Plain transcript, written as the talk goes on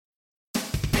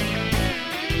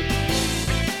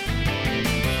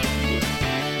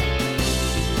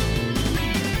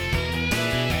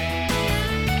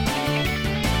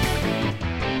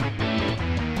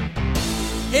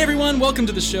everyone, welcome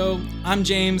to the show. I'm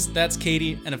James, that's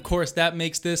Katie, and of course that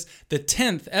makes this the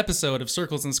 10th episode of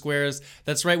Circles and Squares.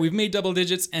 That's right, we've made double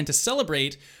digits, and to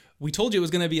celebrate, we told you it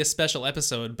was going to be a special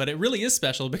episode, but it really is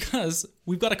special because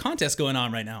we've got a contest going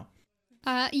on right now.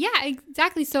 Yeah,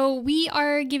 exactly. So we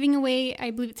are giving away,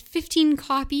 I believe it's 15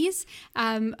 copies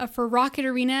for Rocket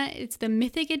Arena. It's the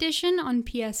Mythic Edition on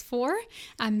PS4.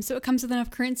 So it comes with enough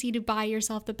currency to buy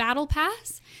yourself the Battle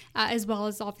Pass, as well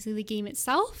as obviously the game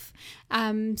itself.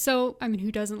 So, I mean,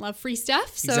 who doesn't love free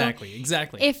stuff? So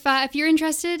Exactly. If you're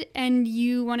interested and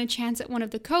you want a chance at one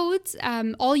of the codes,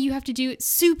 all you have to do, it's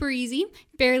super easy,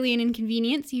 barely an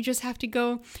inconvenience. You just have to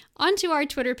go onto our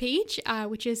Twitter page,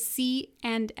 which is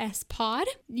C&S Pod.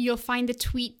 You'll find the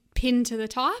tweet pinned to the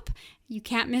top. You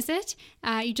can't miss it.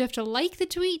 You just have to like the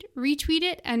tweet, retweet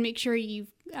it, and make sure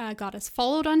you've got us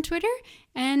followed on Twitter,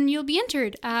 and you'll be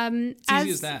entered. It's easy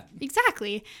as that.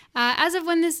 Exactly. As of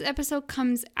when this episode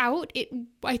comes out,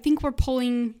 I think we're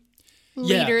pulling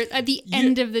later at the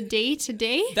end of the day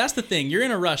today. That's the thing. You're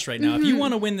in a rush right now. If you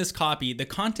want to win this copy, the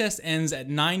contest ends at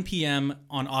 9 p.m.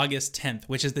 on August 10th,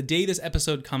 which is the day this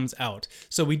episode comes out.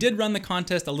 So we did run the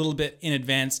contest a little bit in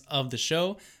advance of the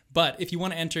show, but if you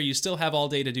want to enter, you still have all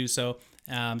day to do so.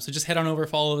 So just head on over,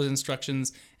 follow those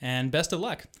instructions, and best of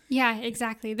luck. Yeah,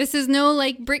 exactly. This is no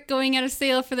brick going out of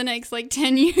sale for the next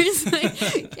 10 years.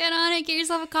 Get on it, get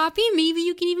yourself a copy. Maybe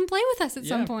you can even play with us at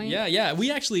some point. Yeah.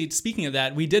 We actually, speaking of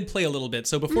that, we did play a little bit.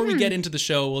 So before we get into the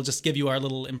show, we'll just give you our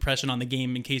little impression on the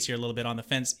game in case you're a little bit on the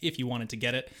fence if you wanted to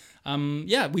get it.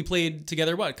 We played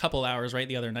together, a couple hours, right,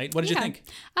 the other night. What did you think?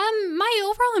 My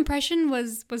overall impression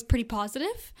was pretty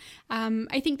positive.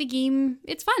 I think the game,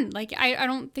 it's fun. I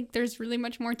don't think there's really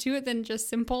much more to it than just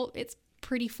simple. It's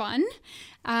pretty fun.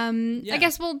 I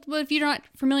guess, if you're not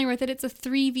familiar with it, it's a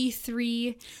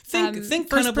 3v3 think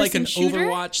kind of like an shooter.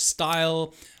 Overwatch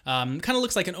style, kind of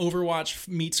looks like an Overwatch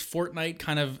meets Fortnite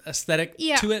kind of aesthetic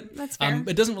to it. That's fair.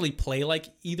 It doesn't really play like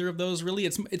either of those, really.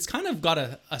 It's kind of got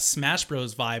a Smash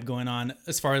Bros vibe going on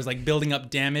as far as building up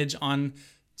damage on...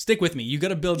 Stick with me. You got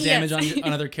to build damage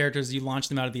on other characters. You launch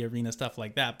them out of the arena, stuff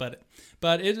like that.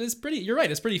 But it is pretty... You're right.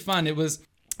 It's pretty fun. It's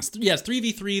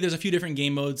 3v3. There's a few different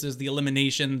game modes. There's the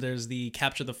elimination. There's the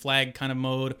capture the flag kind of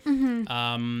mode.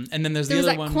 And then there's the other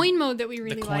one. There was that coin mode that we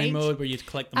really liked. The coin mode where you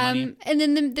collect the money. And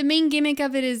then the main gimmick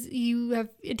of it is you have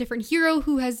a different hero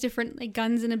who has different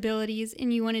guns and abilities,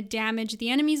 and you want to damage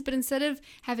the enemies. But instead of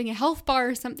having a health bar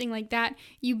or something like that,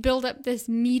 you build up this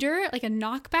meter, like a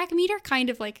knockback meter,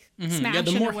 kind of like Smash. Yeah,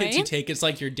 the more in a way. hits you take, it's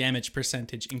like your damage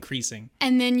percentage increasing.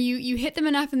 And then you hit them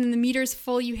enough, and then the meter's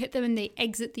full. You hit them, and they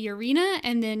exit the arena,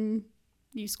 and then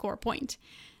you score a point.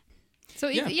 So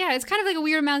it's kind of like a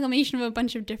weird amalgamation of a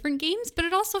bunch of different games, but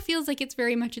it also feels like it's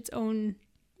very much its own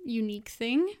unique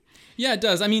thing. Yeah, it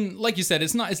does. I mean, like you said,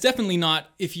 it's definitely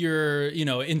not if you're,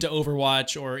 into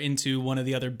Overwatch or into one of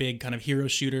the other big kind of hero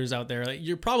shooters out there.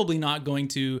 You're probably not going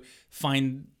to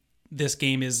find this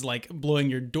game is blowing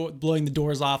the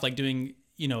doors off, doing,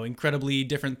 incredibly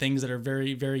different things that are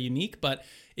very, very unique. But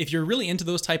if you're really into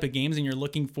those type of games and you're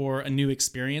looking for a new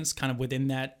experience kind of within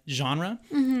that genre,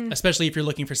 especially if you're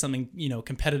looking for something,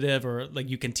 competitive or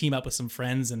you can team up with some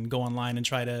friends and go online and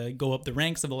try to go up the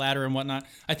ranks of the ladder and whatnot,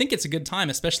 I think it's a good time,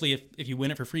 especially if you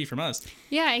win it for free from us.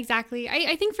 Yeah, exactly.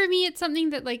 I think for me, it's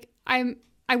something that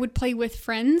I would play with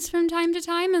friends from time to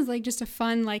time as just a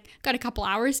fun, got a couple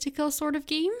hours to kill sort of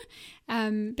game.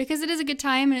 Because it is a good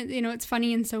time and it's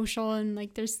funny and social and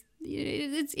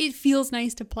it feels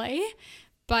nice to play.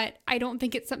 But I don't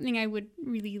think it's something I would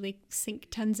really sink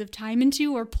tons of time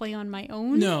into or play on my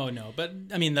own. No. But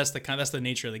I mean, that's the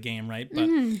nature of the game, right? But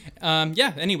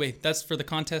anyway, that's for the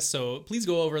contest. So please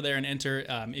go over there and enter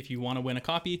if you want to win a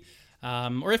copy.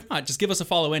 Or if not, just give us a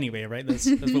follow anyway, right? That's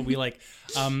what we like.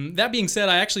 That being said,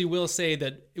 I actually will say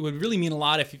that it would really mean a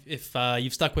lot if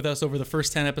you've stuck with us over the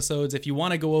first 10 episodes. If you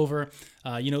want to go over,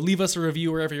 leave us a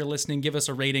review wherever you're listening, give us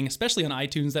a rating, especially on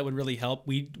iTunes. That would really help.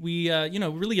 We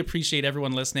really appreciate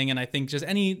everyone listening, and I think just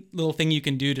any little thing you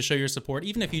can do to show your support,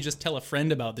 even if you just tell a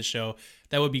friend about the show,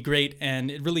 that would be great,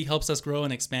 and it really helps us grow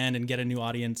and expand and get a new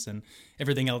audience and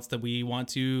everything else that we want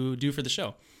to do for the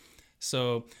show.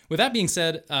 So with that being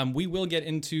said, we will get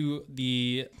into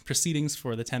the proceedings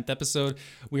for the 10th episode.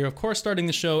 We are, of course, starting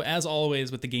the show, as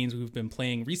always, with the games we've been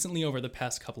playing recently over the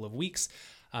past couple of weeks.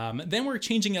 Then we're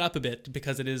changing it up a bit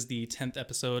because it is the 10th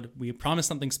episode. We promised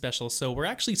something special, so we're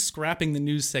actually scrapping the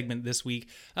news segment this week.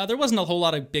 There wasn't a whole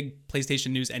lot of big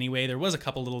PlayStation news anyway. There was a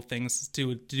couple little things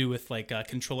to do with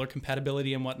controller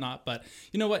compatibility and whatnot, but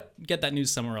you know what? Get that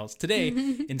news somewhere else. Today,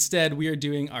 instead, we are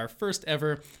doing our first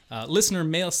ever listener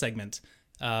mail segment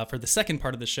for the second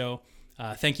part of the show.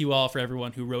 thank you all for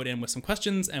everyone who wrote in with some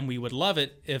questions, and we would love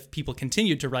it if people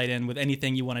continued to write in with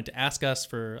anything you wanted to ask us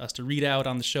for us to read out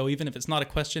on the show. Even if it's not a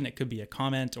question, it could be a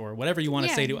comment or whatever you want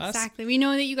to say to us. Exactly. We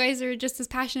know that you guys are just as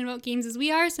passionate about games as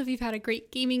we are, so if you've had a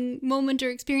great gaming moment or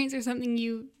experience or something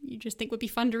you just think would be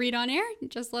fun to read on air,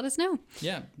 just let us know.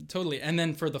 Yeah, totally. And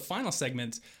then for the final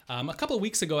segment, a couple of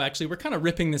weeks ago, actually, we're kind of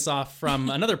ripping this off from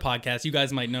another podcast you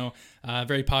guys might know,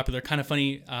 very popular, kind of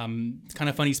funny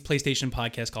PlayStation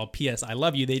podcast called PS I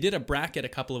Love You. They did a bracket a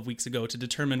couple of weeks ago to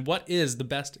determine what is the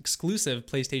best exclusive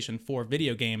PlayStation 4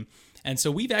 video game. And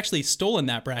so we've actually stolen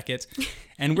that bracket,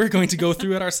 and we're going to go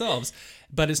through it ourselves.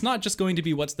 But it's not just going to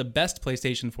be what's the best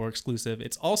PlayStation 4 exclusive.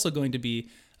 It's also going to be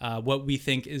what we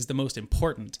think is the most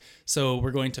important. So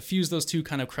we're going to fuse those two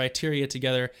kind of criteria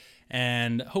together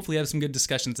and hopefully have some good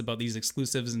discussions about these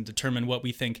exclusives and determine what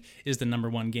we think is the number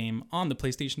one game on the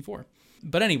PlayStation 4.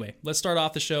 But anyway, let's start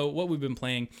off the show, what we've been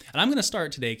playing. And I'm going to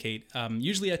start today, Kate.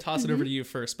 Usually I toss it over to you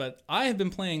first, but I have been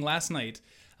playing last night,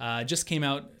 just came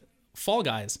out, Fall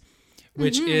Guys,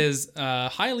 which is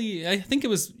highly, I think it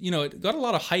was, it got a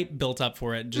lot of hype built up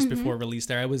for it just before release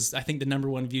there. It was, I think, the number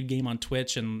one viewed game on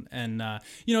Twitch, and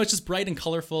it's just bright and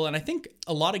colorful. And I think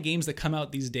a lot of games that come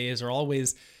out these days are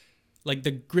always like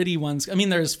the gritty ones. I mean,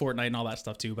 there's Fortnite and all that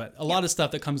stuff too, but a lot of stuff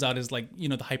that comes out is like,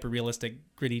 the hyper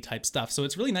realistic, gritty type stuff. So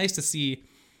it's really nice to see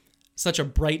such a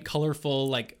bright, colorful,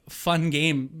 like fun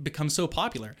game become so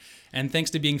popular. And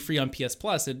thanks to being free on PS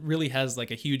Plus, it really has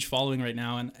like a huge following right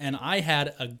now. And I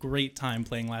had a great time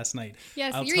playing last night.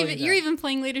 Yes, you're even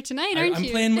playing later tonight, aren't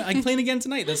you? I'm playing again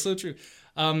tonight. That's so true.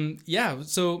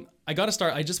 So I got to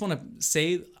start. I just want to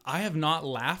say I have not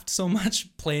laughed so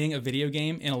much playing a video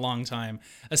game in a long time,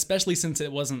 especially since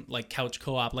it wasn't like couch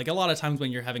co-op. Like a lot of times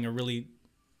when you're having a really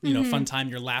fun time,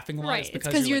 you're laughing a lot. Right, it's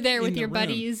because you're like there with your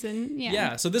buddies and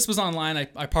yeah. So this was online.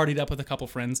 I partied up with a couple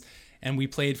friends, and we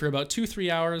played for about 2-3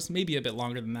 hours, maybe a bit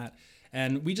longer than that,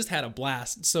 and we just had a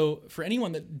blast. So for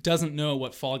anyone that doesn't know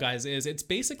what Fall Guys is, it's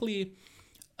basically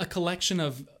a collection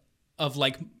of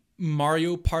like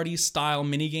Mario Party style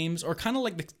mini games, or kind of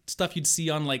like the stuff you'd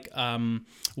see on like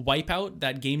Wipeout,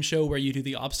 that game show where you do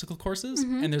the obstacle courses,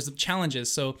 and there's the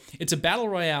challenges. So it's a battle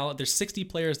royale. There's 60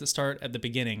 players that start at the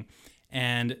beginning.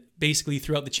 And basically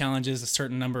throughout the challenges, a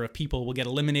certain number of people will get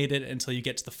eliminated until you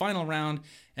get to the final round,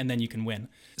 and then you can win.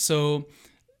 So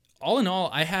all in all,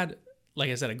 I had, like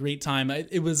I said, a great time.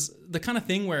 It was the kind of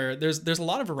thing where there's a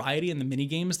lot of variety in the mini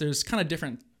games. There's kind of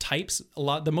different types.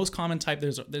 The most common type,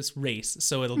 there's race.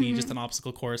 So it'll be just an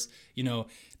obstacle course.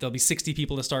 There'll be 60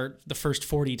 people to start. The first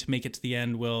 40 to make it to the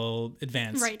end will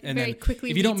advance. Right, and very then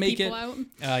quickly. If you don't make it,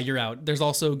 out. You're out. There's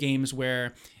also games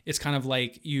where it's kind of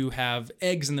like you have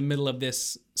eggs in the middle of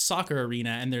this soccer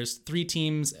arena, and there's 3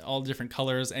 teams, all different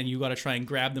colors, and you got to try and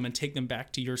grab them and take them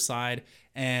back to your side.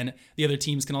 And the other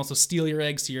teams can also steal your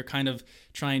eggs, so you're kind of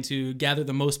trying to gather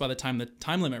the most by the time the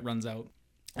time limit runs out.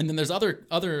 And then there's other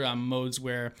modes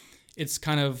where it's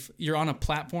kind of, you're on a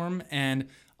platform and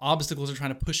obstacles are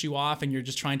trying to push you off, and you're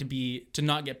just trying to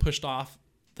not get pushed off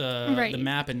the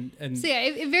map. And so yeah,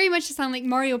 it very much sounds like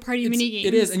Mario Party minigames.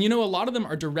 It is, and a lot of them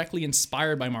are directly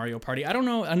inspired by Mario Party. I don't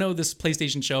know, I know this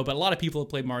PlayStation show, but a lot of people have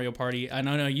played Mario Party, and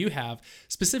I know you have.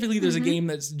 Specifically, there's a game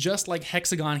that's just like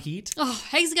Hexagon Heat. Oh,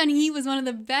 Hexagon Heat was one of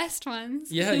the best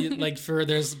ones. Yeah,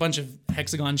 there's a bunch of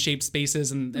hexagon-shaped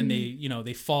spaces, and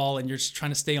they fall, and you're just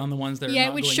trying to stay on the ones that are not going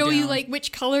down. Yeah, it would show you like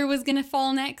which color was going to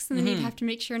fall next, and then you'd have to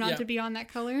make sure not to be on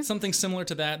that color. Something similar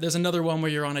to that. There's another one where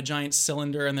you're on a giant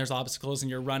cylinder, and there's obstacles, and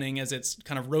you're running as it's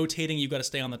kind of rotating. You've got to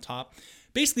stay on the top.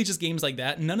 Basically just games like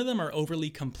that. None of them are overly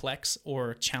complex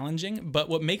or challenging, but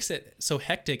what makes it so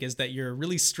hectic is that you're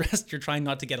really stressed. You're trying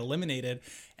not to get eliminated,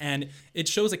 and it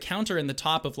shows a counter in the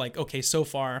top of like, okay, so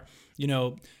far,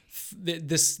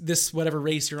 this whatever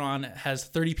race you're on has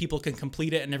 30 people can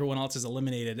complete it, and everyone else is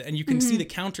eliminated, and you can see the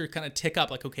counter kind of tick up,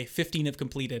 like, okay, 15 have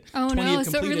completed. Oh 20 no, have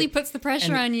so it really puts the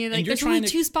pressure on you, like there's only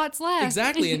 2 spots left.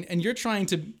 Exactly. and you're trying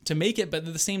to make it, but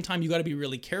at the same time you got to be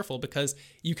really careful, because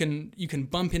you can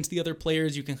bump into the other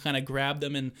players, you can kind of grab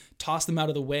them and toss them out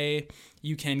of the way,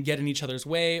 you can get in each other's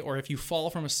way, or if you fall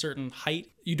from a certain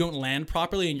height, you don't land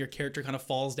properly and your character kind of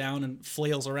falls down and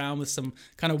flails around with some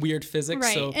kind of weird physics.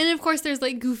 Right. So, and of course there's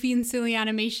like goofy and silly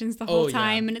animations the whole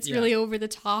time, and it's really over the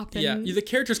top. And the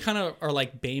characters kind of are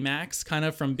like Baymax, kind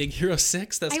of from Big Hero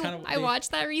 6. That's kind of what I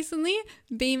watched that recently.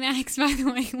 Baymax, by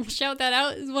the way, we'll shout that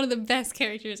out, is one of the best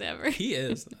characters ever. He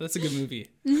is. That's a good movie.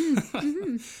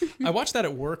 I watched that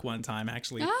at work one time,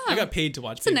 actually. I got paid to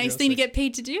watch It's a nice thing to get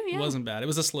paid to do, yeah. It wasn't bad. It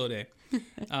was a slow day.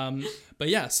 But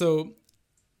yeah, so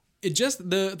it just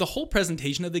the whole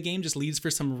presentation of the game just leads for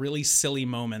some really silly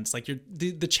moments. Like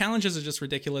the challenges are just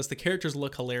ridiculous. The characters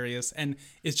look hilarious, and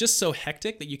it's just so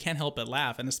hectic that you can't help but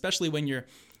laugh. And especially when you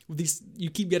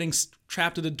keep getting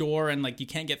trapped at a door and like you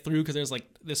can't get through because there's like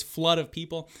this flood of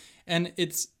people, and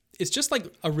it's just like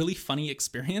a really funny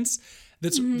experience.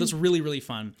 That's really, really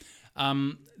fun.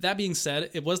 That being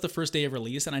said, it was the first day of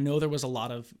release, and I know there was a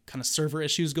lot of kind of server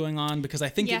issues going on because I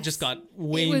think it just got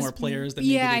way more players than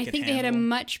maybe they could handle. I think they had a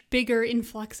much bigger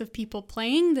influx of people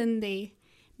playing than they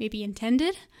maybe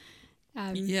intended.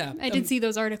 I did see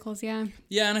those articles, yeah.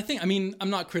 Yeah, and I'm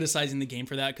not criticizing the game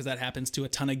for that because that happens to a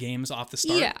ton of games off the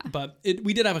start. Yeah. But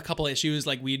we did have a couple of issues.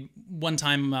 Like one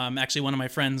time, actually one of my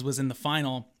friends was in the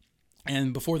final,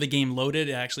 and before the game loaded,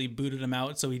 it actually booted him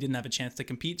out, so he didn't have a chance to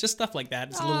compete. Just stuff like that.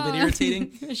 It's a little bit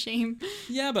irritating. A shame.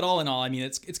 Yeah, but all in all, I mean,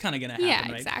 it's kind of going to happen, right?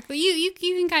 Yeah, exactly. You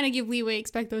can kind of give leeway,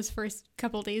 expect those first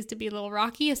couple days to be a little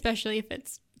rocky, especially if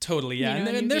it's... Totally, yeah.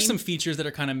 And there's some features that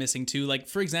are kind of missing too. Like,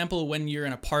 for example, when you're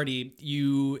in a party,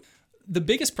 the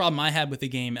biggest problem I had with the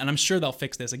game, and I'm sure they'll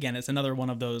fix this, again, it's another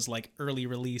one of those like early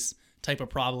release type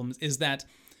of problems, is that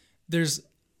there's...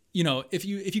 if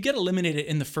you get eliminated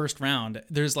in the first round,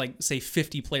 there's like, say,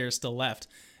 50 players still left.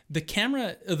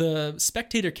 The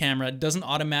spectator camera doesn't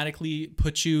automatically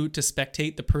put you to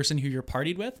spectate the person who you're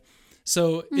partied with.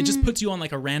 So it just puts you on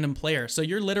like a random player. So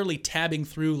you're literally tabbing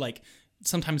through like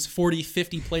sometimes 40,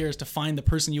 50 players to find the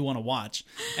person you want to watch.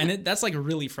 And that's like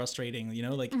really frustrating,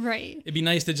 like right. It'd be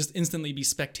nice to just instantly be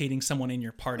spectating someone in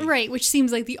your party. Right, which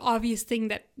seems like the obvious thing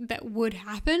that would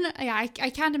happen. I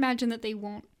can't imagine that they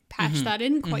won't patch that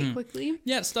in quite quickly.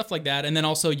 Yeah, stuff like that. And then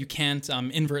also you can't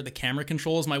invert the camera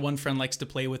controls. My one friend likes to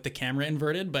play with the camera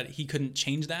inverted, but he couldn't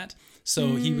change that.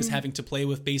 So he was having to play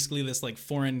with basically this like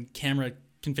foreign camera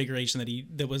configuration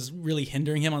that was really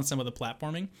hindering him on some of the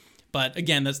platforming. But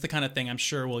again, that's the kind of thing I'm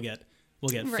sure will get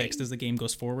fixed as the game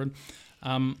goes forward.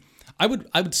 I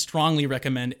would strongly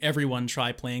recommend everyone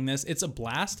try playing this. It's a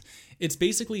blast.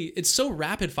 It's so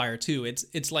rapid fire too.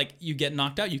 It's like you get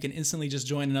knocked out, you can instantly just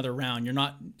join another round. You're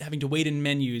not having to wait in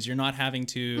menus. You're not having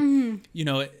to,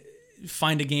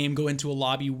 find a game, go into a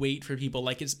lobby, wait for people.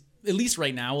 Like it's, at least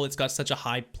right now, it's got such a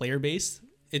high player base.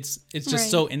 It's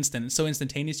just so instant. It's so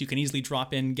instantaneous. You can easily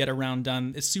drop in, get a round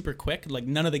done. It's super quick. Like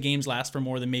none of the games last for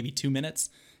more than maybe 2 minutes.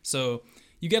 So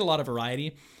you get a lot of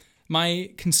variety.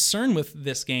 My concern with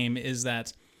this game is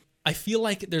that I feel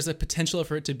like there's a potential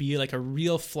for it to be like a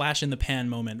real flash in the pan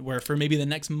moment where for maybe the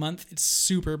next month, it's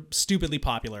super stupidly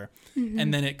popular.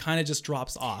 And then it kind of just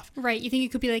drops off. Right. You think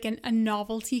it could be like a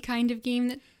novelty kind of game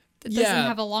that doesn't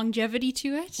have a longevity to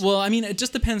it? Well, I mean, it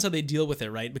just depends how they deal with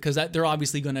it, right? Because they're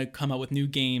obviously going to come out with new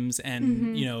games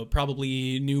and,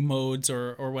 probably new modes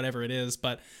or whatever it is.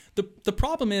 But the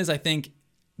problem is, I think,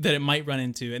 that it might run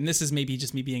into, and this is maybe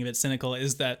just me being a bit cynical,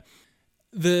 is that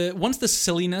once the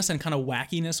silliness and kind of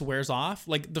wackiness wears off,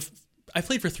 like I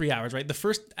played for 3 hours, right? The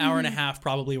first hour and a half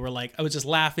probably were like, I was just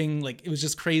laughing, like it was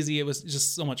just crazy. It was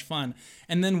just so much fun.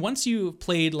 And then once you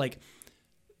played like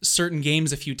certain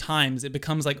games a few times, it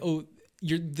becomes like,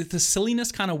 the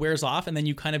silliness kind of wears off, and then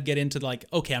you kind of get into like,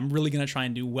 okay, I'm really going to try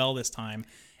and do well this time.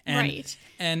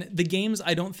 And the games,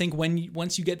 I don't think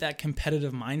once you get that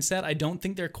competitive mindset, I don't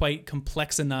think they're quite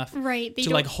complex enough to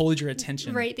like hold your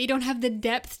attention. Right. They don't have the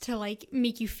depth to like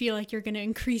make you feel like you're going to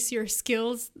increase your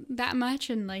skills that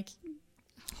much and like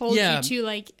hold you to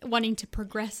like wanting to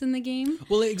progress in the game.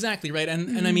 Well, exactly, right.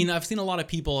 And I mean, I've seen a lot of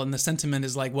people, and the sentiment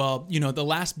is like, well, the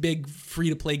last big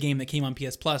free-to-play game that came on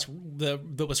PS Plus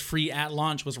that was free at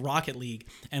launch was Rocket League.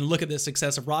 And look at the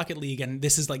success of Rocket League, and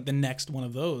this is like the next one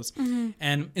of those.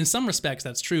 And in some respects,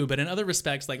 that's true. But in other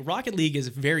respects, like Rocket League is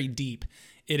very deep.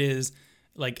 It is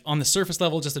like on the surface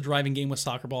level, just a driving game with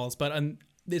soccer balls. But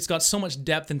it's got so much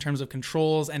depth in terms of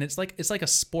controls, and it's like a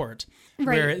sport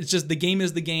where it's just the game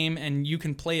is the game, and you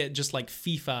can play it just like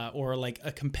FIFA or like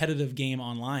a competitive game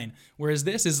online. Whereas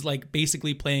this is like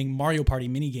basically playing Mario Party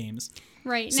mini games.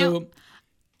 Right. So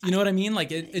you know what I mean?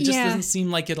 Like it just doesn't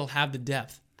seem like it'll have the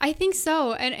depth. I think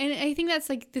so, and I think that's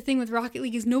like the thing with Rocket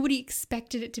League is nobody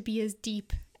expected it to be as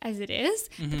deep as it is.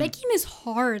 But that game is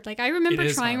hard. Like I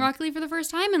remember trying Rocket League for the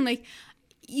first time, and like.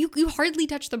 You hardly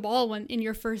touch the ball in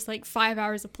your first like 5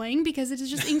 hours of playing because it is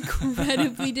just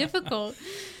incredibly difficult.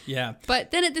 Yeah.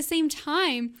 But then at the same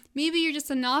time, maybe you're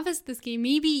just a novice at this game.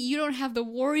 Maybe you don't have the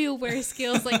WarioWare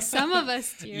skills like some of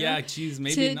us do. Yeah, geez,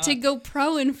 maybe not. To go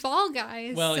pro in Fall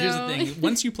Guys. Well, here's the thing.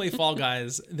 Once you play Fall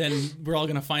Guys, then we're all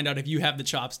going to find out if you have the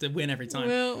chops to win every time.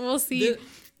 We'll see.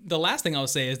 The last thing I'll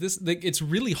say is this: it's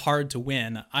really hard to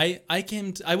win. I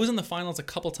was in the finals a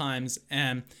couple times,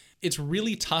 and it's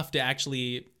really tough to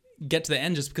actually get to the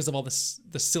end just because of all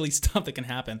the silly stuff that can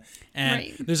happen. And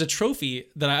Right. there's a trophy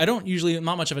that I don't usually, I'm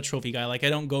not much of a trophy guy. Like I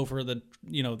don't go for the,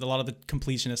 a lot of the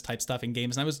completionist type stuff in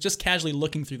games. And I was just casually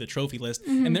looking through the trophy list,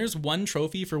 and there's one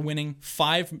trophy for winning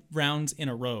 5 rounds in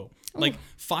a row, like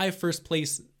 5 first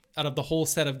place out of the whole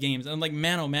set of games. And I'm like,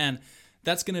 man, oh man,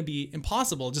 that's going to be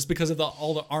impossible just because of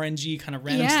all the RNG kind of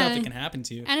random stuff that can happen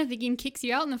to you. And if the game kicks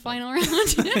you out in the final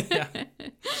round. Yeah.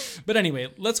 But anyway,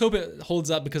 let's hope it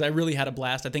holds up because I really had a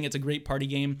blast. I think it's a great party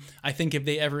game. I think if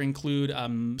they ever include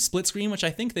split screen, which I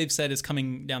think they've said is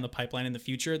coming down the pipeline in the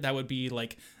future, that would be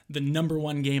like the number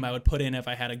one game I would put in if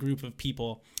I had a group of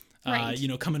people. Right.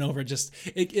 Coming over,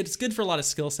 it's good for a lot of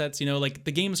skill sets. Like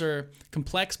the games are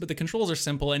complex, but the controls are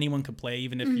simple. Anyone can play,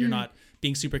 even if you're not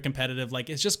being super competitive. Like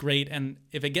it's just great. And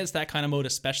if it gets that kind of mode,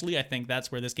 especially, I think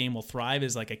that's where this game will thrive,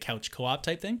 is like a couch co-op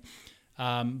type thing.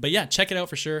 But yeah, check it out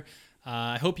for sure.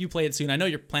 I hope you play it soon. I know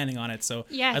you're planning on it, so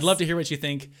yes. I'd love to hear what you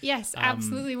think. Yes,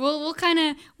 absolutely.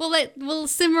 We'll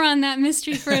simmer on that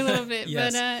mystery for a little bit,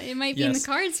 Yes. But it might be in the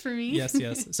cards for me.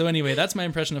 Yes. So anyway, that's my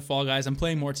impression of Fall Guys. I'm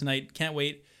playing more tonight. Can't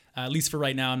wait. At least for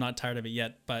right now, I'm not tired of it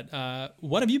yet. But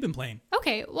what have you been playing?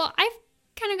 Okay, well, I've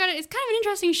kind of got it. It's kind of an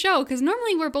interesting show because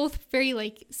normally we're both very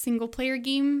like single player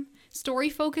game, story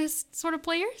focused sort of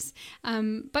players.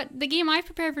 But the game I've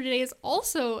prepared for today is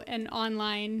also an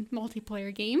online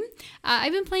multiplayer game.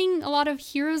 I've been playing a lot of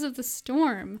Heroes of the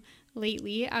Storm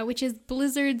lately, which is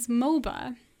Blizzard's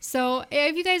MOBA. So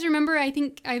if you guys remember, I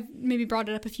think I've maybe brought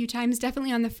it up a few times,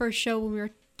 definitely on the first show when we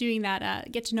were doing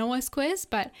that Get to Know Us quiz,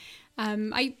 but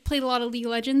I played a lot of League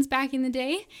of Legends back in the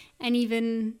day, and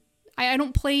even I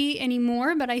don't play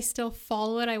anymore, but I still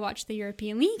follow it. I watch the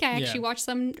European League. I actually watched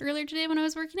some earlier today when I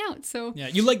was working out. So yeah,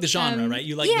 you like the genre, right?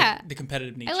 You like the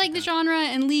competitive nature. I like the genre,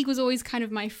 and League was always kind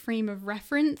of my frame of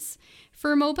reference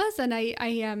for MOBAs,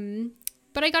 and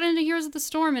but I got into Heroes of the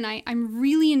Storm, and I'm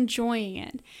really enjoying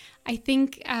it. I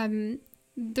think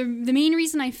the main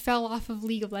reason I fell off of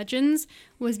League of Legends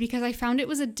was because I found it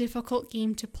was a difficult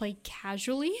game to play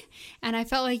casually, and I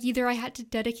felt like either I had to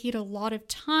dedicate a lot of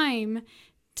time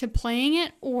to playing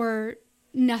it or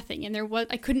nothing, and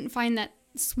I couldn't find that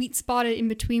sweet spot in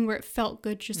between where it felt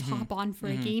good to just hop on for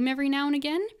a game every now and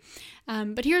again.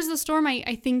 But Heroes of the Storm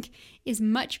I think is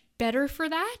much better for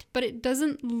that, but it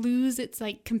doesn't lose its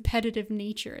like competitive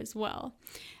nature as well.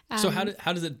 So how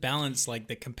does it balance like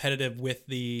the competitive with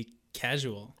the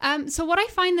casual? So what I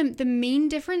find the main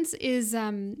difference is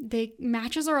the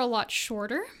matches are a lot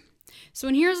shorter. So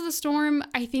in Heroes of the Storm,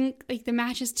 I think like the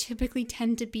matches typically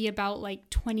tend to be about like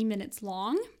 20 minutes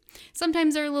long.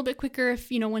 Sometimes they're a little bit quicker if,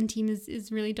 one team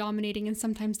is really dominating, and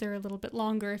sometimes they're a little bit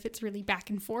longer if it's really back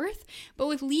and forth. But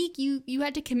with League, you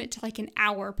had to commit to like an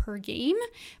hour per game.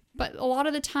 But a lot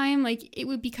of the time, like it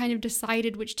would be kind of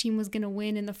decided which team was going to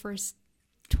win in the first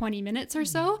 20 minutes or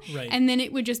so, right. And then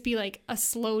it would just be like a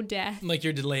slow death. Like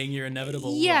you're delaying your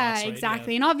inevitable loss, right?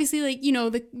 Exactly. And obviously, like,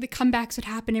 the comebacks would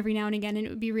happen every now and again, and it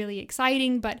would be really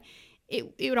exciting, but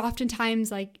it would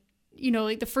oftentimes like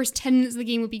the first 10 minutes of the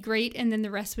game would be great, and then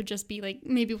the rest would just be like,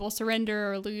 maybe we'll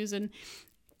surrender or lose, and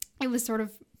it was sort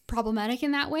of problematic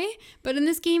in that way. But in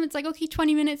this game, it's like, okay,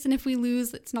 20 minutes, and if we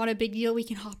lose, it's not a big deal. We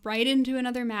can hop right into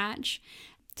another match.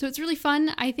 So it's really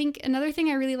fun. I think another thing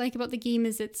I really like about the game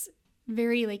is it's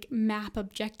very like map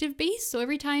objective based. So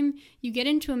every time you get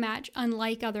into a match,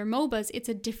 unlike other MOBAs, it's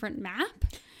a different map.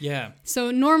 Yeah.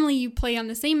 So normally you play on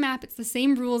the same map, it's the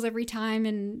same rules every time,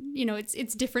 and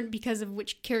it's different because of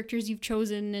which characters you've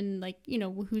chosen and like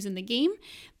who's in the game.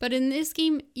 But in this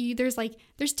game,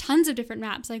 there's tons of different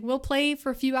maps. Like we'll play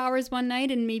for a few hours one night,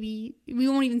 and maybe we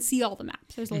won't even see all the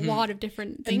maps. There's a lot of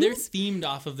different things. And they're themed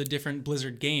off of the different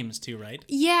Blizzard games too, right?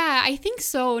 Yeah, I think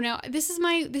so. Now this is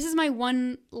my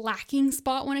one lacking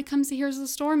spot when it comes to Heroes of the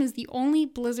Storm, is the only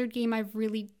Blizzard game I've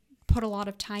really put a lot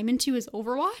of time into is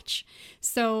Overwatch.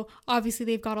 So obviously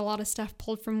they've got a lot of stuff Mm-hmm.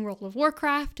 pulled from World of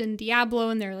Warcraft and Diablo,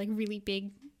 and they're like really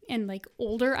big and like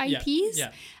older IPs.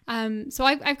 Yeah. So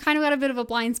I've kind of got a bit of a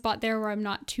blind spot there where I'm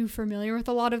not too familiar with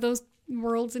a lot of those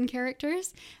worlds and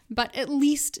characters, but at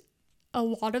least a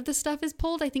lot of the stuff is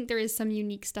pulled. I think there is some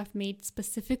unique stuff made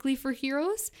specifically for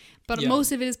Heroes, but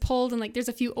most of it is pulled, and like there's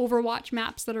a few Overwatch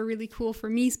maps that are really cool for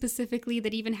me specifically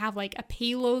that even have like a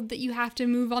payload that you have to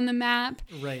move on the map.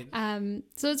 Right.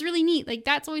 So it's really neat. Like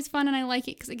that's always fun, and I like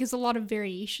it because it gives a lot of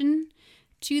variation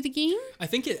to the game. I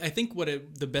think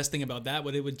the best thing about that,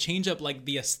 it would change up like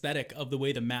the aesthetic of the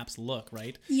way the maps look,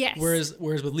 right? Yes. Whereas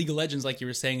with League of Legends, like you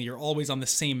were saying, you're always on the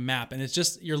same map, and it's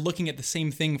just you're looking at the same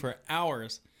thing for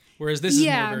hours. Whereas this is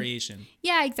more variation.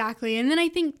 Yeah, exactly. And then I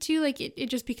think too, like it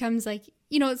just becomes like,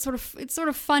 it's sort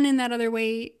of fun in that other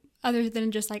way other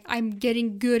than just like I'm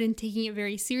getting good and taking it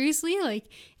very seriously. Like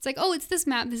it's like, oh, it's this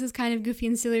map, this is kind of goofy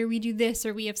and silly, or we do this,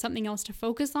 or we have something else to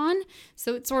focus on.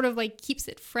 So it sort of like keeps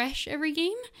it fresh every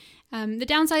game. The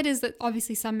downside is that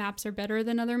obviously some maps are better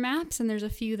than other maps, and there's a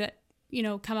few that, you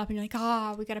know, come up and you're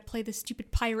like, we got to play this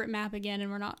stupid pirate map again, and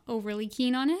we're not overly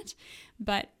keen on it.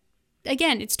 But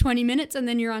again, it's 20 minutes and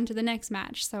then you're on to the next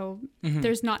match. So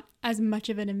there's not as much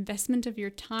of an investment of your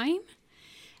time.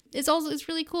 It's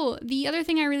really cool. The other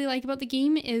thing I really like about the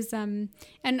game is, and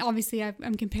obviously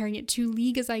I'm comparing it to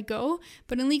League as I go,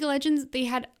 but in League of Legends, they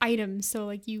had items. So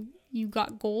like you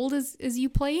got gold as you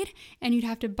played, and you'd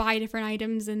have to buy different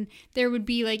items, and there would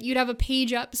be like, you'd have a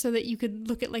page up so that you could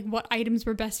look at like what items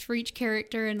were best for each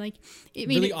character, and like it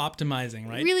made really optimizing,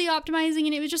 right? Really optimizing,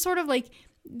 and it was just sort of like,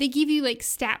 they give you like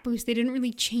stat boosts. They didn't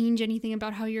really change anything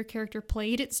about how your character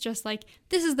played. It's just like,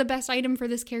 this is the best item for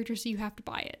this character, so you have to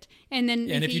buy it. And then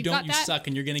if you don't, you suck,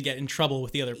 and you're going to get in trouble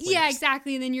with the other players. Yeah,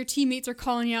 exactly. And then your teammates are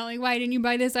calling you out like, why didn't you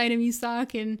buy this item? You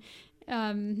suck. And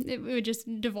it would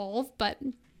just devolve. But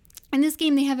in this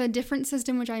game, they have a different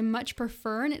system, which I much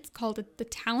prefer, and it's called the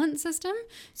talent system.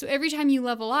 So every time you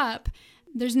level up,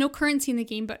 there's no currency in the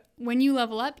game, but when you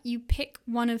level up, you pick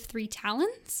one of 3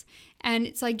 talents, and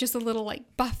it's like just a little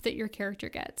like buff that your character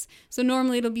gets. So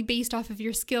normally it'll be based off of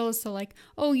your skills. So like,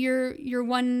 oh, your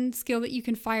one skill that you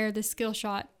can fire this skill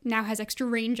shot now has extra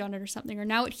range on it or something, or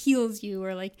now it heals you,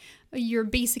 or like your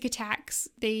basic attacks,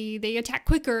 they attack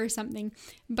quicker or something.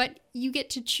 But you get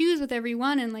to choose with every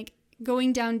one, and like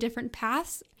going down different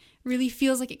paths really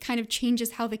feels like it kind of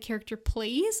changes how the character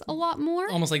plays a lot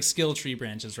more. Almost like skill tree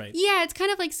branches, right? Yeah, it's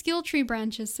kind of like skill tree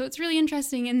branches. So it's really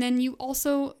interesting. And then you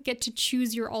also get to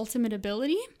choose your ultimate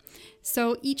ability.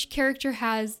 So each character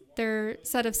has their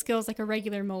set of skills like a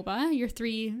regular MOBA, your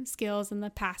 3 skills and the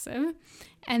passive.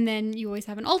 And then you always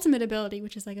have an ultimate ability,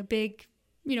 which is like a big,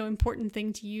 you know, important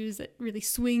thing to use that really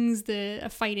swings a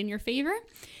fight in your favor.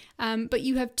 But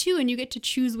you have 2, and you get to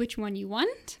choose which one you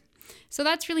want. So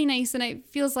that's really nice, and it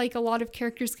feels like a lot of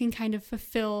characters can kind of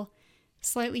fulfill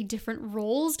slightly different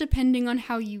roles depending on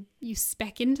how you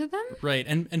spec into them. Right,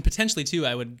 and potentially too,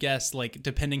 I would guess, like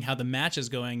depending how the match is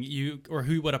going,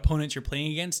 what opponents you're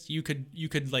playing against, you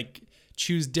could like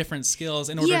choose different skills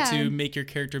in order to make your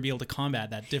character be able to combat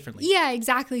that differently. Yeah,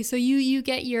 exactly. So you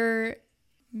get your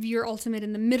ultimate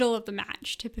in the middle of the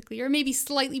match typically, or maybe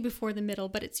slightly before the middle,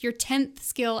 but it's your 10th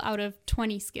skill out of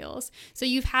 20 skills. So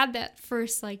you've had that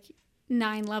first like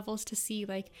 9 levels to see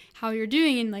like how you're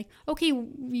doing, and like, okay,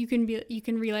 you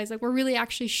can realize like we're really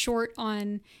actually short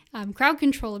on crowd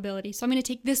control ability, so I'm going to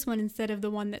take this one instead of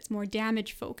the one that's more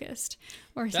damage focused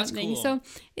or something. Cool. So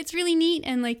it's really neat,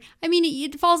 and like, I mean,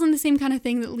 it falls on the same kind of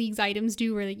thing that League's items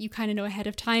do, where like you kind of know ahead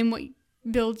of time what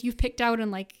build you've picked out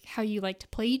and like how you like to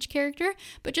play each character,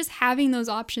 but just having those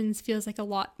options feels like a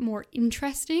lot more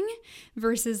interesting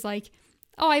versus like,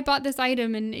 oh, I bought this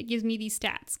item and it gives me these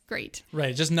stats. Great.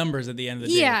 Right. Just numbers at the end of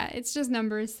the day. Yeah, it's just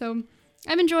numbers. So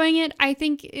I'm enjoying it. I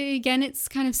think, again, it's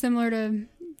kind of similar to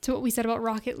what we said about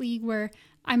Rocket League, where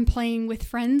I'm playing with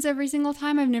friends every single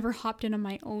time. I've never hopped in on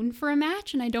my own for a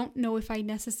match, and I don't know if I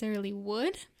necessarily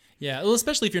would. Yeah, well,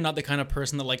 especially if you're not the kind of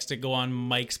person that likes to go on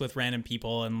mics with random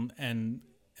people and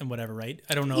whatever, right?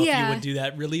 I don't know if you would do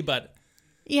that really, but...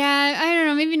 Yeah, I don't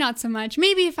know. Maybe not so much.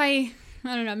 Maybe if I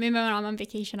don't know, maybe when I'm on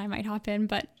vacation, I might hop in,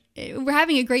 but we're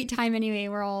having a great time anyway.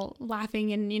 We're all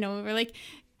laughing, and, you know, we're like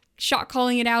shot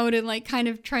calling it out and like kind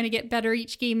of trying to get better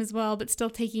each game as well, but still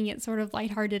taking it sort of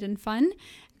lighthearted and fun.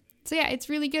 So yeah, it's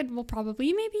really good. We'll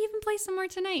probably maybe even play some more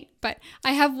tonight. But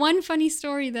I have one funny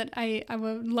story that I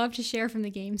would love to share from the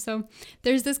game. So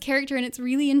there's this character, and it's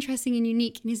really interesting and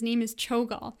unique, and his name is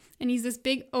Cho'Gall, and he's this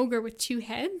big ogre with 2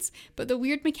 heads. But the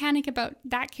weird mechanic about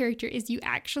that character is you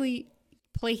actually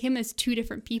play him as 2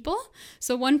 different people.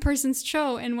 So one person's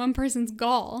Cho and one person's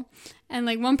Gall. And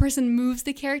like one person moves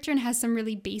the character and has some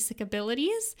really basic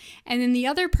abilities. And then the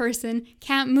other person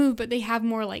can't move, but they have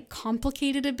more like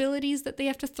complicated abilities that they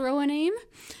have to throw and aim.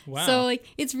 Wow. So like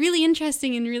it's really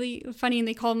interesting and really funny. And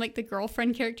they call him like the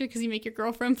girlfriend character, because you make your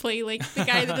girlfriend play like the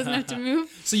guy that doesn't have to move.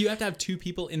 So you have to have 2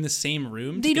 people in the same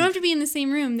room? They don't have to be in the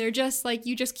same room. They're just like,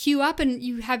 you just queue up and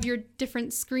you have your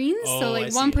different screens. Oh, so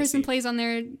like one person plays on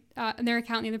their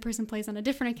account, and the other person plays on a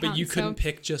different account. But you couldn't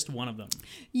pick just one of them.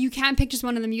 You can't pick just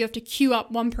one of them. You have to queue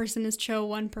up. One person is Cho,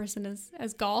 one person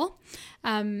is Gall.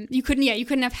 You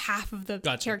couldn't have half of the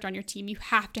character on your team. You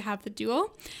have to have the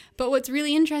duo. But what's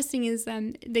really interesting is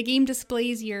the game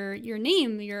displays your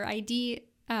name, your ID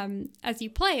as you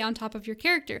play on top of your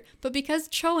character. But because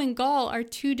Cho and Gall are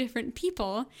two different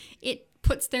people, it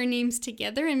puts their names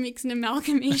together and makes an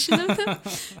amalgamation of them.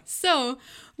 So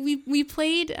we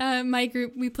played, my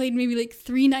group, we played maybe like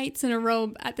 3 nights in a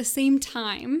row at the same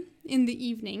time in the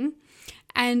evening.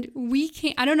 And we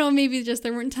can't, I don't know, maybe just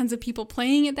there weren't tons of people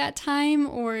playing at that time,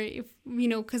 or if,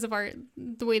 because of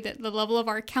the way that the level of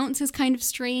our accounts is kind of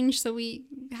strange. So we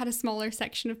had a smaller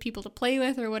section of people to play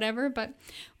with or whatever, but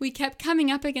we kept coming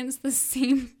up against the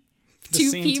same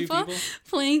two people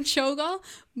playing Cho'Gall,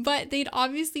 but they'd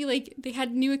obviously, they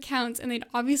had new accounts and they'd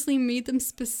obviously made them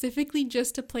specifically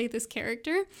just to play this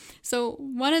character. So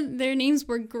one of their names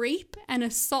were Grape and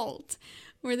Assault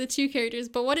were the 2 characters,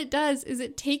 but what it does is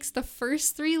it takes the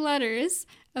first 3 letters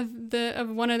of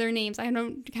one of their names. I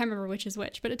can't remember which is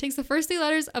which, but it takes the first 3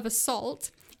 letters of Assault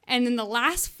and then the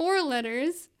last 4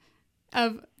 letters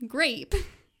of Grape,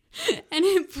 and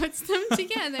it puts them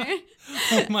together.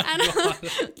 Oh my God.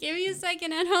 I'll give you a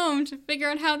second at home to figure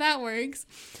out how that works.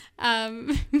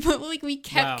 But we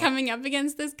kept coming up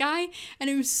against this guy, and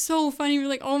it was so funny. We were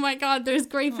like, oh my God, there's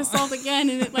Grape Assault again.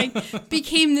 And it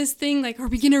became this thing, are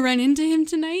we going to run into him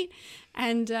tonight?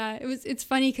 And it's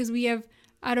funny because we have,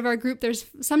 out of our group,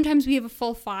 sometimes we have a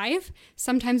full 5,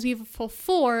 sometimes we have a full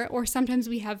 4, or sometimes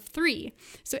we have 3.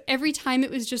 So every time it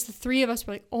was just the 3 of us,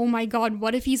 we're like, oh my God,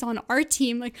 what if he's on our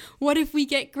team? What if we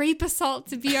get Grape Assault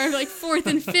to be our 4th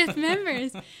and 5th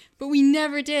members? But we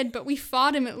never did. But we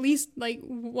fought him at least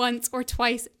once or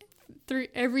twice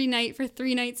every night for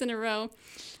 3 nights in a row.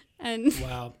 And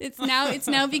wow. it's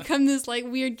now become this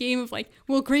weird game of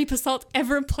will Grape Assault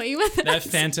ever play with us? That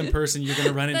phantom person you're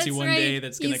gonna run into one day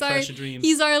that's gonna crush your dreams.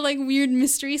 He's our weird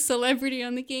mystery celebrity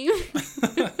on the game.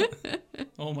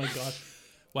 Oh my God.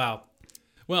 Wow.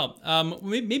 Well,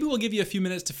 maybe we'll give you a few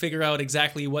minutes to figure out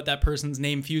exactly what that person's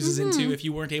name fuses into if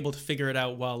you weren't able to figure it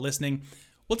out while listening.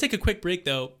 We'll take a quick break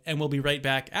though, and we'll be right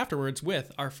back afterwards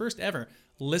with our first ever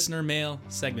listener mail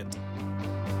segment.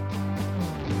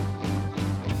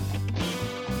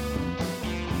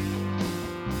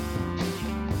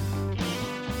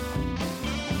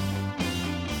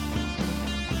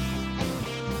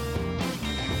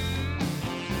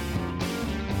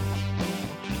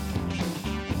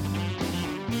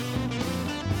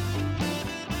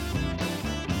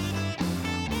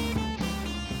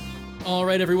 All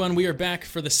right, everyone, we are back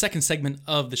for the second segment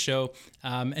of the show.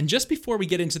 And just before we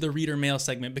get into the reader mail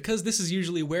segment, because this is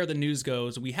usually where the news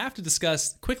goes, we have to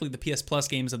discuss quickly the PS Plus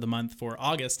games of the month for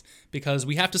August, because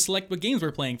we have to select what games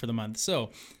we're playing for the month. So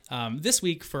this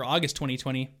week for August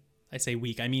 2020, I say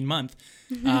week, I mean month,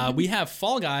 we have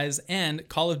Fall Guys and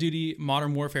Call of Duty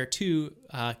Modern Warfare 2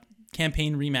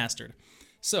 campaign remastered.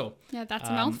 So yeah, that's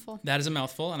a mouthful. That is a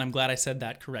mouthful, and I'm glad I said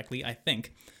that correctly, I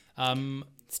think.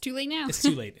 It's too late now. It's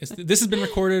too late. This has been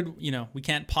recorded. We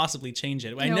can't possibly change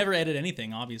it. I never edit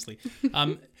anything, obviously.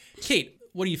 Kate,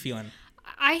 what are you feeling?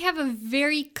 I have a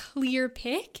very clear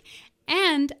pick,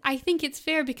 and I think it's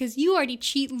fair because you already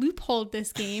loopholed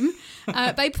this game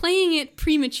by playing it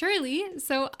prematurely.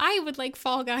 So I would like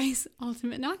Fall Guys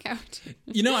Ultimate Knockout.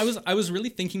 I was really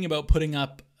thinking about putting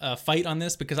up a fight on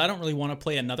this because I don't really want to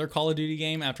play another Call of Duty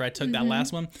game after I took that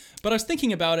last one. But I was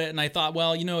thinking about it and I thought,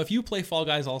 well, if you play Fall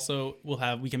Guys also,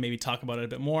 we can maybe talk about it a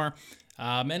bit more.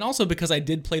 And also because I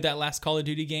did play that last Call of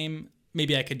Duty game,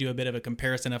 maybe I could do a bit of a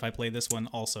comparison if I play this one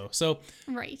also. So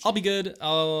right. I'll be good.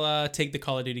 I'll take the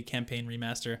Call of Duty campaign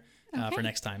remaster for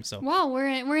next time. So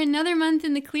we're another month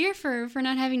in the clear for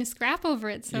not having to scrap over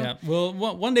it. So yeah, well,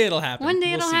 one day it'll happen. One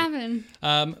day it'll happen.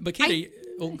 But Kate,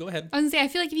 go ahead. I was gonna say, I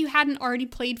feel like if you hadn't already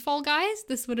played Fall Guys,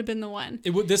 this would have been the one.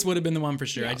 This would have been the one for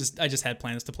sure. Yeah. I just had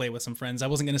plans to play with some friends. I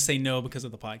wasn't gonna say no because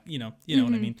of the pod. You know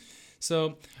what I mean.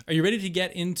 So, are you ready to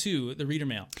get into the reader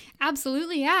mail?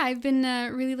 Absolutely, yeah. I've been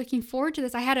really looking forward to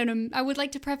this. I would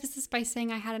like to preface this by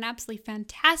saying I had an absolutely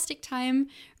fantastic time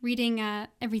reading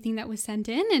everything that was sent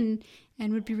in,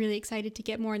 and would be really excited to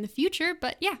get more in the future.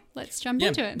 But yeah, let's jump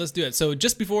into it. Let's do it. So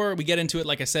just before we get into it,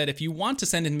 like I said, if you want to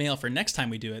send in mail for next time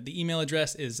we do it, the email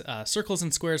address is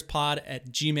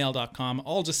circlesandsquarespod@gmail.com,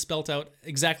 all just spelt out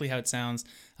exactly how it sounds.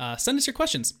 Send us your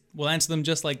questions. We'll answer them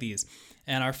just like these.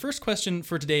 And our first question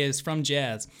for today is from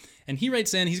Jazz. And he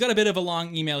writes in, he's got a bit of a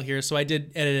long email here, so I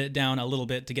did edit it down a little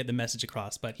bit to get the message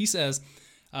across. But he says,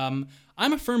 I'm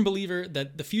a firm believer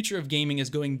that the future of gaming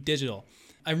is going digital.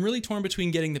 I'm really torn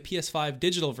between getting the PS5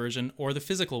 digital version or the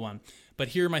physical one. But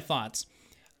here are my thoughts.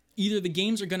 Either the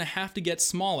games are going to have to get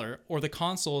smaller, or the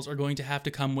consoles are going to have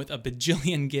to come with a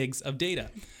bajillion gigs of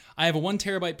data. I have a 1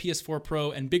 terabyte PS4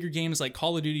 Pro, and bigger games like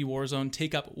Call of Duty Warzone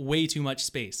take up way too much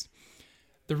space.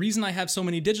 The reason I have so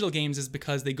many digital games is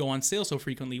because they go on sale so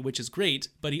frequently, which is great,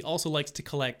 but he also likes to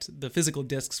collect the physical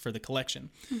discs for the collection.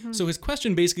 So his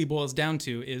question basically boils down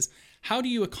to is, how do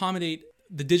you accommodate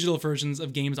the digital versions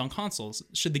of games on consoles?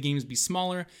 Should the games be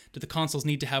smaller? Do the consoles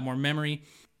need to have more memory?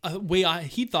 A way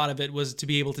he thought of it was to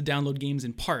be able to download games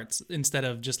in parts instead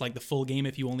of just like the full game.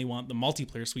 If you only want the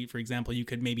multiplayer suite, for example, you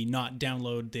could maybe not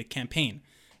download the campaign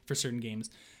for certain games.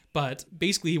 But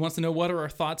basically, he wants to know what are our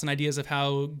thoughts and ideas of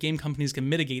how game companies can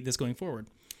mitigate this going forward.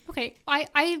 Okay,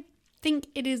 I think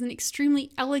it is an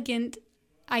extremely elegant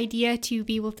idea to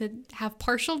be able to have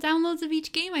partial downloads of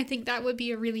each game. I think that would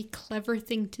be a really clever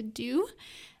thing to do.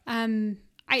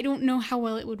 I don't know how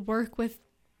well it would work with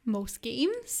most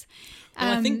games.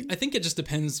 Well, I think it just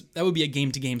depends. That would be a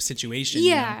game-to-game situation.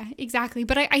 Yeah, exactly.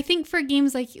 But I think for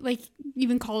games like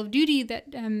even Call of Duty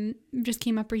that just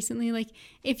came up recently, like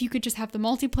if you could just have the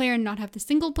multiplayer and not have the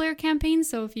single-player campaign,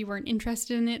 so if you weren't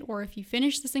interested in it or if you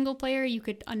finished the single-player, you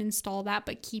could uninstall that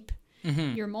but keep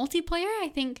your multiplayer. I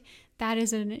think that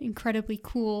is an incredibly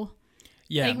cool...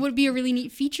 Yeah. Like, would be a really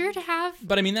neat feature to have.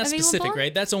 But I mean, that's available. specific,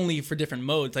 right? That's only for different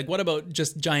modes. Like, what about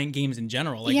just giant games in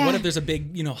general? Like, what if there's a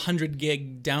big, 100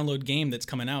 gig download game that's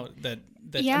coming out that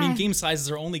I mean, game sizes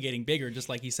are only getting bigger, just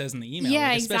like he says in the email. Yeah,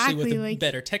 like, especially exactly. with the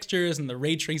better textures and the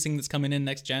ray tracing that's coming in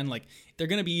next gen. Like, they're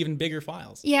going to be even bigger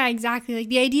files. Yeah, exactly. Like,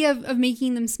 the idea of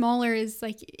making them smaller is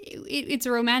like, it's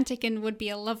romantic and would be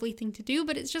a lovely thing to do,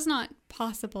 but it's just not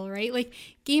possible, right? Like,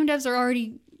 game devs are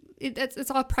already... It's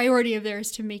a priority of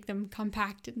theirs to make them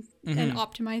compact and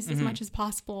optimized as much as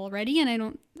possible already, and I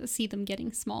don't see them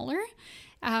getting smaller.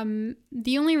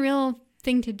 The only real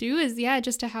thing to do is,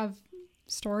 just to have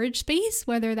storage space,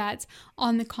 whether that's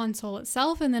on the console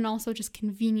itself and then also just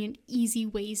convenient, easy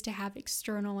ways to have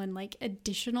external and like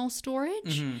additional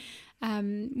storage,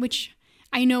 which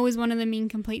I know is one of the main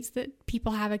complaints that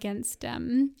people have against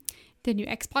the new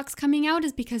Xbox coming out,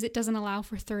 is because it doesn't allow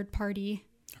for third-party.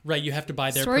 Right, you have to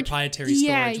buy their storage? proprietary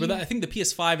storage. But I think the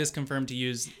PS5 is confirmed to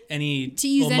use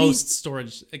most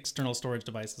external storage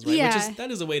devices, right? Yeah. That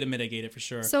is a way to mitigate it for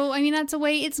sure. So, I mean, that's a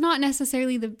way. It's not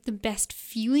necessarily the best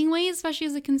feeling way, especially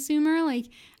as a consumer. Like,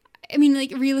 I mean,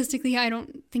 like, realistically, I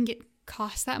don't think it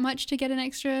costs that much to get an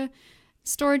extra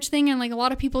storage thing. And, like, a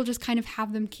lot of people just kind of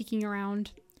have them kicking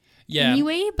around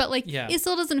anyway, but like it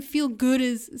still doesn't feel good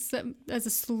as a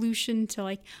solution to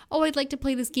like, oh, I'd like to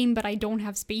play this game but I don't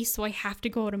have space, so I have to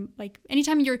go to like,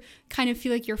 anytime you're kind of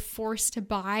feel like you're forced to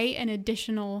buy an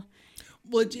additional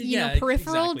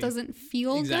peripheral, doesn't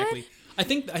feel good. I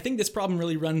think this problem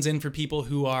really runs in for people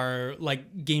who are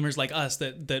like gamers like us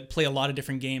that play a lot of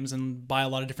different games and buy a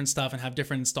lot of different stuff and have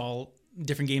different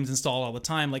games installed all the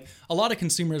time. Like, a lot of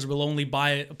consumers will only buy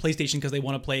a PlayStation because they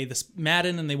want to play this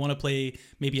Madden and they want to play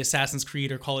maybe Assassin's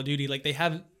Creed or Call of Duty. Like, they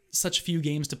have such few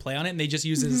games to play on it and they just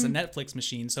use it as a Netflix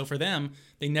machine. So for them,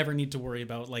 they never need to worry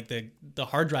about like the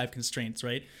hard drive constraints,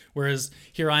 right? Whereas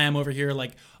here I am over here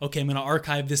like, okay, I'm going to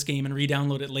archive this game and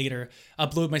re-download it later,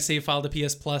 upload my save file to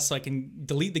PS Plus so I can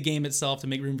delete the game itself to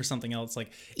make room for something else.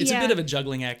 Like, it's a bit of a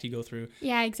juggling act you go through.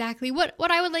 Yeah, exactly. What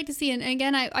I would like to see, and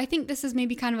again, I think this is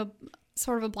maybe kind of a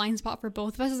sort of a blind spot for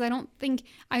both of us, is I don't think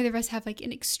either of us have like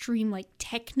an extreme like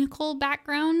technical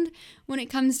background when it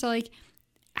comes to like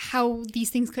how these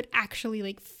things could actually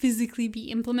like physically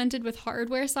be implemented with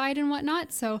hardware side and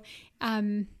whatnot. So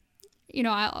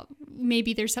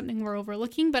maybe there's something we're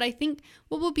overlooking, but I think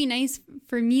what will be nice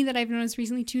for me that I've noticed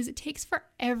recently too is it takes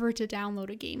forever to download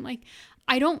a game. Like,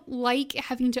 I don't like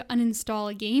having to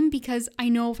uninstall a game because I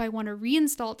know if I want to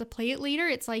reinstall it to play it later,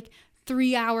 it's like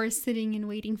 3 hours sitting and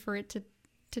waiting for it to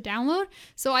download.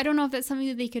 So I don't know if that's something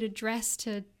that they could address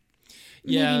to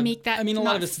maybe make that a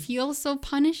lot of it's, feel so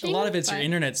punishing. A lot of it's your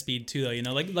internet speed too,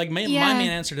 though. Like my main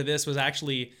answer to this was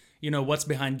actually, what's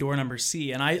behind door number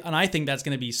C, and I think that's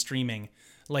going to be streaming.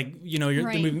 Like, the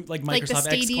movie, like Microsoft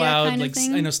xCloud, like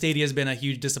I know Stadia has been a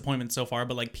huge disappointment so far,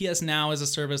 but like PS Now as a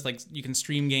service, like you can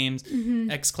stream games.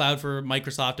 xCloud for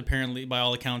Microsoft apparently, by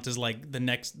all accounts, is like the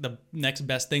next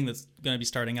best thing that's going to be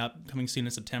starting up, coming soon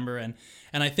in September. And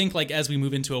I think like as we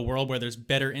move into a world where there's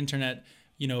better internet,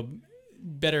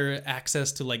 better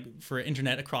access to like for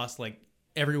internet across like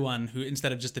everyone who,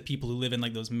 instead of just the people who live in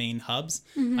like those main hubs,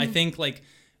 I think like.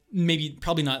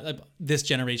 Probably not this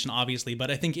generation, obviously, but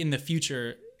I think in the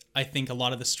future, I think a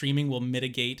lot of the streaming will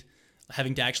mitigate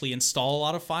having to actually install a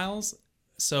lot I'm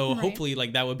So hopefully,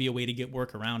 like that would be a way to get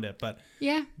work around it. But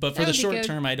for the short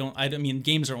term, I mean,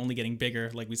 games are only getting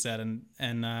bigger, like we said,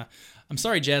 and I'm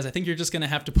sorry, Jazz. I think you're just gonna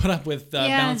have to put up with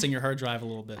balancing your hard drive a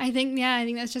little bit. I think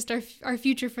that's just our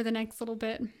future for the next little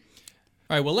bit.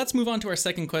 All right, well, let's move on to our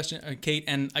second question, Kate.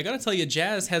 And I got to tell you,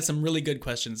 Jazz has some really good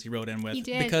questions he wrote in with. He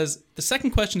did. Because the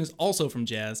second question is also from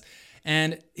Jazz.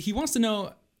 And he wants to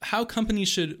know how companies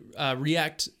should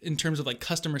react in terms of like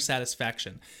customer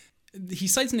satisfaction. He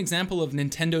cites an example of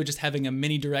Nintendo just having a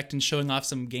mini direct and showing off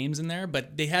some games in there,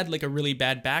 but they had like a really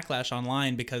bad backlash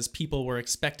online because people were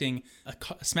expecting a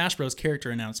Smash Bros.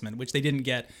 Character announcement, which they didn't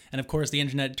get. And of course, the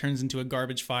internet turns into a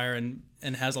garbage fire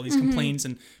and has all these complaints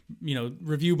and,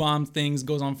 review bomb things,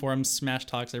 goes on forums, Smash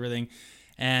talks, everything.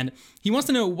 And he wants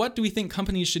to know, what do we think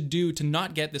companies should do to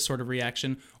not get this sort of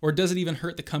reaction, or does it even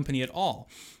hurt the company at all?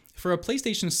 For a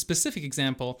PlayStation specific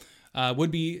example,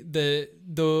 would be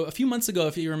a few months ago,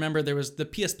 if you remember, there was the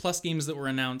PS Plus games that were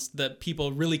announced that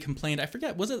people really complained. I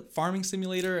forget, was it Farming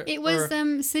Simulator? It was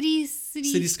City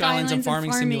Skylines and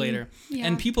Farming Simulator. Yeah.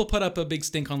 And people put up a big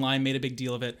stink online, made a big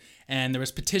deal of it, and there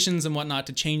was petitions and whatnot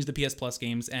to change the PS Plus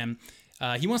games. And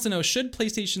he wants to know, should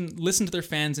PlayStation listen to their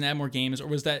fans and add more games,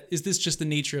 or is this just the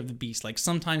nature of the beast? Like,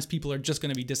 sometimes people are just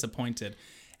going to be disappointed.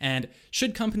 And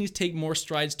should companies take more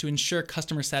strides to ensure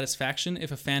customer satisfaction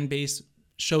if a fan base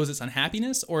shows its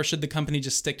unhappiness, or should the company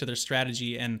just stick to their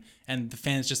strategy and the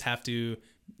fans just have to,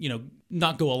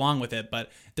 not go along with it,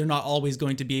 but they're not always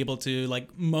going to be able to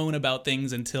like moan about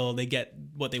things until they get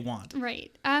what they want?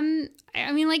 Right. I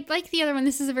mean, like the other one,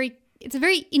 it's a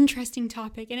very interesting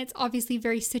topic, and it's obviously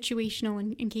very situational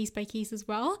and case by case as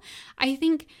well. I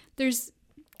think there's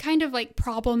kind of like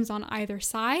problems on either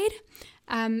side.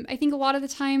 I think a lot of the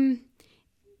time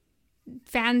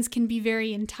fans can be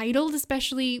very entitled,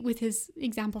 especially with his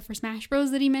example for Smash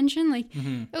Bros. That he mentioned. Like,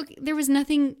 okay, there was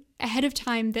nothing ahead of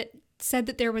time that said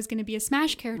that there was going to be a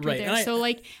Smash character there. So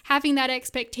like having that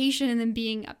expectation and then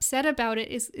being upset about it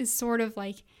is sort of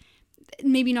like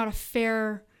maybe not a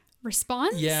fair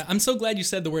response. Yeah, I'm so glad you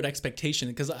said the word expectation,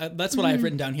 because that's what I've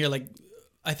written down here. Like,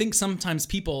 I think sometimes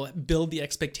people build the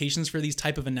expectations for these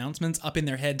type of announcements up in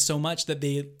their head so much that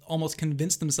they almost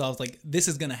convince themselves like this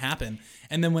is going to happen.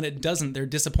 And then when it doesn't, they're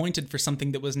disappointed for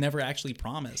something that was never actually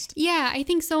promised. Yeah, I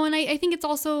think so. And I think it's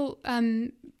also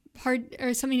hard,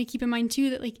 or something to keep in mind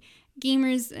too, that like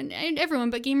gamers and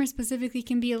everyone, but gamers specifically,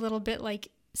 can be a little bit like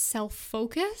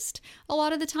self-focused a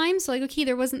lot of the time. So like, okay,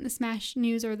 there wasn't the Smash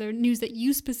news or the news that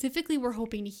you specifically were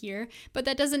hoping to hear, but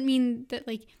that doesn't mean that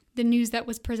like the news that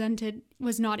was presented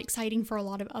was not exciting for a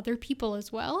lot of other people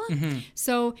as well.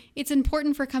 So it's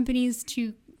important for companies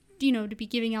to, to be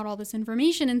giving out all this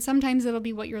information, and sometimes it'll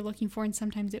be what you're looking for and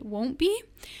sometimes it won't be.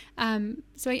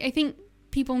 So I think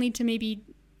people need to maybe,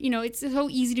 it's so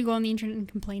easy to go on the internet and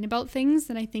complain about things,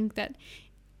 and I think that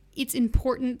it's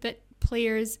important that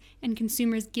players and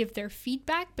consumers give their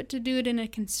feedback, but to do it in a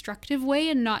constructive way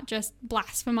and not just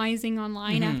blasphemizing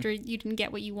online after you didn't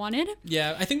get what you wanted.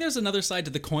 Yeah, I think there's another side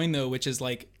to the coin though, which is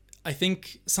like, I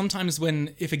think sometimes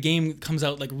if a game comes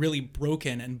out like really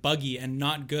broken and buggy and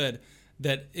not good,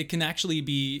 that it can actually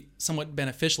be somewhat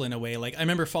beneficial in a way. Like, I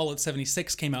remember Fallout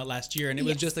 76 came out last year and it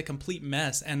was just a complete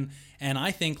mess. And I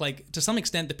think like to some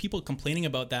extent the people complaining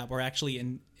about that were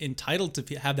actually entitled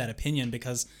to have that opinion,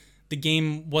 because the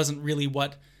game wasn't really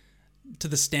to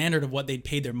the standard of what they'd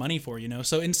paid their money for,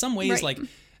 So in some ways, like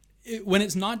when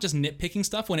it's not just nitpicking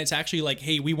stuff, when it's actually like,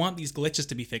 hey, we want these glitches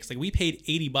to be fixed. Like, we paid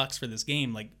 $80 for this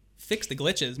game. Like, fix the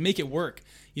glitches, make it work.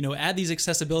 Add these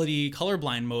accessibility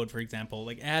colorblind mode, for example.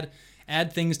 Like,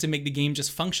 add things to make the game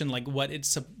just function like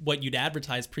what you'd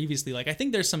advertised previously. Like, I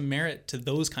think there's some merit to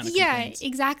those kind of complaints.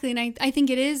 Exactly. And I think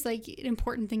it is like an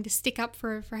important thing to stick up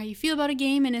for how you feel about a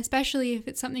game, and especially if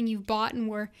it's something you've bought and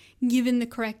were given the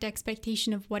correct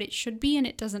expectation of what it should be and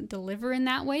it doesn't deliver in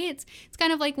that way. It's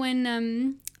kind of like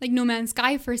when like No Man's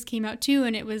Sky first came out too,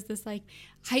 and it was this like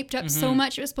hyped up so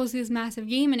much. It was supposed to be this massive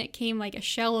game, and it came like a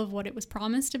shell of what it was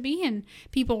promised to be, and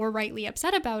people were rightly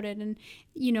upset about it. And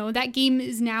that game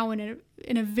is now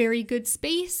in a very good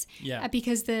space,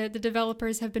 because the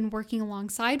developers have been working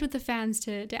alongside with the fans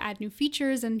to add new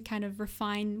features and kind of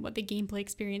refine what the gameplay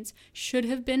experience should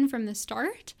have been from the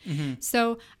start.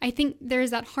 So I think there's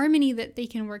that harmony that they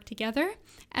can work together,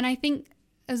 and I think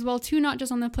as well too, not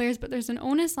just on the players, but there's an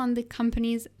onus on the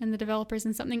companies and the developers,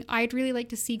 and something I'd really like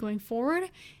to see going forward,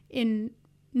 in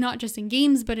not just in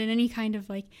games, but in any kind of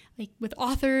like with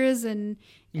authors and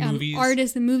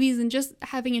artists and movies, and just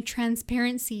having a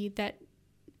transparency that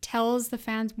tells the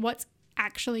fans what's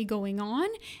actually going on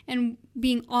and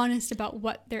being honest about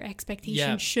what their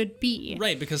expectations should be.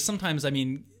 Right, because sometimes, I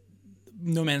mean,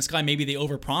 No Man's Sky, maybe they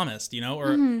overpromised,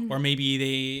 or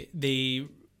maybe they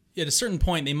at a certain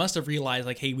point, they must have realized,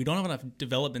 like, hey, we don't have enough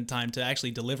development time to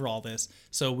actually deliver all this.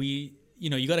 So we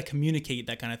you got to communicate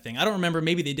that kind of thing. I don't remember,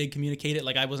 maybe they did communicate it,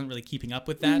 like I wasn't really keeping up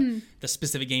with that, the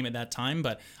specific game at that time,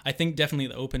 but I think definitely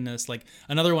the openness. Like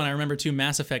another one I remember too,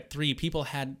 Mass Effect 3, people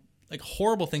had like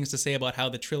horrible things to say about how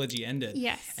the trilogy ended.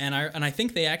 Yes. And I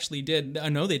think they actually did, I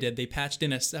know they did, they patched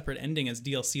in a separate ending as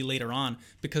DLC later on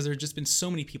because there's just been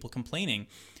so many people complaining.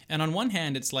 And on one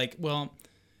hand, it's like, well,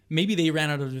 maybe they ran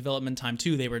out of development time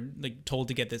too. They were like told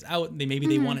to get this out. Maybe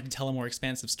they wanted to tell a more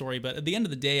expansive story. But at the end of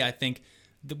the day, I think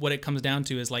what it comes down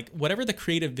to is like whatever the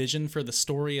creative vision for the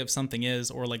story of something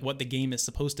is, or like what the game is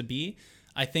supposed to be,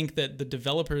 I think that the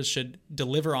developers should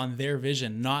deliver on their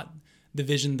vision, not the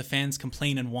vision the fans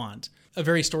complain and want. A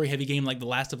very story-heavy game like The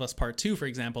Last of Us Part 2, for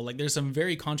example, like there's some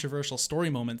very controversial story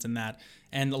moments in that,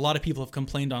 and a lot of people have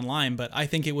complained online, but I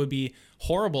think it would be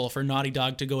horrible for Naughty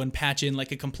Dog to go and patch in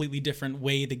like a completely different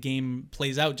way the game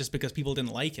plays out just because people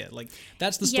didn't like it. Like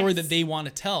that's the story that they want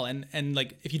to tell, and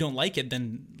like if you don't like it,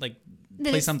 then like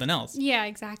play something else. Yeah,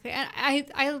 exactly. And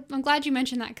I'm glad you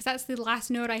mentioned that because that's the last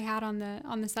note I had on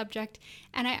the subject,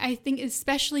 and I think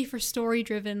especially for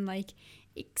story-driven like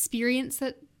experience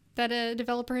that a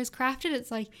developer has crafted,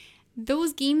 it's like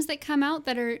those games that come out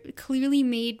that are clearly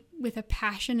made with a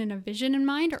passion and a vision in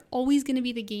mind are always going to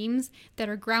be the games that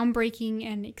are groundbreaking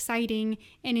and exciting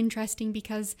and interesting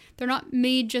because they're not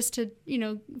made just to,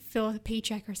 fill a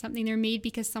paycheck or something. They're made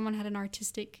because someone had an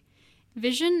artistic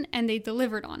vision and they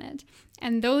delivered on it.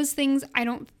 And those things, I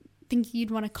don't think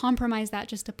you'd want to compromise that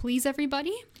just to please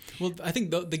everybody. Well, I think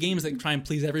the games that try and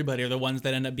please everybody are the ones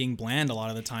that end up being bland a lot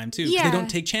of the time too. Yeah. They don't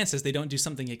take chances. They don't do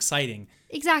something exciting.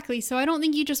 Exactly. So I don't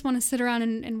think you just want to sit around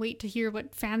and wait to hear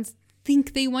what fans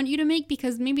think they want you to make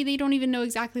because maybe they don't even know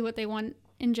exactly what they want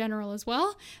in general as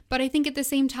well. But I think at the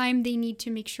same time, they need to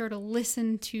make sure to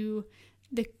listen to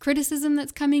the criticism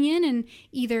that's coming in, and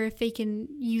either if they can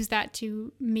use that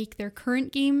to make their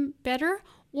current game better,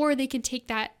 or they can take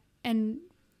that and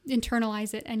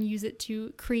internalize it and use it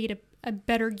to create a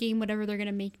better game, whatever they're going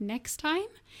to make next time.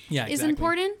 Yeah, is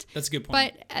important. That's a good point.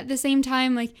 But at the same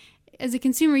time, like as a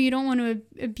consumer, you don't want to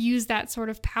abuse that sort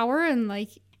of power, and like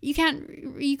you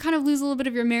kind of lose a little bit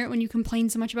of your merit when you complain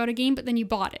so much about a game, but then you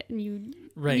bought it and you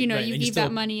gave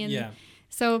that money, and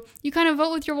so you kind of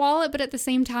vote with your wallet, but at the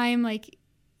same time, like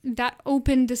that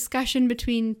open discussion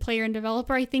between player and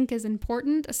developer, I think, is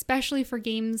important, especially for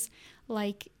games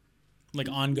like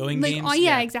ongoing games?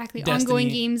 Yeah, exactly. Destiny. Ongoing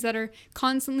games that are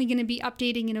constantly going to be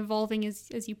updating and evolving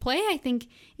as you play. I think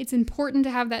it's important to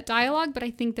have that dialogue, but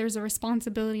I think there's a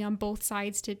responsibility on both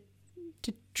sides to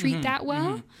treat that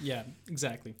well. Mm-hmm. Yeah,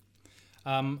 exactly.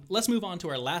 Let's move on to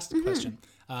our last question.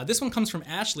 This one comes from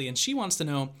Ashley, and she wants to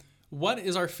know, what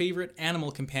is our favorite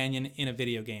animal companion in a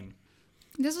video game?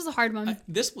 This was a hard one.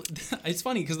 It's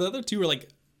funny because the other two were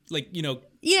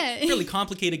yeah, really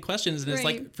complicated questions, and it's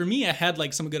like for me, I had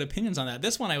like some good opinions on that.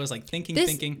 This one, I was like thinking.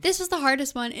 This was the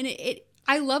hardest one, and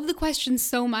I love the question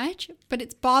so much, but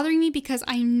it's bothering me because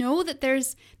I know that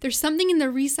there's something in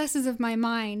the recesses of my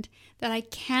mind that I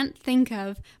can't think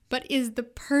of, but is the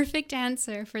perfect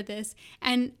answer for this,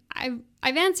 and I've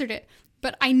answered it,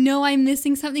 but I know I'm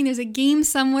missing something. There's a game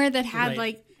somewhere that had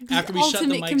like. After we shut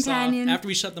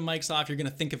the mics off, you're going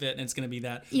to think of it, and it's going to be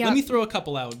that. Yep. Let me throw a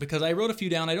couple out, because I wrote a few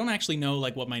down. I don't actually know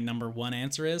like what my number one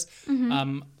answer is.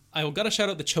 I got to shout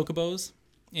out the Chocobos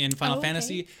in Final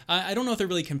Fantasy. I don't know if they're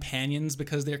really companions,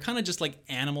 because they're kind of just like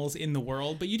animals in the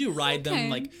world, but you do ride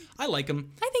them. Like, I like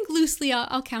them. I think loosely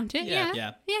I'll count it. Yeah.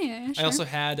 Sure. I also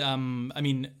had,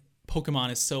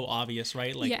 Pokemon is so obvious,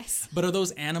 right? Like, yes. But are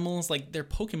those animals, like, they're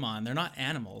Pokemon, they're not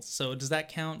animals. So does that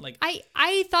count? Like,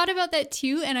 I thought about that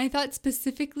too, and I thought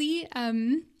specifically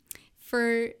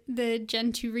for the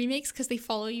Gen 2 remakes, because they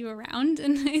follow you around,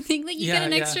 and I think like you get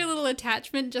an extra little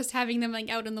attachment just having them like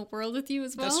out in the world with you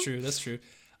as well. That's true.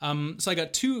 So I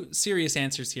got two serious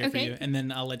answers here for you, and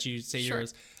then I'll let you say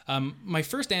yours. My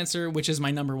first answer, which is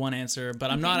my number one answer,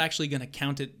 but I'm not actually going to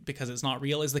count it because it's not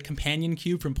real, is the companion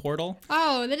cube from Portal.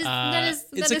 Oh, that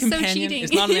is a companion. So cheating.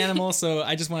 It's not an animal, so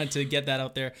I just wanted to get that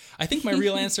out there. I think my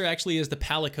real answer actually is the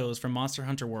Palicos from Monster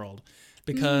Hunter World,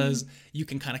 because you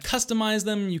can kind of customize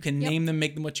them, you can name them,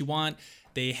 make them what you want.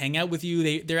 They hang out with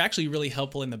you. They're actually really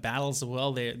helpful in the battles as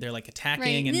well. They're like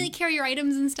attacking, and they carry your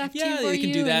items and stuff too. Yeah, they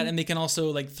can do that, and they can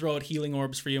also like throw out healing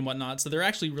orbs for you and whatnot. So they're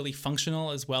actually really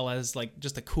functional, as well as like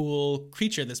just a cool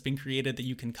creature that's been created that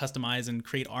you can customize and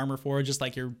create armor for, just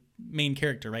like your main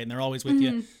character, right? And they're always with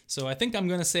you. So I think I'm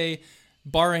gonna say,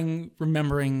 barring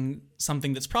remembering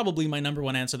something that's probably my number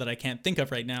one answer that I can't think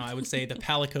of right now, I would say the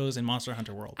Palicos in Monster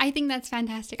Hunter World. I think that's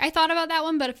fantastic. I thought about that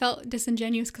one, but it felt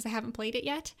disingenuous because I haven't played it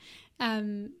yet.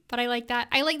 But I like that.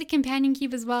 I like the companion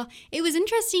cube as well. It was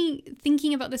interesting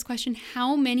thinking about this question,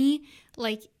 how many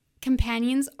like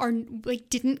companions are like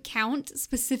didn't count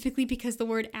specifically because the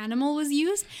word animal was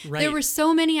used. Right. There were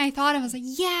so many I thought, I was like,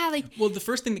 yeah, like... Well, the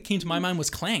first thing that came to my mind was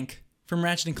Clank from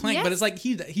Ratchet and Clank, Yes. but it's like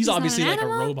he's obviously like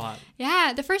animal. a robot.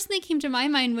 Yeah, the first thing that came to my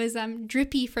mind was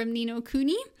Drippy from Ni no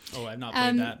Kuni. Oh, I've not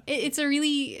played that. It's a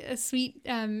really sweet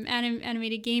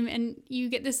animated game, and you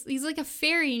get this. He's like a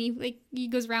fairy, and he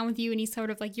goes around with you, and he's sort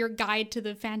of like your guide to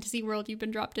the fantasy world you've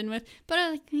been dropped in with.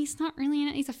 But like he's not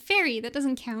really he's a fairy. That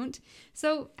doesn't count.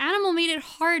 So animal made it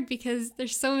hard because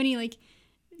there's so many like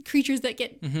creatures that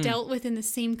get dealt with in the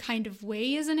same kind of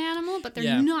way as an animal, but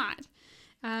they're not.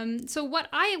 So what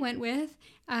I went with,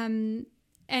 and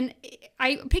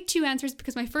I picked two answers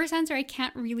because my first answer I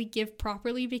can't really give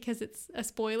properly because it's a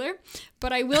spoiler,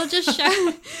 but I will just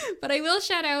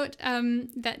shout out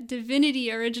that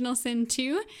Divinity Original Sin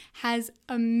 2 has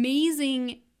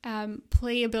amazing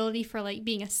playability for like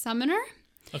being a summoner.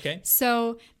 Okay.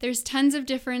 So there's tons of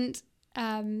different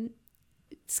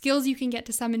skills you can get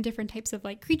to summon different types of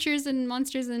like creatures and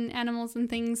monsters and animals and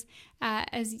things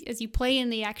as you play, and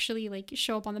they actually like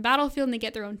show up on the battlefield and they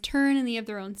get their own turn and they have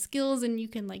their own skills and you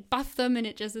can like buff them, and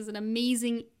it just is an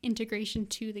amazing integration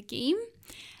to the game.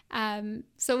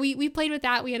 So we played with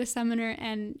that. We had a summoner,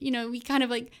 and we kind of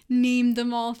like named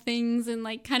them all things and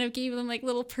like kind of gave them like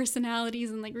little personalities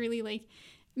and like really like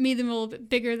made them a little bit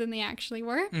bigger than they actually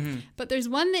were. But there's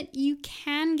one that you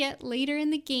can get later in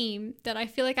the game that I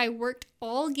feel like I worked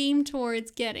all game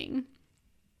towards getting.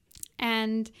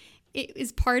 And it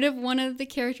is part of one of the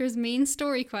character's main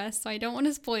story quests, so I don't want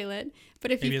to spoil it.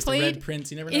 But if you played the Red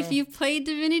Prince, you never know. If you played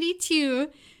Divinity 2,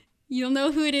 you'll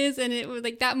know who it is, and it was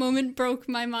like that moment broke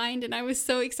my mind, and I was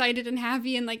so excited and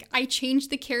happy, and like I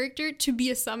changed the character to be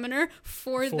a summoner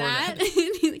for that.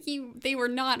 They were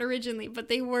not originally, but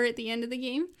they were at the end of the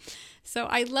game. So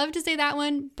I'd love to say that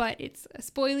one, but it's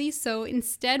spoily. So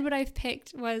instead, what I've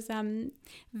picked was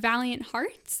Valiant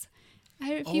Hearts. I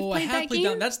have played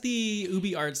that. That's the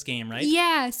Ubi Arts game, right?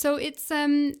 Yeah, so it's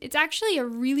actually a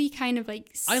really kind of like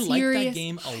serious... I like that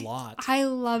game a lot. I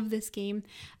love this game.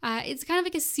 It's kind of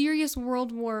like a serious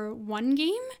World War I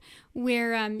game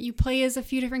where you play as a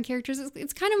few different characters.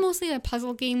 It's kind of mostly a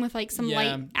puzzle game with like some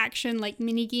light action, like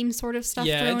mini game sort of stuff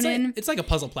thrown in. It's like a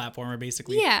puzzle platformer,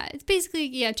 basically. Yeah, it's basically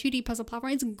 2D puzzle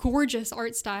platformer. It's gorgeous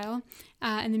art style,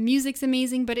 and the music's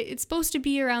amazing. But it's supposed to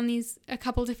be around a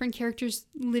couple different characters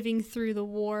living through the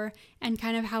war and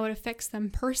kind of how it affects them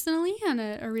personally on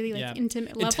a really like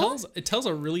intimate level. It tells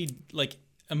a really like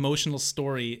emotional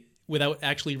story without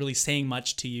actually really saying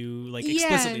much to you like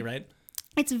explicitly, right?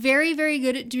 It's very, very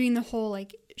good at doing the whole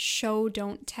like show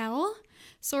don't tell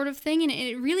sort of thing, and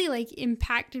it really like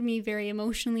impacted me very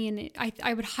emotionally, and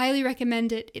I would highly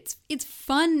recommend it. It's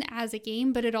fun as a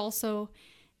game, but it also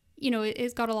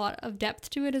it's got a lot of depth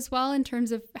to it as well in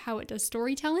terms of how it does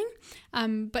storytelling.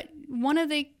 But one of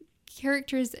the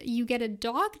characters, you get a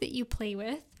dog that you play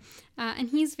with, and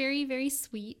he's very, very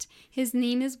sweet. His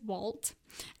name is Walt,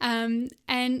 and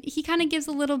he kind of gives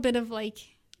a little bit of like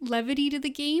levity to the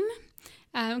game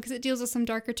because it deals with some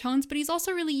darker tones, but he's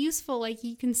also really useful. Like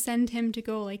you can send him to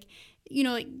go like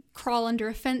crawl under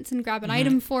a fence and grab an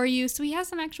item for you. So he has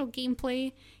some actual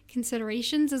gameplay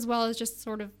considerations as well as just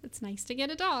sort of, it's nice to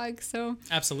get a dog. So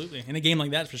absolutely, in a game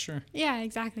like that, for sure. Yeah,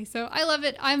 exactly. So I love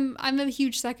it. I'm a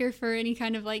huge sucker for any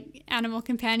kind of like animal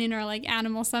companion or like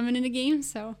animal summon in a game.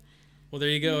 So well, there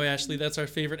you go, Ashley. That's our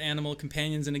favorite animal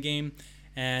companions in a game.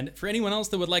 And for anyone else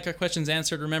that would like our questions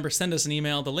answered, remember, send us an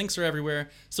email. The links are everywhere.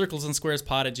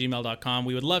 circlesandSquaresPod@gmail.com.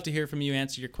 We would love to hear from you,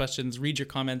 answer your questions, read your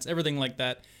comments, everything like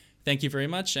that. Thank you very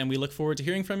much, and we look forward to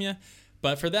hearing from you.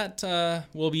 But for that,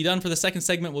 we'll be done for the second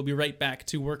segment. We'll be right back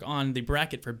to work on the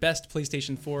bracket for Best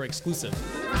PlayStation 4 Exclusive.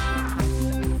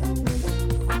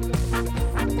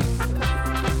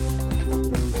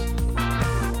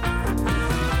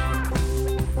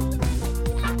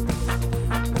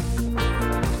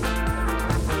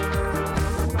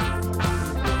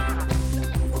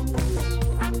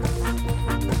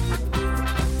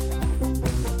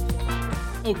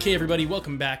 Okay, everybody,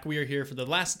 welcome back. We are here for the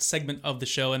last segment of the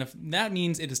show, and if that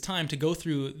means it is time to go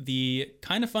through the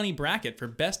kind of funny bracket for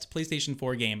Best PlayStation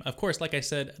 4 Game. Of course, like I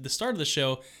said at the start of the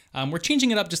show, we're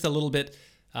changing it up just a little bit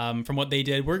from what they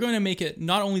did. We're going to make it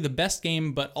not only the best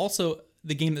game, but also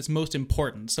the game that's most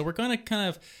important. So we're going to kind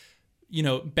of,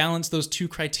 balance those two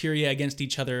criteria against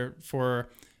each other for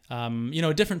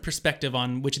a different perspective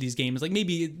on which of these games. Like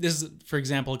maybe this, for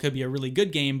example, could be a really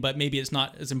good game, but maybe it's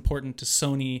not as important to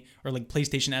Sony or like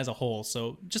PlayStation as a whole.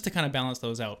 So just to kind of balance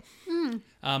those out.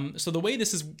 So the way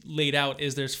this is laid out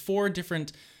is there's 4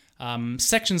 different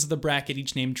sections of the bracket,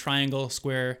 each named triangle,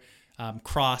 square,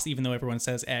 cross, even though everyone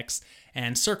says X,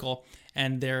 and circle.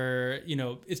 And they're,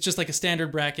 it's just like a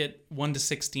standard bracket, 1 to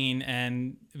 16,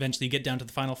 and eventually you get down to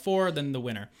the final 4, then the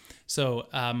winner. So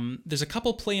there's a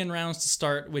couple play-in rounds to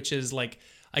start, which is like,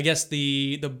 I guess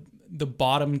the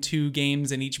bottom 2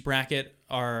 games in each bracket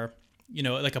are,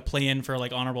 like a play-in for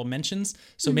like honorable mentions.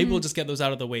 So maybe we'll just get those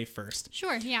out of the way first.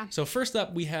 Sure, yeah. So first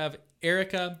up, we have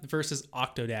Erica versus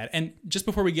Octodad. And just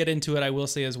before we get into it, I will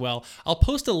say as well, I'll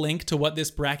post a link to what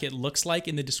this bracket looks like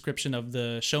in the description of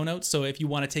the show notes. So if you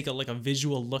want to take a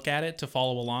visual look at it to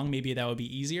follow along, maybe that would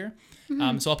be easier.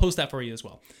 So I'll post that for you as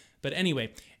well. But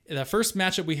anyway, the first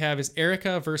matchup we have is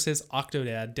Erica versus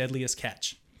Octodad, Deadliest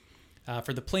Catch.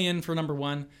 For the play-in for number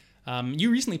 1, you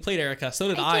recently played Erica. So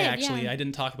did I actually. Yeah. I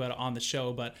didn't talk about it on the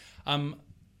show, but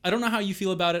I don't know how you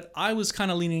feel about it. I was kind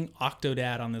of leaning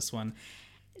Octodad on this one.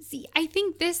 See, I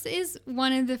think this is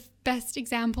one of the best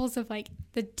examples of like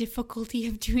the difficulty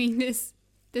of doing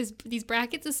these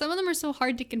brackets. Is some of them are so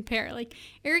hard to compare. Like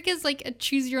Erica's like a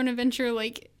choose your own adventure,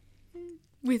 like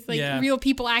with like real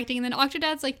people acting, and then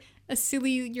Octodad's like a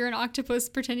silly, you're an octopus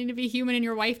pretending to be human and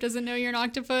your wife doesn't know you're an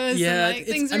octopus. Yeah, and, like,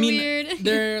 things are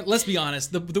weird. Let's be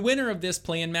honest. The winner of this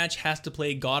play-in match has to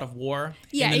play God of War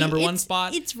in the number 1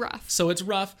 spot. It's rough. So it's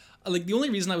rough. Like the only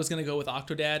reason I was going to go with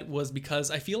Octodad was because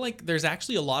I feel like there's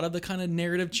actually a lot of the kind of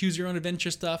narrative choose your own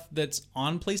adventure stuff that's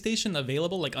on PlayStation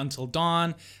available, like Until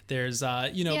Dawn. There's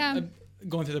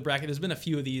going through the bracket, there's been a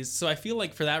few of these. So I feel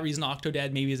like for that reason,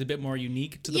 Octodad maybe is a bit more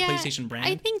unique to the PlayStation brand.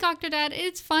 I think Octodad,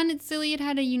 it's fun, it's silly, it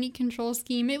had a unique control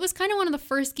scheme. It was kind of one of the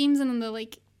first games in the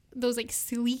those like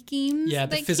silly games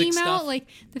that came out. Like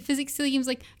the physics silly games,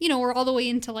 like, we're all the way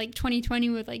into like 2020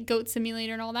 with like Goat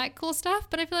Simulator and all that cool stuff.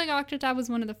 But I feel like Octodad was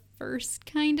one of the first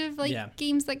kind of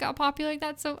games that got popular like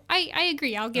that. So I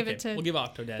agree. I'll give it to... We'll give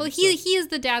Octodad. Well, he is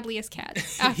the dadliest cat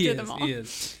after them all. He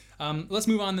is. Let's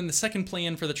move on. Then the second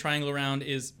play-in for the triangle round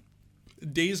is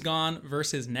Days Gone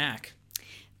versus Knack.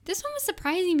 This one was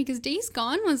surprising because Days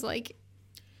Gone was like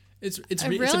it's a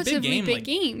big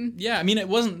game. Yeah, I mean, it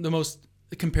wasn't the most,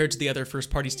 compared to the other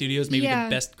first-party studios, maybe the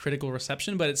best critical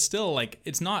reception, but it's still like,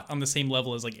 it's not on the same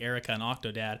level as like Erica and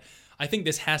Octodad. I think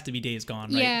this has to be Days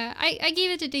Gone, right? Yeah, I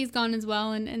gave it to Days Gone as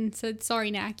well and said,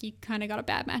 sorry, Knack, you kind of got a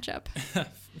bad matchup.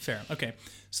 Fair. Okay.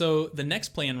 So the next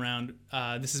play-in round,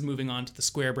 this is moving on to the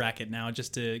square bracket now,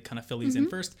 just to kind of fill these in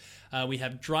first. We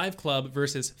have Drive Club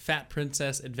versus Fat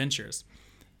Princess Adventures.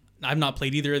 I've not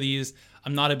played either of these.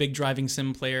 I'm not a big driving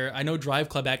sim player. I know Drive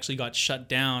Club actually got shut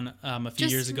down a few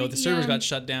years ago. The servers got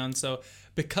shut down. So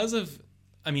because of,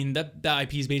 I mean, that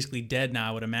IP is basically dead now,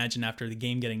 I would imagine, after the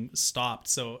game getting stopped.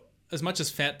 So as much as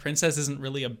Fat Princess isn't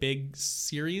really a big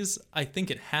series, I think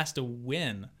it has to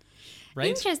win. Right?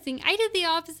 Interesting. I did the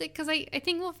opposite because I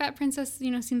think Fat Princess,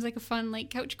 seems like a fun like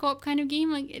couch co-op kind of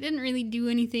game. Like it didn't really do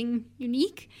anything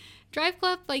unique. Drive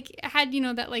Club like had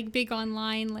that like big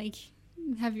online like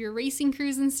have your racing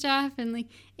crews and stuff, and like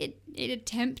it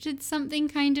attempted something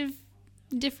kind of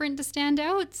different to stand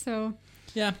out. So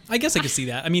yeah, I guess I could see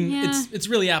that. I mean, it's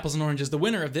really apples and oranges. The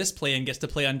winner of this play-in gets to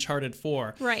play Uncharted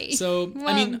 4. Right. So, well,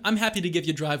 I mean, I'm happy to give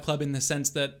you Drive Club in the sense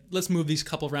that let's move these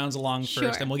couple rounds along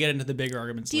first, and we'll get into the bigger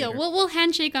arguments later. We'll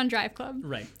handshake on Drive Club.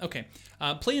 Right. Okay.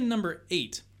 Play-in number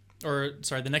 8.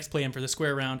 The next play-in for the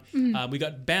square round, we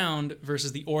got Bound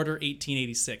versus The Order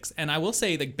 1886. And I will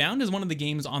say, like, Bound is one of the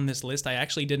games on this list I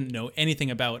actually didn't know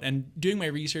anything about. And doing my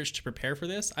research to prepare for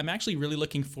this, I'm actually really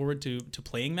looking forward to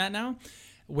playing that now.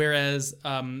 Whereas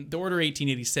The Order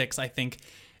 1886, I think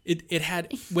it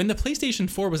had, when the PlayStation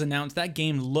 4 was announced, that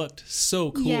game looked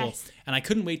so cool. Yes. And I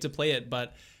couldn't wait to play it,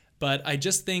 but I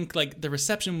just think like the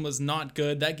reception was not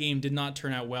good. That game did not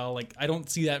turn out well. Like I don't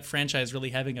see that franchise really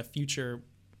having a future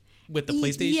with the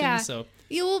PlayStation. Yeah. So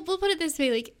we'll put it this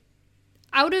way, like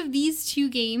out of these two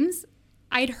games,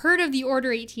 I'd heard of The Order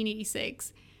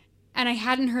 1886 and I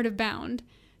hadn't heard of Bound.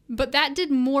 But that did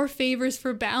more favors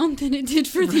for Bound than it did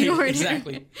for The Order.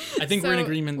 Exactly. I think we're in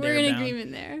agreement there. We're in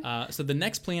agreement there. So the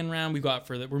next play-in round we've got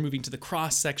we're moving to the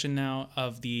cross section now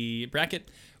of the bracket.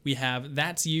 We have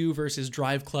That's You versus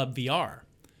Drive Club VR.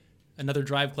 Another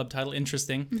Drive Club title,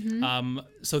 interesting. Mm-hmm.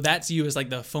 So That's You is like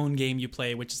the phone game you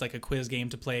play, which is like a quiz game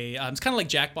to play. It's kind of like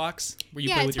Jackbox, where you play with your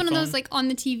phone. Yeah, it's one of those like on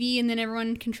the TV, and then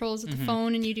everyone controls with the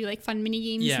phone, and you do like fun mini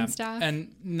games and stuff.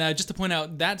 And now, just to point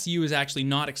out, That's You is actually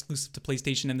not exclusive to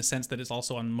PlayStation in the sense that it's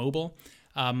also on mobile.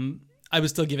 I would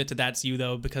still give it to That's You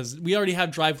though, because we already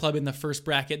have Drive Club in the first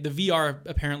bracket. The VR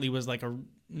apparently was like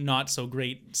not so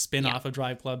great spin-off of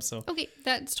Drive Club. So okay,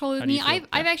 that's totally how with do me. you feel?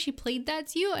 I've actually played that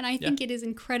too, and I think it is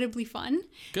incredibly fun.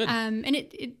 Good. And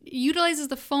it utilizes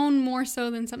the phone more so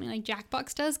than something like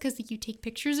Jackbox does, because you take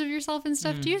pictures of yourself and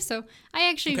stuff too. So I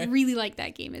actually really like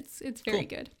that game. It's very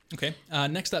good. Okay.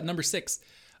 Next up, number 6,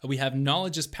 we have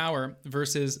Knowledge is Power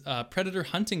versus Predator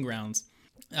Hunting Grounds.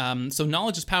 So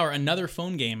Knowledge is Power, another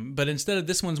phone game, but instead of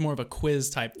this one's more of a quiz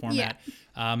type format.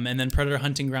 And then Predator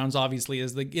Hunting Grounds obviously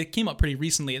it came up pretty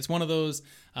recently. It's one of those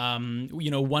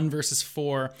 1 versus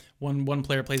 4, one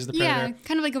player plays the Predator. Yeah,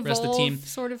 kind of like a rest of the team.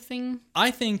 sort of thing.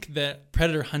 I think that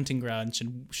Predator Hunting Grounds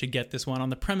should get this one on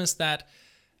the premise that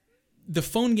the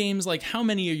phone games, like, how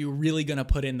many are you really going to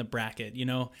put in the bracket? You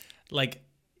know, like,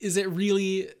 is it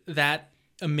really that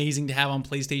amazing to have on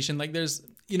PlayStation? Like, there's,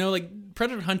 like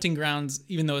Predator Hunting Grounds,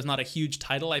 even though it's not a huge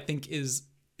title, I think is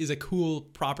a cool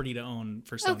property to own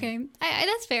for Sony. Okay,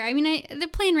 that's fair. I mean, the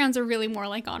playing rounds are really more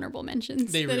like honorable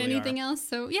mentions than really anything are. else.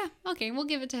 So yeah, okay, we'll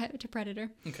give it to Predator.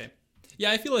 Okay.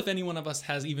 Yeah, I feel if any one of us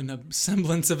has even a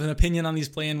semblance of an opinion on these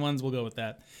play-in ones, we'll go with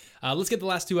that. Let's get the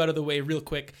last 2 out of the way real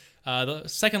quick. The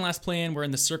second last play-in, we're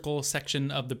in the circle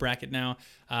section of the bracket now.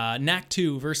 Knack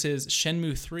 2 versus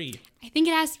Shenmue 3. I think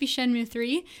it has to be Shenmue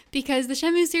 3 because the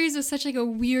Shenmue series was such like a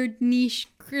weird niche,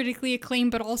 critically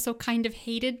acclaimed but also kind of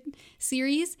hated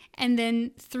series, and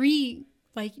then 3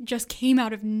 just came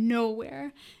out of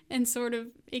nowhere and sort of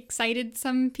excited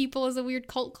some people as a weird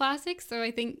cult classic. So I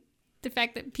think the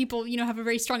fact that people, have a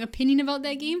very strong opinion about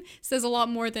that game says a lot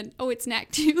more than, it's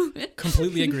Knack 2.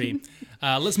 Completely agree.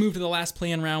 Let's move to the last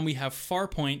play-in round. We have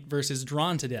Farpoint versus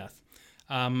Drawn to Death.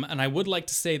 And I would like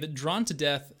to say that Drawn to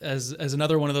Death, as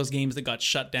another one of those games that got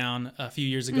shut down a few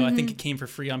years ago. I think it came for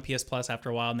free on PS Plus after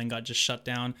a while and then got just shut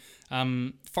down.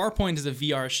 Farpoint is a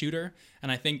VR shooter,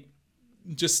 and I think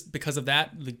just because of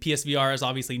that, the PSVR is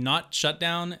obviously not shut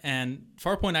down, and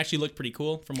Farpoint actually looked pretty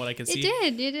cool from what I could see.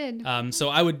 It did. So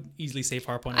I would easily say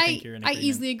Farpoint. I think you're in agreement. I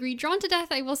easily agree. Drawn to Death,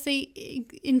 I will say,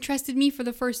 interested me for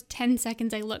the first 10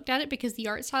 seconds I looked at it because the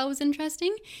art style was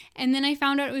interesting, and then I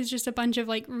found out it was just a bunch of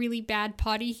really bad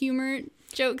potty humor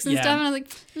jokes and stuff, and I was like,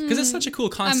 because it's such a cool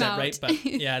concept, right? But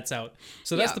yeah, it's out.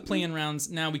 So that's Yeah. the play-in rounds.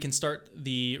 Now we can start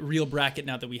the real bracket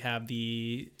now that we have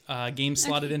the game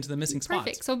slotted into the missing spots.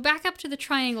 Perfect. So back up to the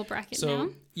triangle bracket now.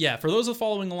 So yeah, for those who are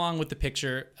following along with the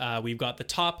picture, we've got the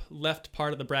top left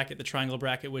part of the bracket, the triangle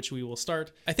bracket, which we will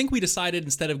start. I think we decided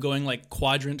instead of going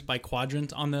quadrant by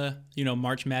quadrant on the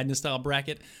March Madness style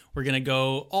bracket, we're gonna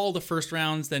go all the first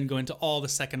rounds, then go into all the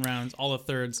second rounds, all the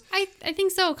thirds. I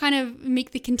think so. Kind of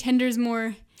make the contenders more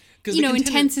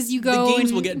intense as you go. The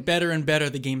games will get better and better,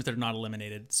 the games that are not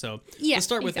eliminated. So yeah, let's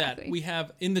start with exactly. that. We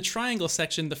have, in the triangle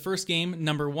section, the first game,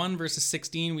 number 1 versus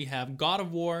 16, we have God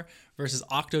of War versus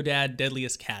Octodad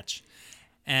Deadliest Catch.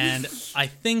 And I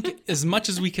think as much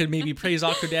as we could maybe praise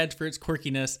Octodad for its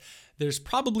quirkiness, there's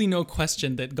probably no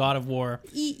question that God of War...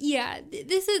 Yeah,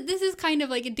 this is kind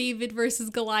of like a David versus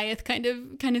Goliath kind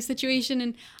of situation,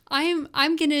 and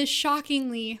I'm gonna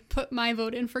shockingly put my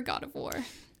vote in for God of War.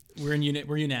 We're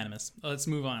unanimous. Let's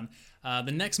move on.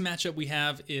 The next matchup we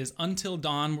have is Until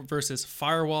Dawn versus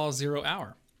Firewall 0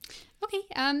 Hour. Okay,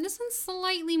 this one's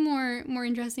slightly more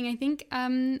interesting, I think.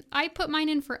 I put mine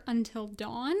in for Until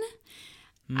Dawn.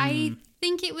 I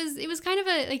think it was kind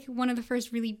of one of the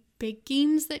first really big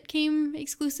games that came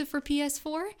exclusive for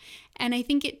PS4, and I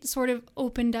think it sort of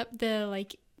opened up the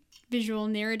visual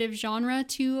narrative genre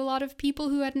to a lot of people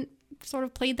who hadn't sort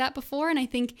of played that before, and I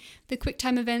think the quick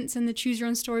time events and the choose your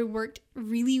own story worked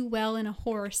really well in a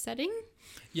horror setting.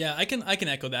 Yeah, I can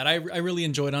echo that. I really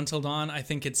enjoyed Until Dawn. I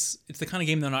think it's the kind of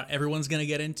game that not everyone's going to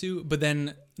get into, but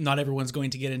then not everyone's going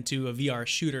to get into a VR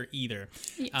shooter either.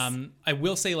 Yes. I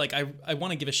will say, I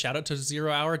want to give a shout out to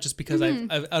 0 Hour just because I've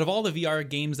out of all the VR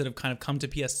games that have kind of come to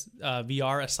PS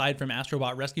VR, aside from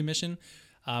Astrobot Rescue Mission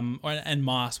and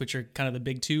Moss, which are kind of the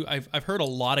big two, I've heard a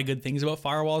lot of good things about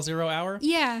Firewall 0 Hour.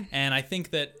 Yeah. And I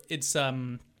think that it's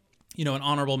an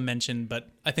honorable mention, but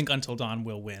I think Until Dawn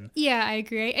will win. Yeah, I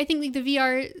agree. I think the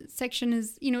VR section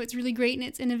is, it's really great and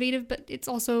it's innovative, but it's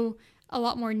also a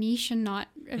lot more niche and not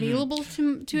available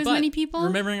to as many people.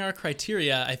 Remembering our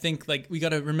criteria, I think we got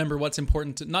to remember what's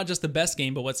important to not just the best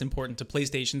game, but what's important to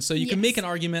PlayStation. So you can make an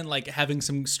argument having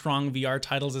some strong VR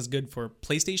titles is good for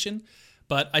PlayStation,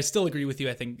 but I still agree with you.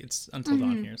 I think it's Until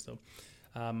Dawn here. So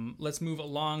let's move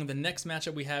along. The next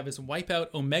matchup we have is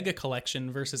Wipeout Omega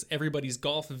Collection versus Everybody's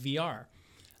Golf VR.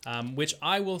 Which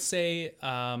I will say,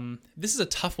 this is a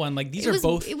tough one.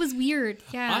 It was weird.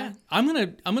 Yeah. I'm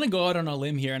gonna go out on a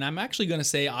limb here, and I'm actually gonna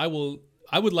say I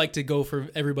would like to go for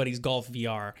Everybody's Golf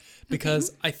VR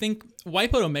because I think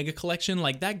Wipeout Omega Collection,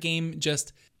 that game,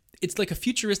 it's like a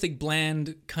futuristic,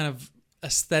 bland kind of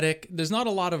aesthetic. There's not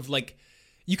a lot of like,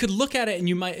 you could look at it and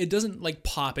it doesn't like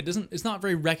pop. It's not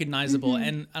very recognizable.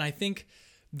 And I think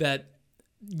that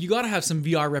you got to have some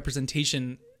VR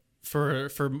representation for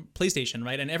PlayStation,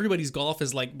 right? And everybody's golf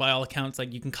is like, by all accounts,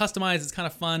 like you can customize. It's kind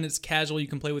of fun. It's casual. You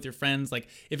can play with your friends. Like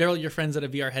if all your friends at a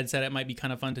VR headset, it might be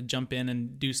kind of fun to jump in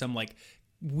and do some like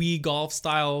Wii golf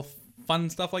style fun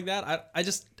stuff like that. I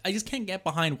just can't get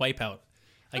behind Wipeout,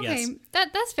 I guess. Okay,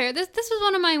 that's fair. This was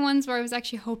one of my ones where I was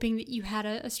actually hoping that you had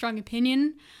a strong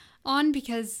opinion on,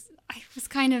 because I was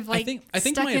kind of like I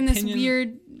think stuck in this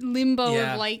weird limbo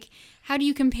of like, how do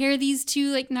you compare these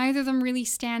two? Like neither of them really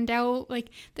stand out. Like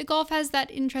the golf has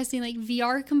that interesting like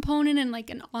VR component and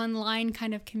like an online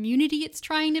kind of community it's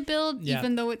trying to build,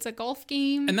 even though it's a golf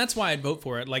game. And that's why I'd vote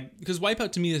for it. Like, because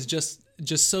Wipeout to me is just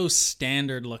so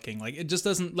standard looking. Like it just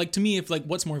doesn't, like, to me, if like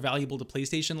what's more valuable to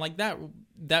PlayStation, like that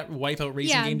Wipeout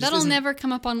racing game just that'll never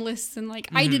come up on lists, and like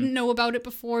I didn't know about it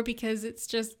before because it's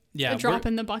just a drop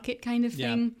in the bucket kind of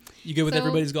thing. You go with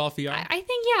everybody's golf VR? I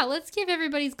think let's give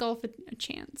everybody's golf a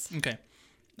chance. Okay.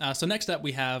 So next up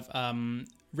we have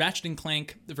Ratchet and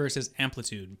Clank versus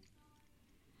Amplitude.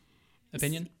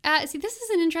 Opinion? See, this is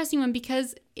an interesting one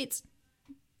because it's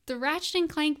the Ratchet and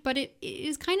Clank, but it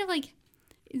is kind of like,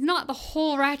 it's not the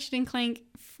whole Ratchet and Clank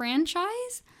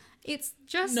franchise. It's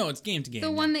just it's game to game.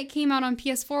 The one that came out on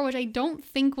PS4, which I don't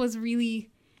think was really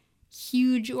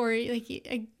huge or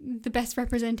like the best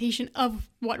representation of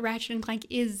what Ratchet and Clank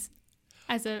is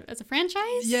as a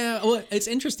franchise. Yeah, well, it's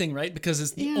interesting, right? Because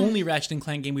it's the only Ratchet and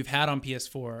Clank game we've had on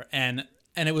PS4, and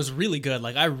it was really good.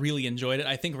 Like I really enjoyed it.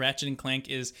 I think Ratchet and Clank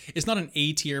it's not an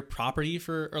A tier property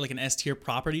or like an S tier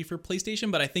property for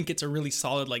PlayStation, but I think it's a really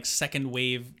solid like second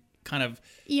wave kind of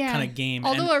game.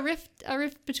 Although a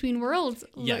rift between worlds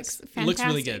looks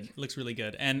fantastic. It looks really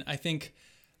good. And I think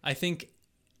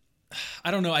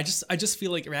I don't know, I just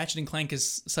feel like Ratchet and Clank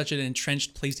is such an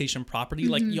entrenched PlayStation property.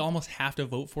 Like you almost have to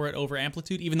vote for it over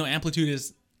Amplitude, even though Amplitude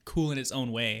is cool in its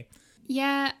own way.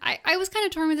 Yeah, I was kind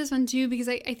of torn with this one too, because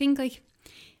I think like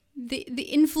the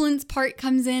influence part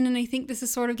comes in, and I think this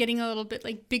is sort of getting a little bit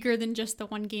like bigger than just the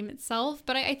one game itself.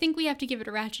 But I think we have to give it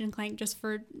a Ratchet and Clank just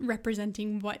for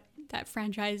representing what that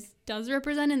franchise does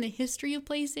represent in the history of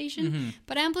PlayStation.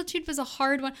 But Amplitude was a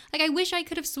hard one. Like I wish I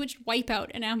could have switched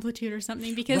Wipeout and Amplitude or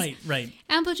something, because right.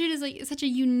 Amplitude is like such a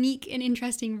unique and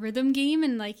interesting rhythm game,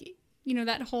 and like, you know,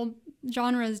 that whole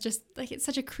genre is just like, it's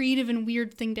such a creative and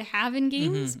weird thing to have in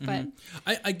games. But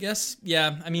I guess,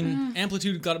 I mean,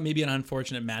 Amplitude got maybe an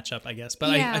unfortunate matchup, I guess,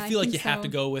 but I feel like you have to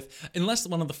go with, unless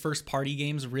one of the first party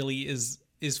games really is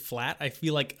flat, I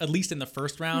feel like at least in the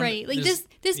first round, right? Like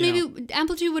this maybe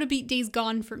Amplitude would have beat Days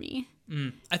Gone for me.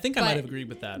 I think I might have agreed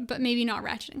with that, but maybe not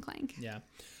Ratchet and Clank. Yeah.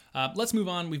 Let's move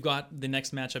on. We've got the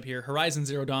next matchup here: Horizon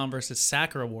Zero Dawn versus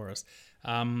Sakura Wars.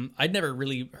 I'd never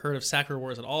really heard of Sakura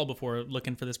Wars at all before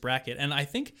looking for this bracket, and I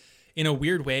think in a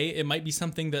weird way it might be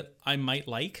something that I might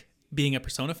like, being a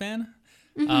Persona fan.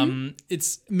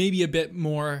 It's maybe a bit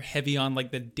more heavy on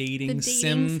like the dating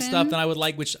sim stuff than I would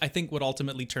like, which I think would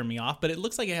ultimately turn me off, but it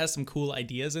looks like it has some cool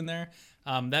ideas in there.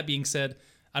 That being said,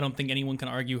 I don't think anyone can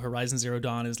argue Horizon Zero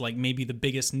Dawn is like maybe the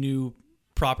biggest new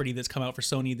property that's come out for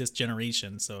Sony this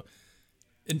generation. So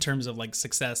in terms of like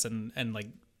success and like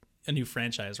a new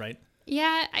franchise, right?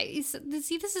 Yeah,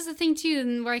 see, this is the thing too,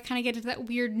 and where I kind of get to that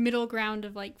weird middle ground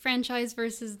of like franchise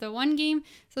versus the one game.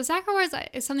 So Sakura Wars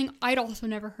is something I'd also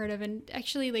never heard of, and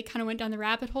actually like kind of went down the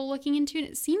rabbit hole looking into it.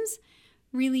 It seems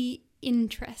really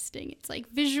interesting. It's like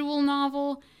visual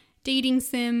novel, dating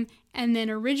sim, and then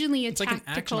originally it's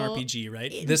tactical. Like an action RPG,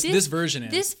 right? This version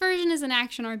is. This version is an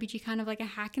action RPG, kind of like a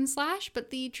hack and slash, but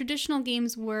the traditional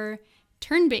games were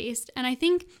turn-based, and I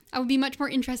think I would be much more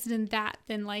interested in that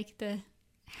than like the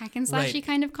hack and slashy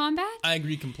kind of combat. I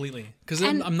agree completely, because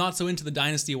I'm not so into the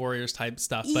Dynasty Warriors type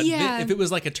stuff, but if it was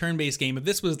like a turn-based game, if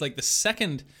this was like the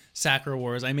second Sakura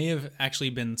Wars, I may have actually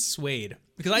been swayed,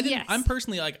 because I'm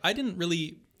personally like, I didn't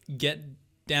really get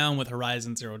down with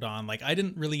Horizon Zero Dawn. Like I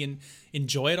didn't really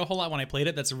enjoy it a whole lot when I played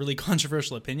it. That's a really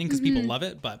controversial opinion, because people love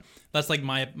it, but that's like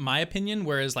my opinion.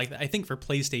 Whereas like I think for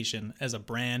PlayStation as a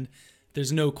brand,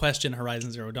 there's no question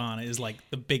Horizon Zero Dawn is like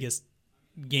the biggest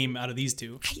game out of these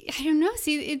two. I don't know.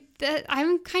 See,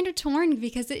 I'm kind of torn,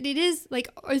 because it is like,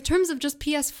 in terms of just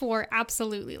PS4,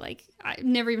 absolutely. Like I've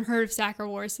never even heard of Sakura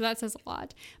Wars, so that says a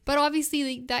lot. But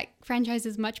obviously, like, that franchise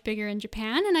is much bigger in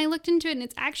Japan, and I looked into it, and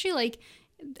it's actually like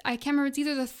I can't remember, it's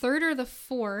either the third or the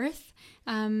fourth.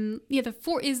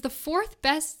 The fourth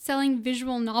best-selling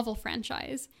visual novel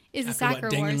franchise is the Sakura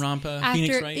Wars. Danganronpa,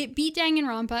 Phoenix, right? It beat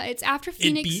Danganronpa. It's after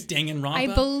Phoenix. It beat Danganronpa? I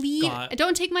believe.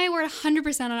 Don't take my word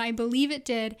 100% on it. I believe it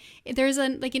did. There's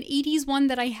an 80s one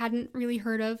that I hadn't really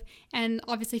heard of, and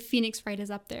obviously Phoenix Wright is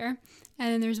up there.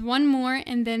 And then there's one more,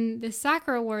 and then the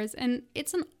Sakura Wars, and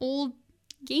it's an old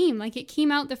game. Like, it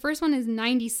came out, the first one is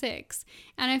 96,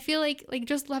 and I feel like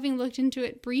just having looked into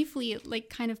it briefly, it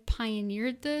kind of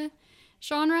pioneered the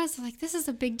genre. So this is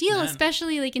a big deal. Man.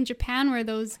 Especially in Japan, where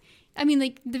those,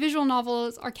 the visual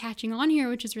novels are catching on here,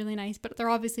 which is really nice, but they're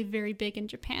obviously very big in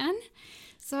Japan.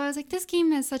 So I was like, this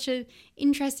game has such an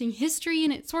interesting history,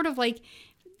 and it sort of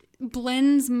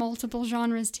blends multiple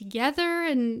genres together,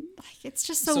 and it's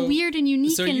just so weird and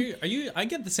unique. So I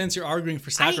get the sense you're arguing for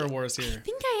Sakura Wars here. I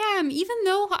think I am, even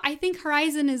though I think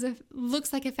Horizon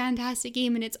looks like a fantastic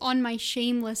game, and it's on my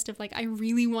shame list of I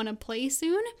really want to play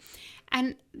soon.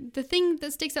 And the thing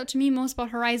that sticks out to me most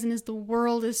about Horizon is the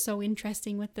world is so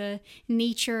interesting, with the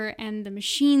nature and the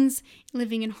machines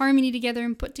living in harmony together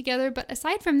and put together. But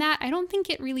aside from that, I don't think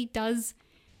it really does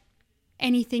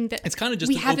anything that it's kind of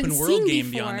just an open world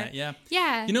game beyond that.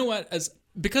 Yeah. You know what?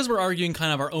 Because we're arguing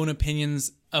kind of our own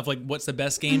opinions of what's the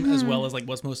best game, as well as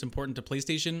what's most important to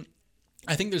PlayStation,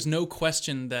 I think there's no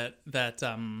question that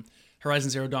Horizon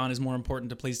Zero Dawn is more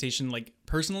important to PlayStation,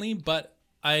 personally, but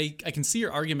I can see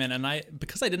your argument, and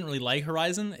because I didn't really like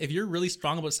Horizon, if you're really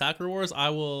strong about Sakura Wars, I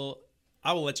will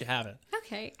let you have it.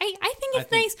 Okay. I think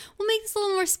it's nice. We'll make this a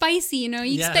little more spicy,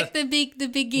 You expect the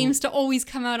big games to always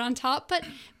come out on top, but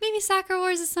maybe Sakura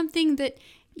Wars is something that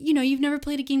you've never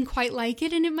played a game quite like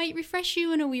it, and it might refresh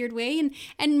you in a weird way,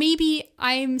 and maybe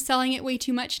I'm selling it way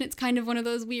too much, and it's kind of one of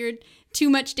those weird too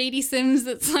much datey sims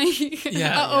that's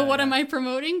what am I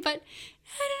promoting? But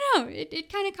I don't know.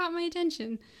 It kind of caught my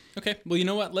attention. Okay, well, you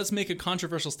know what? Let's make a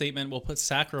controversial statement. We'll put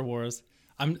Sakura Wars.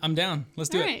 I'm down. Let's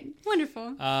do it. All right, wonderful.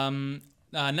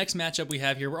 Next matchup we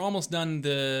have here. We're almost done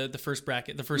the first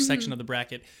bracket, the first section of the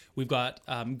bracket. We've got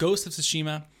Ghost of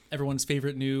Tsushima, everyone's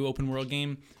favorite new open world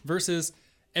game, versus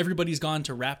Everybody's Gone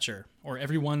to Rapture, or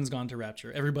Everyone's Gone to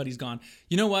Rapture. Everybody's gone.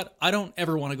 You know what? I don't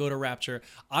ever want to go to Rapture.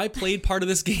 I played part of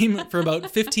this game for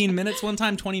about 15 minutes one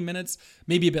time, 20 minutes,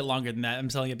 maybe a bit longer than that. I'm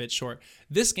selling it a bit short.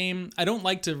 This game, I don't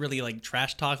like to really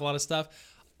trash talk a lot of stuff.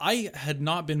 I had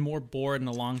not been more bored in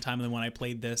a long time than when I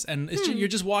played this. And it's you're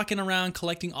just walking around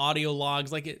collecting audio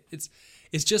logs.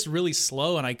 It's just really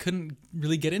slow, and I couldn't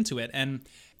really get into it. And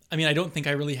I don't think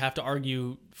I really have to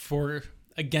argue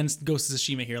against Ghost of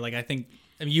Tsushima here.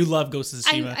 You love Ghost of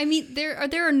Tsushima.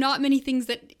 There are not many things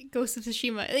that Ghost of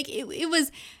Tsushima, it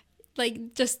was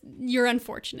just, you're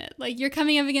unfortunate. You're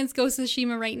coming up against Ghost of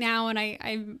Tsushima right now, and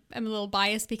I'm a little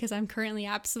biased because I'm currently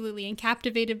absolutely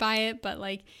captivated by it, but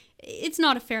it's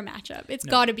not a fair matchup. It's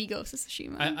got to be Ghost of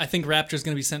Tsushima. I think Rapture's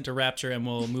going to be sent to Rapture, and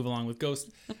we'll move along with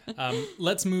Ghost.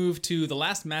 Let's move to the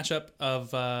last matchup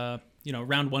of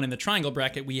round one in the triangle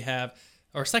bracket. We have,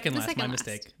 or second last, my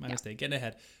mistake, getting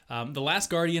ahead. The Last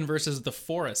Guardian versus The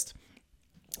Forest.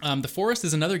 The Forest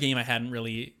is another game I hadn't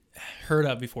really heard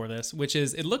of before this, which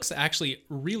is, it looks actually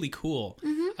really cool.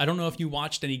 Mm-hmm. I don't know if you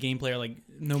watched any gameplay or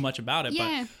know much about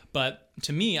it, but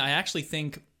to me, I actually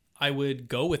think I would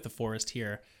go with The Forest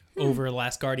here over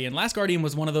Last Guardian. Last Guardian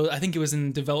was one of those, I think it was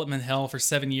in development hell for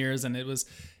 7 years, and it was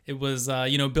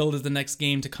billed as the next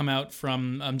game to come out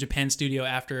from Japan Studio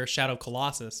after Shadow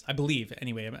Colossus, I believe.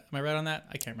 Anyway, am I right on that?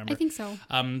 I can't remember. I think so.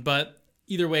 But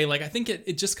either way, I think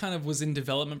it just kind of was in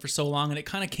development for so long, and it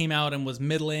kind of came out and was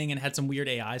middling and had some weird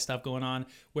AI stuff going on.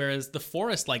 Whereas The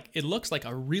Forest, it looks like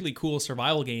a really cool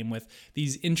survival game with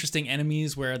these interesting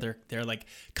enemies where they're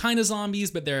kind of zombies,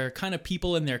 but they're kind of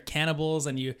people and they're cannibals,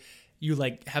 and you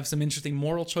have some interesting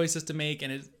moral choices to make,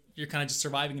 and you're kind of just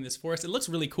surviving in this forest. It looks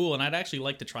really cool, and I'd actually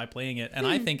like to try playing it. And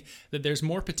I think that there's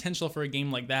more potential for a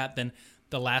game like that than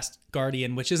The Last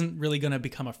Guardian, which isn't really going to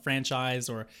become a franchise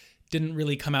or didn't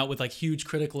really come out with huge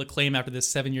critical acclaim after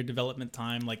this 7-year development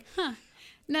time.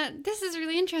 Now, this is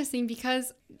really interesting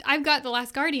because I've got The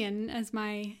Last Guardian as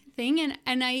my thing,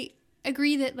 and I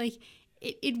agree that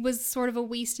it was sort of a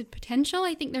wasted potential.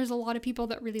 I think there's a lot of people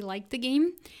that really liked the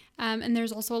game, and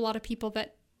there's also a lot of people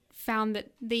that found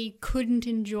that they couldn't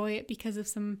enjoy it because of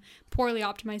some poorly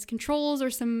optimized controls or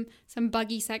some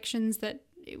buggy sections that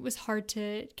it was hard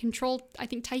to control. I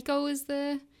think Taiko is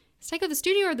the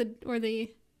studio or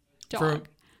the dog.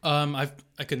 I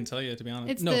couldn't tell you, to be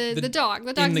honest. It's the dog.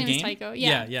 The dog's name is Taiko.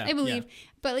 Yeah, I believe. Yeah.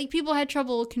 But people had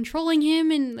trouble controlling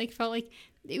him, and felt like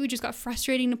it just got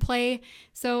frustrating to play.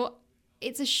 So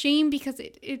it's a shame because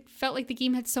it felt like the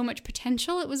game had so much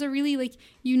potential. It was a really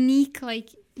unique,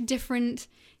 different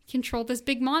control this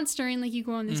big monster and like you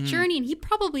go on this journey, and he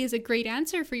probably is a great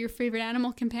answer for your favorite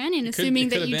animal companion, assuming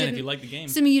that you didn't, if you like the game.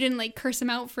 assuming you didn't like curse him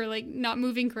out for like not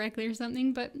moving correctly or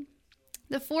something. But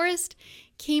the Forest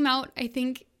came out, I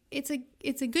think it's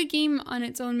a good game on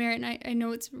its own merit, and I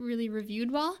know it's really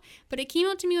reviewed well, but it came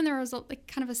out to me when there was like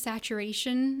kind of a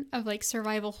saturation of like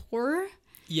survival horror.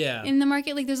 Yeah. In the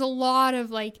market, like there's a lot of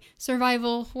like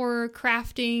survival horror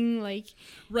crafting, like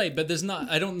right, but there's not.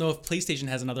 I don't know if PlayStation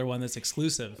has another one that's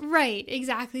exclusive. Right,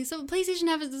 exactly. So PlayStation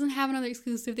doesn't have another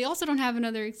exclusive. They also don't have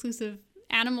another exclusive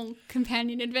animal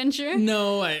companion adventure.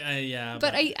 No, yeah.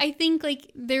 But I think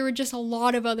like there were just a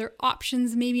lot of other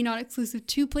options, maybe not exclusive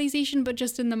to PlayStation, but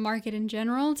just in the market in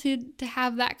general to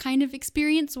have that kind of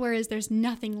experience. Whereas there's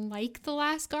nothing like The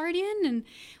Last Guardian, and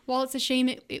while it's a shame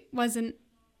it wasn't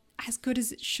as good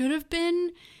as it should have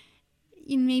been,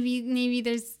 maybe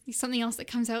there's something else that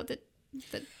comes out that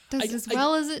does as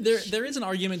well as it. There is an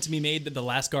argument to be made that The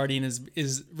Last Guardian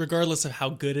is regardless of how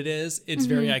good it is, it's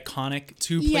very iconic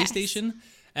to PlayStation, yes.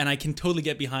 And I can totally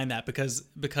get behind that because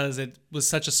it was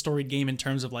such a storied game in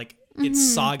terms of like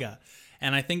its saga,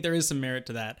 and I think there is some merit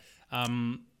to that.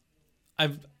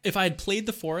 If I had played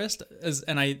The Forest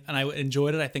and I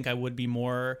enjoyed it, I think I would be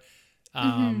more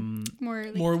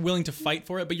willing to fight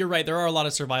for it. But you're right, there are a lot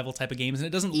of survival type of games, and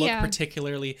it doesn't look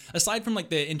particularly, aside from like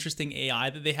the interesting AI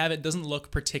that they have, it doesn't look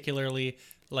particularly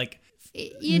like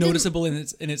noticeable in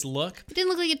its look. It didn't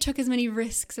look like it took as many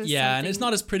risks as something. And it's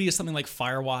not as pretty as something like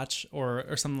Firewatch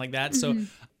or something like that. So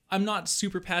I'm not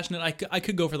super passionate. I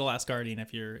could go for The Last Guardian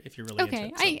if you're really into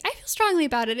it. So. I feel strongly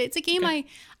about it. It's a game I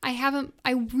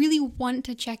really want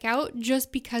to check out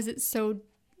just because it's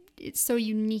so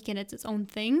unique and it's its own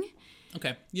thing.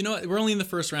 Okay. You know what? We're only in the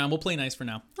first round. We'll play nice for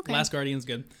now. Okay. Last Guardian's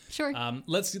good. Sure. But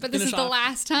this is the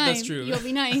last time. That's true. You'll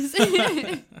be nice.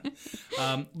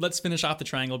 Let's finish off the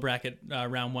triangle bracket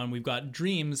round one. We've got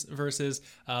Dreams versus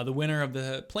the winner of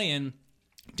the play-in,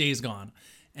 Days Gone.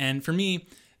 And for me,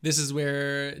 this is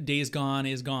where Days Gone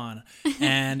is gone.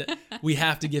 And we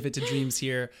have to give it to Dreams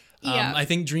here. I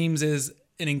think Dreams is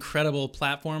an incredible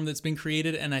platform that's been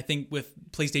created, and I think with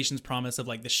PlayStation's promise of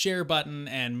like the share button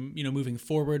and moving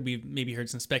forward, we've maybe heard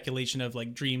some speculation of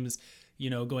like Dreams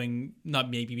going,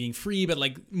 not maybe being free, but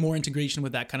like more integration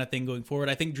with that kind of thing going forward.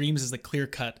 I think Dreams is the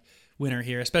clear-cut winner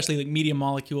here, especially like Media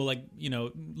Molecule, like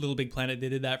Little Big Planet, they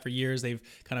did that for years. They've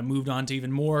kind of moved on to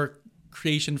even more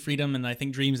creation freedom, and I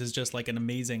think Dreams is just like an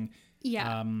amazing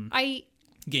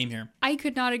game here. I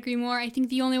could not agree more. I think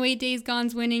the only way Days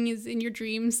Gone's winning is in your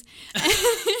dreams.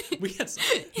 We had some.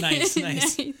 Nice.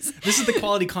 This is the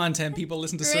quality content people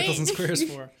listen to Circles and Squares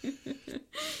for.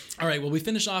 All right, well, we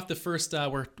finish off the first,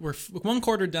 we're one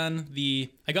quarter done.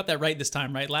 I got that right this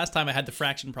time, right? Last time I had the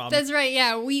fraction problem. That's right,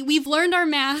 yeah. We've learned our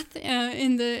math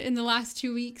in the last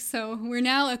 2 weeks, so we're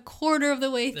now a quarter of the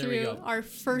way through our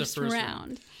first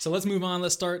round. So let's move on.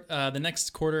 Let's start the next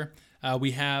quarter.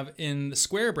 We have in the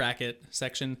square bracket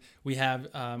section, we have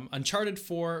Uncharted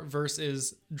 4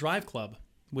 versus Drive Club,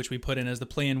 which we put in as the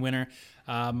play-in winner.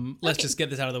 Let's just get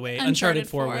this out of the way. Uncharted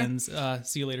 4 wins.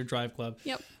 See you later, Drive Club.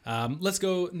 Yep. Let's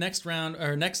go next round,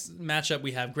 or next matchup.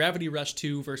 We have Gravity Rush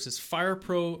 2 versus Fire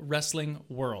Pro Wrestling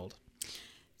World.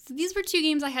 So these were two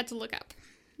games I had to look up.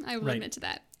 I will admit to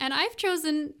that. And I've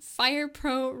chosen Fire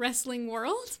Pro Wrestling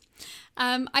World.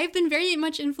 I've been very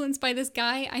much influenced by this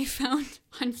guy I found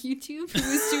on YouTube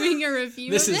who was doing a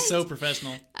review This of is so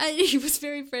professional. He was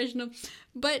very professional.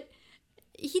 But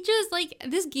he just, like,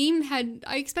 this game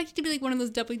I expected it to be like one of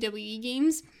those WWE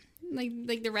games.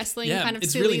 Like the wrestling kind of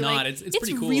it's silly. Really not. Like, it's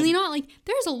pretty cool. It's really not. Like,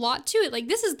 there's a lot to it. Like,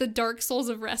 this is the Dark Souls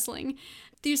of wrestling.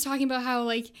 He was talking about how,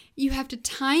 like, you have to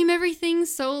time everything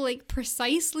so, like,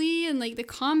 precisely, and, like, the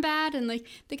combat, and, like,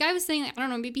 the guy was saying, like, I don't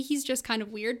know, maybe he's just kind of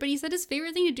weird, but he said his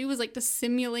favorite thing to do was, like, to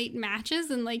simulate matches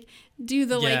and, like, do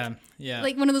the,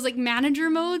 like one of those, like,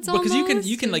 manager modes almost. Because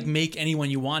you can like, make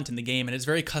anyone you want in the game, and it's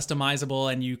very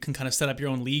customizable, and you can kind of set up your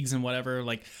own leagues and whatever.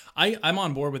 Like, I'm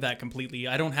on board with that completely.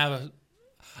 I don't have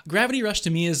Gravity Rush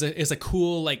to me is a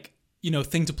cool, like,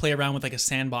 thing to play around with, like a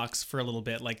sandbox for a little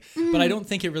bit, like, but I don't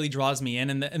think it really draws me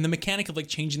in. And the mechanic of like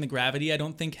changing the gravity, I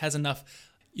don't think has enough,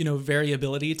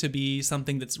 variability to be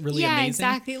something that's really amazing. Yeah,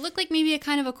 exactly. It looked like maybe a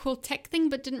kind of a cool tech thing,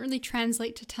 but didn't really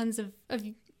translate to tons of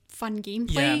fun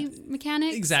gameplay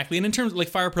mechanics. Exactly. And in terms of like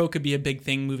Fire Pro could be a big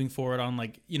thing moving forward on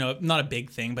like, not a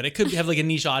big thing, but it could have like a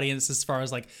niche audience as far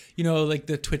as like, like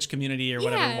the Twitch community or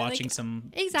whatever, watching like,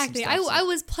 some. Exactly. Some stuff, I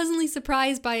was pleasantly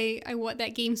surprised by what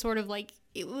that game sort of like,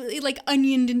 it like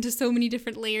onioned into so many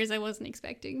different layers I wasn't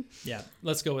expecting. Yeah,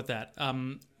 let's go with that.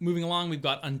 Moving along, we've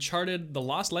got Uncharted: The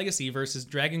Lost Legacy versus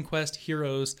Dragon Quest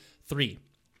Heroes 3.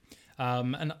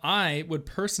 And I would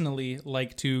personally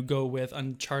like to go with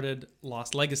Uncharted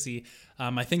Lost Legacy.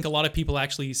 I think a lot of people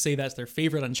actually say that's their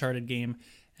favorite Uncharted game.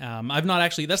 I've not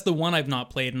actually, that's the one I've not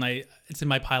played, and it's in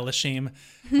my pile of shame,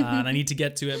 and I need to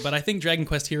get to it. But I think Dragon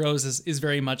Quest Heroes is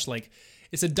very much like,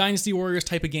 it's a Dynasty Warriors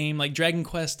type of game. Like, Dragon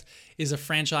Quest is a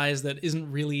franchise that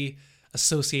isn't really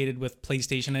associated with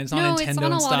PlayStation, and it's on Nintendo and stuff.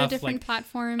 No, it's on a lot of different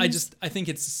platforms. I think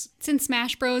it's in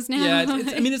Smash Bros now. Yeah,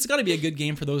 it's got to be a good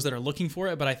game for those that are looking for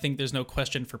it, but I think there's no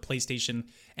question for PlayStation,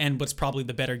 and what's probably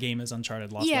the better game is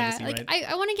Uncharted Lost Legacy, right?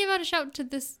 I want to give out a shout to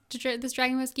this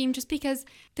Dragon Quest game, just because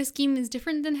this game is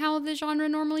different than how the genre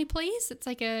normally plays. It's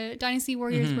like a Dynasty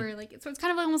Warriors where so it's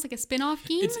kind of almost like a spin-off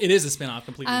game. It is a spin-off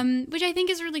completely. Which I think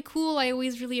is really cool. I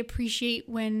always really appreciate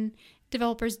when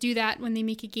developers do that, when they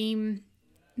make a game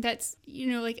that's,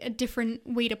 like a different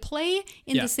way to play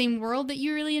in the same world that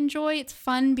you really enjoy. It's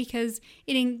fun because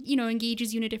it,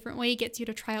 engages you in a different way, gets you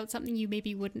to try out something you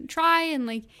maybe wouldn't try. And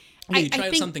you try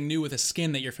out something new with a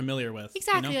skin that you're familiar with.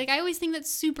 Exactly. I always think that's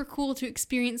super cool to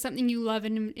experience something you love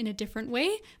in a different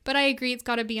way. But I agree, it's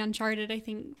got to be Uncharted. I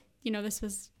think,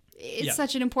 it's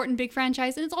such an important big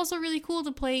franchise. And it's also really cool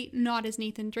to play not as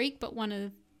Nathan Drake, but one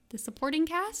of the supporting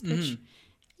cast, which,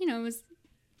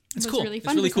 It's cool. Really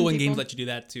fun. It's really cool when games let you do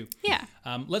that too. Yeah.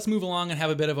 Let's move along and have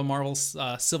a bit of a Marvel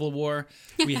Civil War.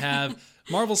 We have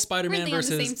Marvel Spider-Man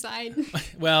versus... on the same side.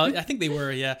 Well, I think they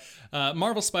were, yeah.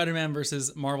 Marvel Spider-Man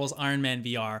versus Marvel's Iron Man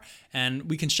VR. And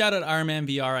we can shout out Iron Man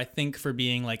VR, I think, for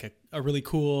being like a really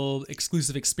cool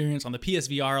exclusive experience on the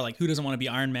PSVR. Like, who doesn't want to be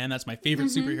Iron Man? That's my favorite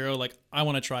superhero. Like, I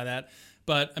want to try that.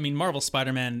 But, I mean, Marvel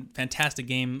Spider-Man, fantastic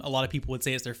game. A lot of people would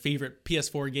say it's their favorite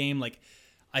PS4 game. Like,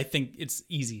 I think it's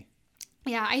easy.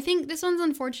 Yeah, I think this one's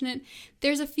unfortunate.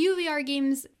 There's a few VR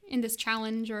games in this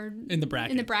challenge or in the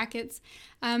brackets.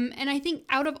 And I think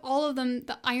out of all of them,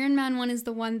 the Iron Man one is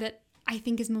the one that I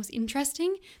think is most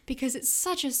interesting, because it's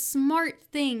such a smart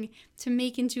thing to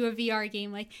make into a VR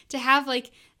game. Like, to have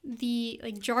the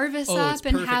Jarvis up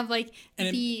and have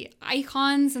the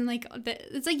icons and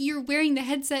it's like you're wearing the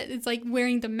headset. It's like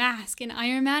wearing the mask in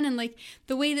Iron Man, and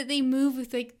the way that they move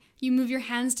with you move your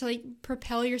hands to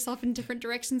propel yourself in different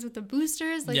directions with the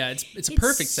boosters. It's a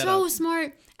perfect setup. So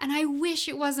smart, and I wish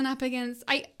it wasn't up against.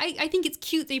 I think it's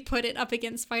cute they put it up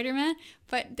against Spider-Man,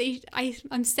 but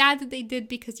I'm sad that they did,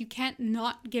 because you can't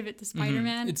not give it to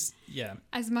Spider-Man.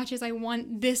 As much as I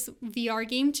want this VR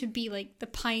game to be the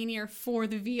pioneer for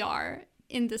the VR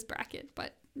in this bracket,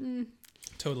 but.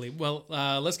 Totally. Well,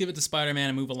 let's give it to Spider-Man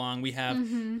and move along. We have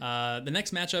the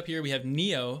next matchup here. We have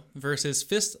Neo versus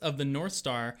Fist of the North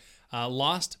Star,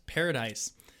 Lost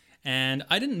Paradise. And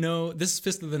I didn't know, this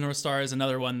Fist of the North Star is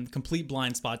another one, complete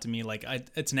blind spot to me.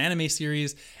 It's an anime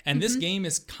series, and this game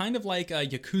is kind of like a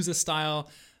Yakuza style,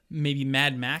 maybe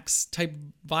Mad Max type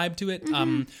vibe to it.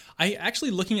 I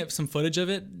actually, looking at some footage of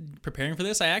it, preparing for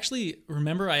this, I actually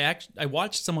remember I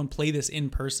watched someone play this in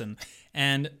person,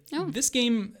 and this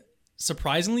game...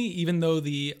 Surprisingly, even though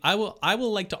I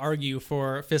will like to argue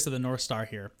for Fist of the North Star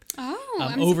here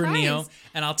over surprised. Neo,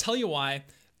 and I'll tell you why.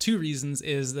 2 reasons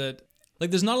is that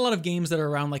there's not a lot of games that are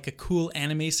around a cool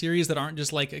anime series that aren't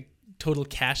just a total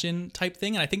cash-in type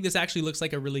thing, and I think this actually looks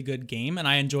like a really good game, and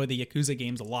I enjoy the Yakuza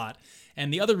games a lot.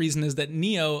 And the other reason is that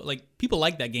Neo, people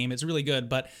like that game, it's really good,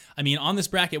 but I mean, on this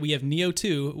bracket we have Neo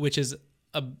 2, which is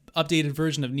a updated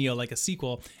version of Neo, a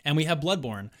sequel, and we have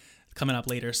Bloodborne coming up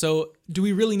later. So do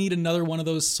we really need another one of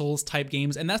those Souls type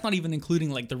games? And that's not even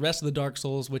including the rest of the Dark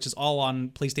Souls, which is all on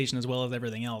PlayStation as well as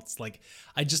everything else.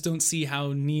 I just don't see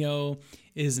how Neo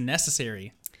is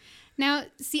necessary. Now,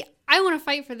 see, I want to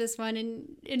fight for this one,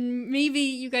 and maybe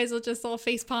you guys will just all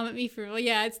facepalm at me for,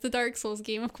 it's the Dark Souls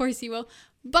game. Of course you will.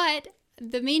 But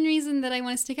the main reason that I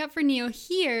want to stick up for Neo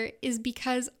here is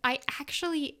because I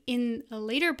actually, in a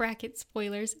later bracket,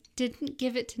 spoilers, didn't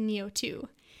give it to Neo 2.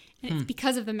 And it's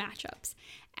because of the matchups.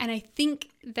 And I think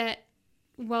that,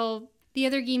 the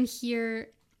other game here...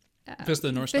 Fist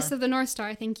of the North Star? Fist of the North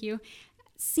Star, thank you.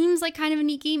 Seems like kind of a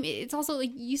neat game. It's also,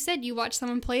 you said you watched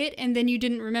someone play it and then you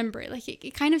didn't remember it.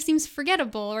 It kind of seems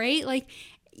forgettable, right?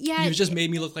 Yeah... You just made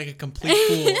me look like a complete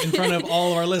fool in front of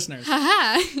all of our listeners.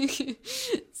 Haha!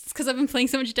 It's because I've been playing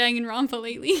so much Danganronpa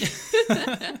lately.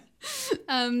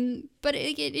 But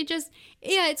it just,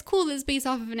 it's cool that it's based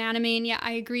off of an anime, and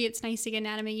I agree, it's nice to get an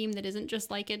anime game that isn't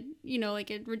just a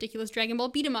ridiculous Dragon Ball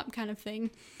beat 'em up kind of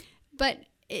thing. But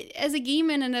as a game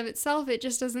in and of itself, it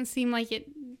just doesn't seem like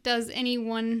it does any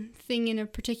one thing in a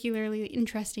particularly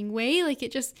interesting way.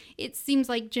 It seems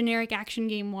like generic action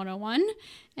game 101.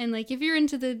 And if you're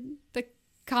into the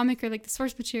comic or the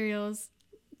source materials,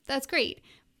 that's great.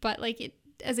 But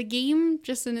as a game,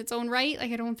 just in its own right,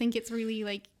 I don't think it's really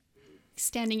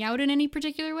standing out in any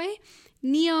particular way.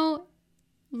 Neo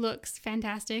looks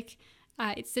fantastic.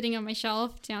 It's sitting on my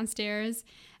shelf downstairs.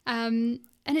 And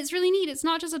it's really neat. It's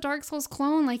not just a Dark Souls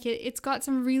clone. Like it's got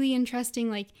some really interesting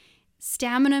like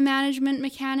stamina management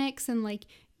mechanics, and like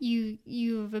you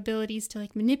have abilities to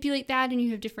like manipulate that, and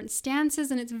you have different stances,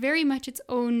 and it's very much its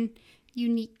own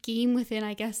unique game within,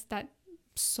 I guess, that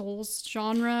Souls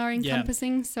genre are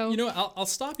encompassing. Yeah. So I'll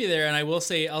stop you there, and I'll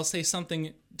say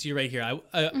something to you right here.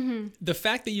 The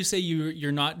fact that you say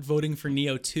you're not voting for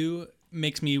Neo 2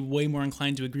 makes me way more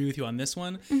inclined to agree with you on this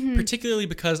one, particularly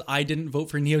because I didn't vote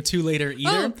for Neo 2 later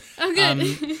either. Oh,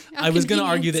 good. I was going to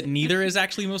argue that neither is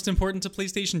actually most important to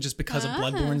PlayStation just because of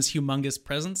Bloodborne's humongous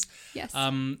presence. Yes.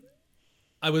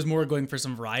 I was more going for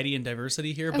some variety and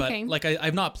diversity here, but like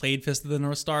I've not played Fist of the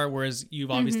North Star, whereas you've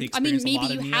obviously experienced a lot of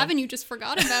maybe you have and you just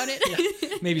forgot about it.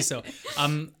 Yeah, maybe so.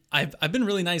 I've been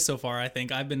really nice so far, I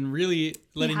think. I've been really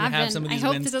letting you have some of these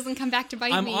wins. I hope this doesn't come back to bite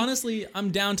me. I'm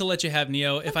down to let you have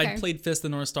Neo. If I'd played Fist of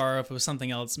the North Star, if it was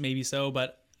something else, maybe so,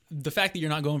 but the fact that you're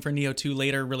not going for Neo 2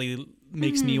 later really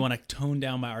makes me want to tone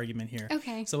down my argument here.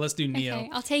 Okay. So let's do Neo. Okay,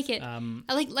 I'll take it.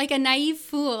 Like a naive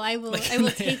fool, I will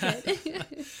take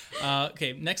it.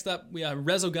 Okay, next up we have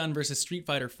Resogun versus Street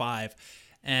Fighter V.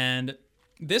 And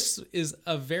this is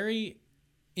a very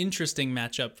interesting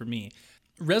matchup for me.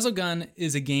 Resogun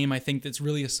is a game I think that's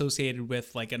really associated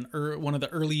with like one of the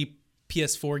early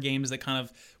PS4 games that kind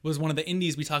of was one of the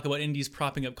indies. We talk about indies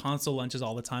propping up console launches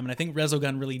all the time, and I think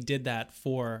Resogun really did that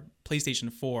for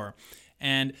PlayStation 4.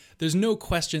 And there's no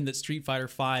question that Street Fighter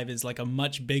V is like a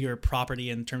much bigger property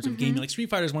in terms of gaming. Like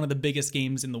Street Fighter is one of the biggest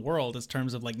games in the world in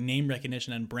terms of like name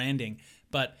recognition and branding.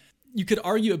 But you could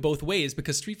argue it both ways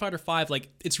because Street Fighter V, like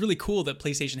it's really cool that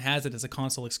PlayStation has it as a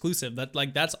console exclusive.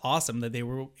 That's awesome that they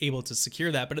were able to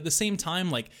secure that. But at the same time,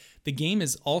 like the game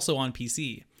is also on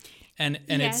PC. And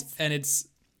yes. it's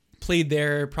played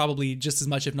there probably just as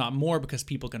much, if not more, because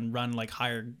people can run like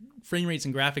higher frame rates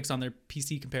and graphics on their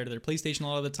PC compared to their PlayStation a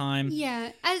lot of the time.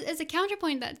 Yeah, as a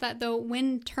counterpoint that though,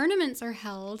 when tournaments are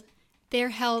held, they're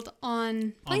held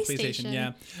on PlayStation.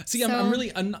 Yeah. See,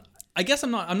 I guess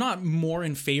I'm not more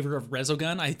in favor of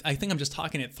Resogun. I think I'm just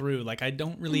talking it through. Like I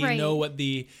don't really know what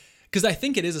because I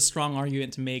think it is a strong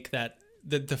argument to make that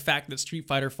the fact that Street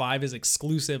Fighter V is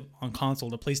exclusive on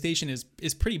console to PlayStation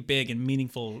is pretty big and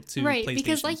meaningful to PlayStation.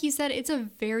 Because like you said, it's a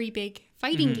very big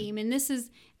fighting game, and this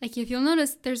is like, if you'll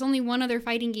notice, there's only one other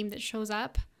fighting game that shows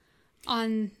up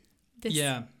on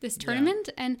this tournament,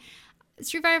 and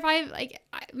Street Fighter V, like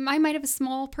I might have a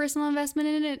small personal investment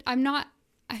in it. I'm not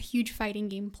a huge fighting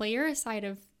game player outside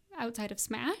of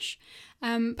Smash,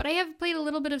 but I have played a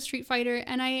little bit of Street Fighter,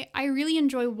 and I really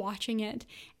enjoy watching it.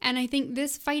 And I think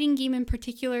this fighting game in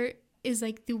particular is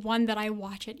like the one that I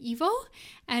watch at EVO,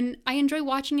 and I enjoy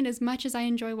watching it as much as I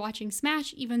enjoy watching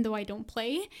Smash, even though I don't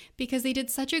play, because they did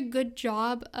such a good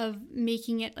job of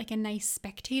making it like a nice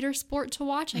spectator sport to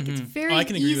watch. Like it's very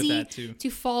easy to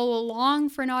follow along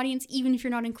for an audience, even if you're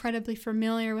not incredibly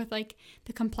familiar with like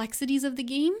the complexities of the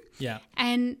game. Yeah.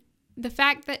 And the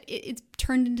fact that it's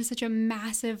turned into such a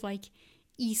massive like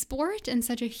esport and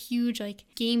such a huge like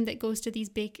game that goes to these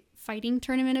big fighting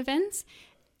tournament events,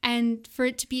 and for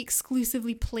it to be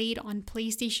exclusively played on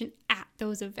PlayStation at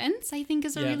those events, I think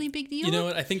is a really big deal. You know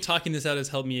what? I think talking this out has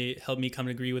helped me come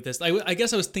to agree with this. I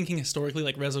guess I was thinking historically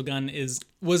like Resogun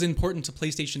was important to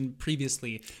PlayStation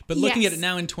previously, but looking at it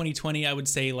now in 2020, I would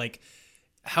say like,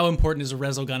 how important is a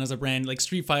Resogun as a brand? Like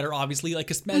Street Fighter, obviously.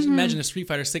 Like imagine if Street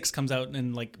Fighter 6 comes out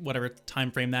in like whatever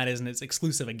time frame that is, and it's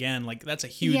exclusive again. Like that's a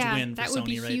huge win for Sony, right? that would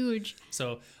be huge.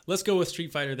 So let's go with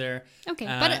Street Fighter there. Okay,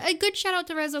 but a good shout out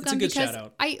to Resogun, because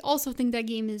I also think that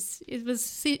game it was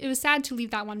sad to leave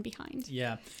that one behind.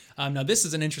 Yeah. Now this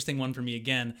is an interesting one for me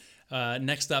again.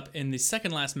 Next up in the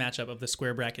second last matchup of the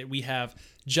square bracket, we have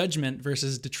Judgment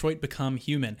versus Detroit Become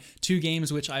Human. Two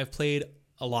games which I have played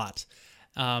a lot.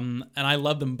 And I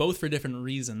love them both for different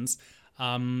reasons.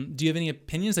 Do you have any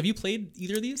opinions? Have you played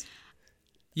either of these?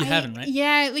 You haven't, right?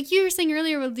 Yeah, like you were saying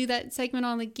earlier, we'll do that segment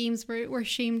on like games we're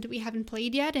ashamed we haven't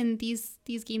played yet, and these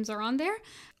games are on there.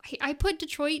 I put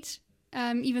Detroit,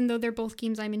 even though they're both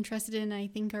games I'm interested in, I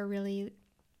think are really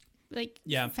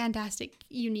fantastic,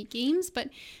 unique games. But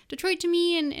Detroit to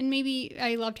me, and maybe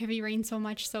I loved Heavy Rain so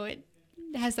much, so it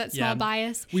has that small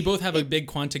bias. We both have a big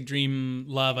Quantic Dream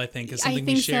love, I think, is something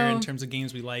we share in terms of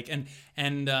games we like.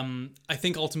 And I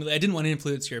think ultimately, I didn't want to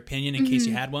influence your opinion in case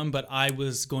you had one, but I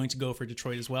was going to go for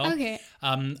Detroit as well. Okay.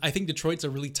 I think Detroit's a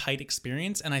really tight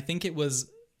experience, and I think it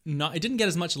didn't get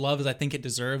as much love as I think it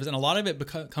deserves, and a lot of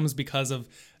it comes because of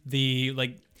the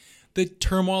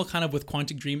turmoil kind of with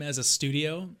Quantic Dream as a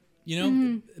studio. You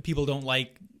know, people don't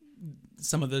like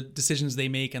some of the decisions they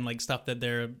make and like stuff that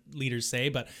their leaders say.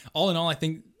 But all in all, I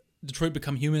think Detroit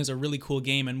Become Human is a really cool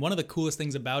game. And one of the coolest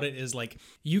things about it is like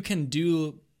you can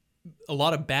do a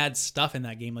lot of bad stuff in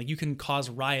that game. Like you can cause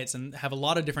riots and have a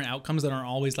lot of different outcomes that aren't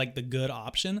always like the good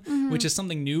option, which is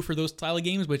something new for those style of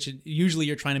games, which usually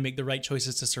you're trying to make the right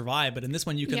choices to survive. But in this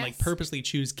one, you can like purposely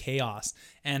choose chaos.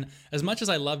 And as much as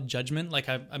I love Judgment, like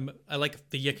I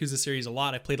like the Yakuza series a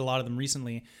lot. I played a lot of them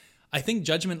recently. I think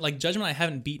Judgment, I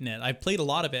haven't beaten it. I've played a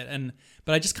lot of it,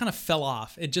 but I just kind of fell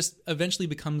off. It just eventually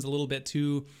becomes a little bit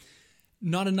too,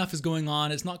 not enough is going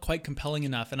on. It's not quite compelling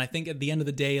enough. And I think at the end of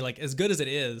the day, like as good as it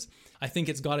is, I think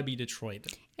it's got to be Detroit.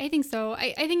 I think so.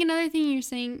 I think another thing you're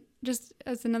saying, just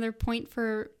as another point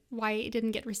for why it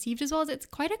didn't get received as well, is it's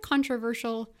quite a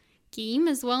controversial game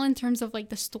as well in terms of like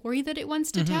the story that it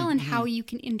wants to tell and how you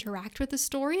can interact with the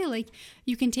story. Like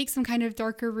you can take some kind of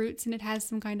darker routes and it has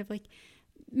some kind of like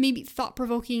maybe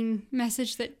thought-provoking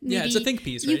message that maybe it's a think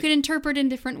piece, right? You can interpret in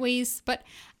different ways. But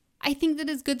I think that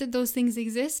it's good that those things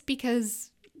exist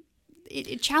because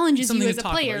it challenges you as a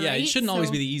player, about. Yeah, right? It shouldn't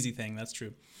always be the easy thing. That's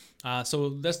true.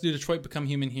 So let's do Detroit Become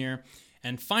Human here.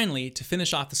 And finally, to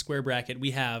finish off the square bracket,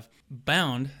 we have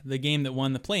Bound, the game that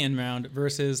won the play-in round,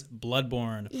 versus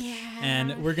Bloodborne. Yeah.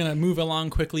 And we're going to move along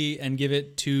quickly and give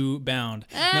it to Bound.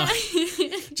 No,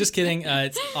 just kidding.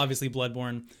 It's obviously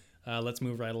Bloodborne. Let's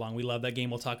move right along. We love that game.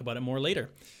 We'll talk about it more later.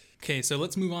 Okay, so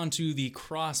let's move on to the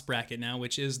cross bracket now,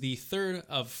 which is the third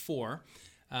of four.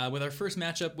 With our first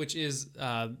matchup, which is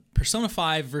Persona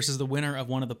 5 versus the winner of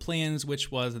one of the play-ins,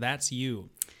 which was That's You.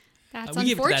 That's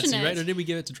we unfortunate. gave it to That's You, right? Or did we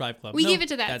give it to Drive Club? We gave it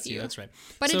to That's You. That's right.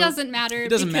 But so, it doesn't matter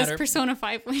because Persona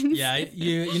 5 wins. Yeah,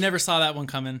 you never saw that one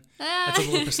coming. That's a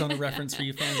little Persona reference for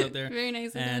you fans out there. Very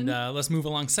nice. And let's move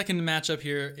along. Second matchup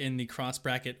here in the cross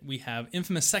bracket, we have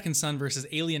Infamous Second Son versus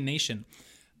Alien Nation.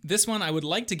 This one, I would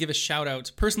like to give a shout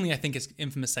out. Personally, I think it's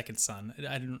Infamous Second Son.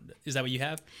 Is that what you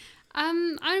have?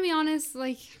 I'm gonna be honest.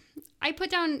 Like, I put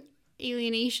down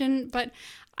Alienation, but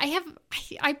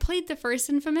I played the first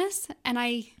Infamous and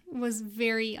I was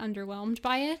very underwhelmed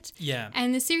by it. Yeah.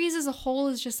 And the series as a whole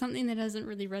is just something that hasn't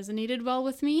really resonated well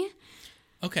with me.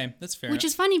 Okay, that's fair. Which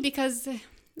is funny because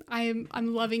I'm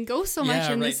loving Ghost so much,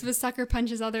 and this was Sucker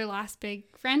Punch's other last big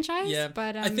franchise. Yeah,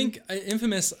 but I think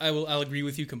Infamous, I'll agree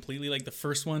with you completely. Like the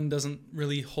first one doesn't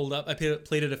really hold up. I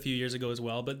played it a few years ago as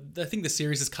well, but I think the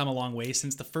series has come a long way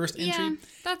since the first entry. Yeah,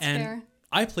 that's fair.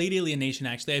 I played Alienation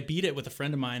actually. I beat it with a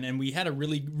friend of mine, and we had a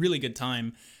really, really good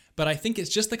time. But I think it's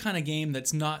just the kind of game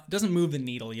doesn't move the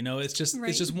needle. You know, it's just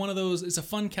one of those. It's a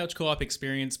fun couch co-op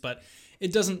experience, but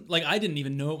it doesn't. Like I didn't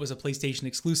even know it was a PlayStation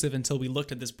exclusive until we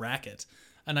looked at this bracket.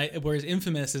 And whereas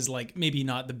Infamous is like maybe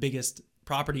not the biggest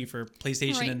property for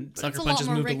PlayStation, and Sucker Punch has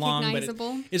moved along, but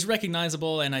it's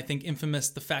recognizable. And I think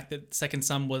Infamous, the fact that Second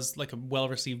Son was like a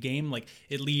well-received game, like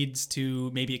it leads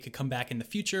to maybe it could come back in the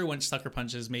future when Sucker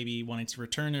Punch is maybe wanting to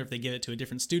return, or if they give it to a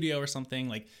different studio or something.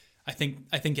 Like I think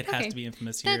it has to be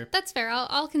Infamous here. That's fair.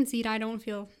 I'll concede. I don't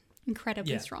feel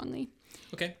incredibly strongly.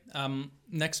 Okay.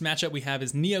 Next matchup we have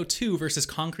is Neo 2 versus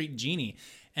Concrete Genie.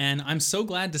 And I'm so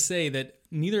glad to say that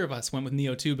neither of us went with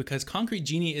Neo 2 because Concrete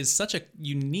Genie is such a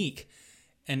unique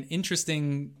and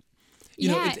interesting,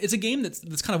 it's a game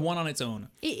that's kind of one on its own.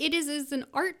 It is an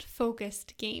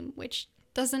art-focused game, which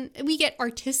we get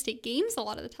artistic games a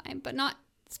lot of the time, but not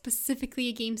specifically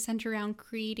a game centered around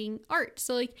creating art.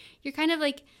 So like you're kind of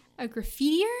like a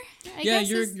graffitier, I guess.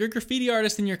 You're a graffiti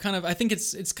artist, and you're kind of, I think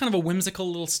it's kind of a whimsical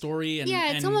little story. And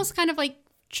it's almost kind of like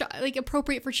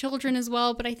appropriate for children as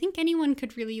well, but I think anyone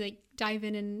could really like dive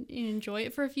in and enjoy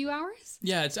it for a few hours.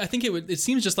 Yeah, I think it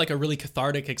seems just like a really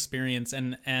cathartic experience,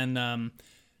 and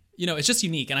it's just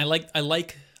unique, and I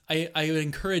would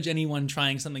encourage anyone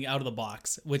trying something out of the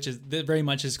box, which is very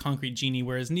much is Concrete Genie,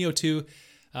 whereas Neo 2,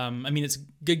 it's a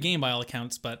good game by all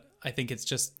accounts, but I think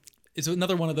it's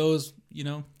another one of those,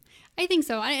 I think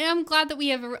so. I'm glad that we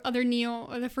have other Neo,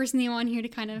 or the first Neo on here to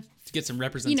kind of get some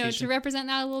representation. To represent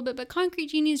that a little bit. But Concrete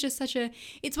Genie is just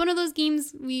it's one of those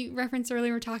games we referenced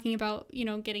earlier. We're talking about,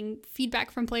 getting feedback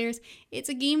from players. It's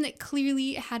a game that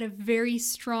clearly had a very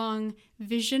strong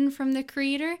vision from the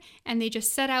creator, and they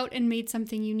just set out and made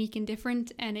something unique and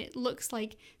different. And it looks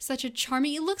like such a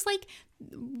charming, it looks like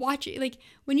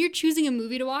when you're choosing a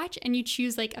movie to watch and you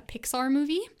choose like a Pixar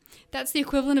movie, that's the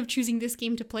equivalent of choosing this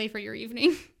game to play for your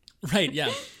evening. Right,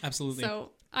 yeah, absolutely.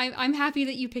 So I'm happy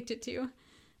that you picked it too.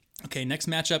 Okay, next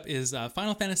matchup is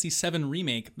Final Fantasy VII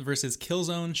Remake versus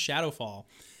Killzone Shadowfall.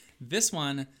 This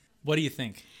one, what do you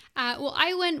think? Well,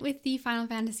 I went with the Final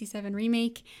Fantasy VII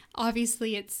Remake.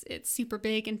 Obviously, it's super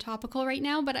big and topical right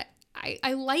now, but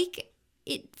I like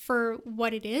it for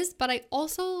what it is, but I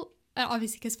also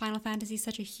obviously because Final Fantasy is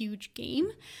such a huge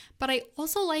game, but I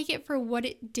also like it for what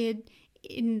it did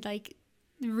in like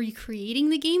recreating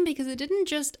the game, because it didn't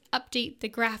just update the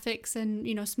graphics and,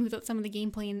 you know, smooth out some of the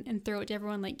gameplay and throw it to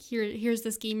everyone like, here's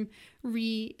this game,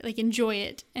 enjoy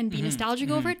it and be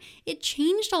nostalgic over it. It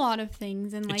changed a lot of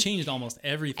things, and like it changed almost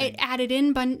everything. It added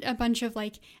in a bunch of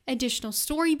like additional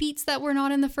story beats that were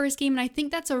not in the first game, and I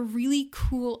think that's a really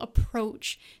cool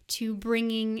approach to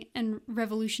bringing and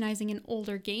revolutionizing an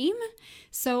older game.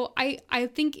 So I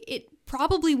think it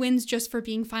probably wins just for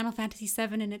being Final Fantasy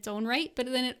VII in its own right, but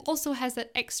then it also has that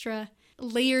extra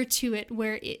layer to it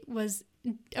where it was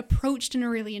approached in a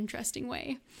really interesting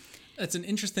way. That's an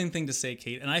interesting thing to say,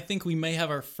 Kate, and I think we may have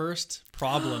our first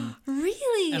problem.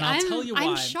 Really? And I'll tell you why.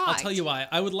 I'm shocked. I'll tell you why.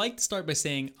 I would like to start by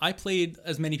saying I played,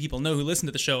 as many people know who listen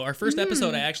to the show, our first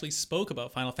episode I actually spoke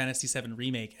about Final Fantasy VII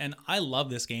Remake, and I love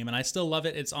this game, and I still love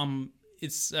it.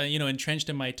 It's entrenched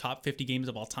in my top 50 games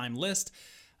of all time list.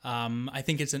 I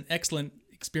think it's an excellent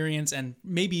experience and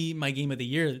maybe my game of the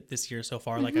year this year so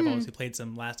far. Like I've obviously played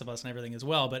some Last of Us and everything as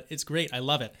well, but it's great. I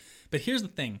love it. But here's the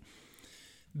thing.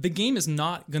 The game is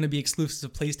not going to be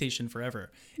exclusive to PlayStation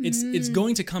forever. It's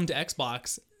going to come to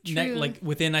Xbox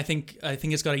within I think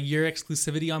it's got a year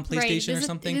exclusivity on PlayStation or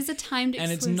something. It is a timed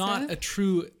exclusive. And it's not a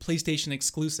true PlayStation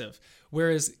exclusive.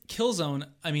 Whereas Killzone,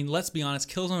 I mean, let's be honest,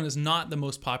 Killzone is not the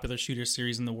most popular shooter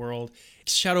series in the world.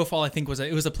 Shadowfall, I think, was a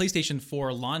PlayStation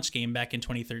 4 launch game back in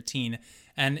 2013,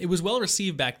 and it was well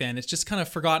received back then. It's just kind of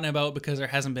forgotten about because there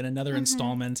hasn't been another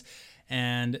installment.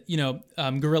 And,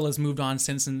 Guerrilla's moved on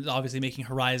since and obviously making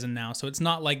Horizon now. So it's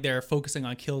not like they're focusing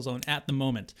on Killzone at the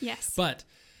moment. Yes. But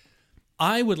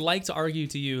I would like to argue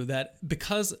to you that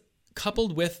because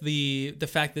coupled with the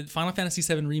fact that Final Fantasy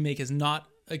VII Remake is not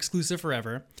exclusive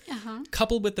forever,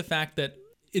 coupled with the fact that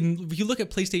if you look at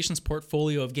PlayStation's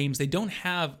portfolio of games, they don't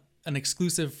have an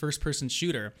exclusive first-person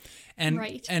shooter. And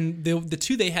the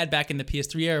two they had back in the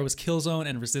PS3 era was Killzone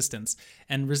and Resistance.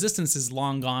 And Resistance is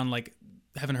long gone, like,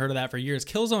 haven't heard of that for years.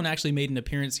 Killzone actually made an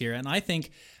appearance here, and I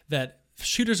think that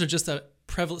shooters are just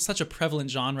such a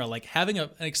prevalent genre. Like having an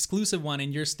exclusive one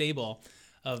in your stable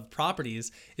of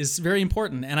properties is very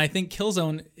important, and I think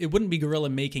Killzone, it wouldn't be Guerrilla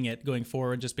making it going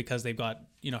forward just because they've got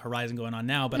Horizon going on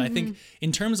now. But I think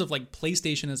in terms of like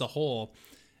PlayStation as a whole,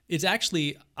 it's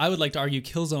actually, I would like to argue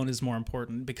Killzone is more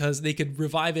important because they could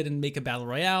revive it and make a battle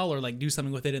royale or like do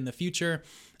something with it in the future,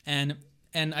 and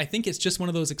I think it's just one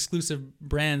of those exclusive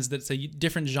brands that's a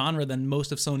different genre than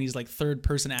most of Sony's like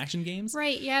third-person action games.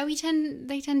 Right. Yeah,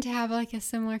 they tend to have like a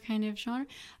similar kind of genre.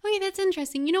 Okay, that's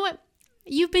interesting. You know what?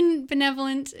 You've been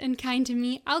benevolent and kind to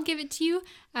me. I'll give it to you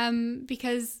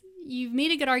because you've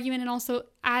made a good argument, and also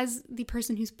as the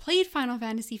person who's played Final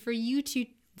Fantasy, for you to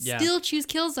still choose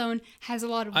Killzone has a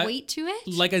lot of weight to it.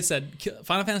 Like I said,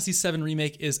 Final Fantasy VII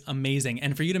Remake is amazing.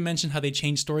 And for you to mention how they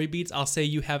change story beats, I'll say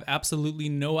you have absolutely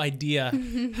no idea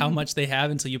how much they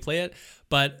have until you play it.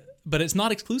 But it's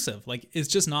not exclusive. Like, it's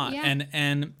just not. Yeah.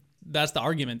 And that's the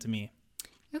argument to me.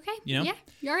 Okay. Yeah.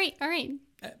 All right.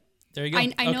 There you go.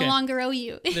 I no longer owe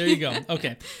you. There you go.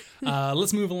 Okay.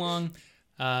 Let's move along.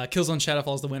 Killzone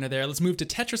Shadowfall is the winner there. Let's move to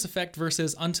Tetris Effect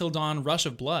versus Until Dawn Rush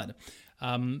of Blood.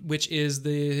 Which is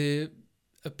a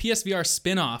PSVR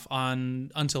spin-off on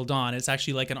Until Dawn. It's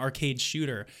actually like an arcade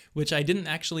shooter, which I didn't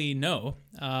actually know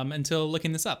until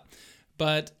looking this up.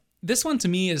 But this one to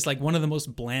me is like one of the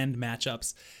most bland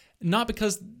matchups. Not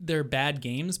because they're bad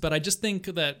games, but I just think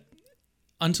that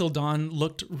Until Dawn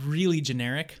looked really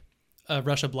generic.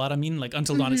 Rush of Blood, I mean, like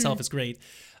Until Dawn itself is great.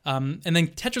 And then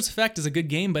Tetris Effect is a good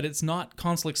game, but it's not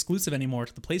console exclusive anymore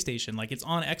to the PlayStation. Like, it's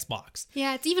on Xbox.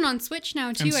 Yeah, it's even on Switch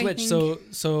now too, I think.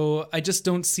 So I just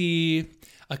don't see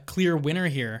a clear winner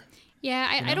here.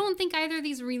 Yeah, I don't think either of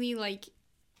these really like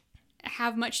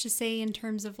have much to say in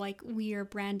terms of like we are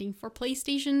branding for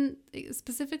PlayStation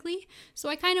specifically. So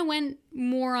I kind of went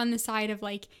more on the side of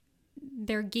like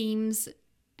their games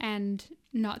and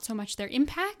not so much their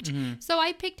impact. So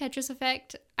I picked Tetris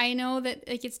Effect. I know that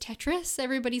like it's Tetris.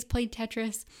 Everybody's played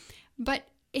Tetris. But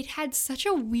it had such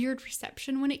a weird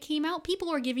reception when it came out.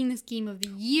 People were giving this game of the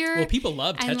year. Well, people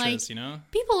love Tetris,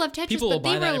 People love Tetris, people but will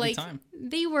buy that every time.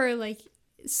 They were like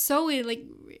so like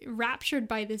raptured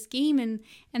by this game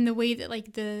and the way that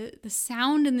like the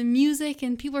sound and the music,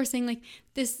 and people are saying like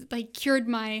this like cured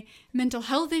my mental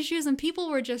health issues, and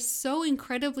people were just so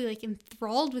incredibly like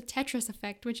enthralled with Tetris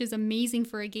Effect, which is amazing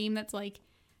for a game that's like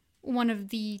one of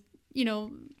the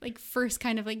like first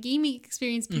kind of like gaming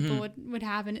experience people would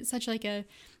have, and it's such like a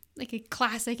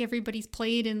classic everybody's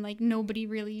played, and like nobody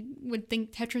really would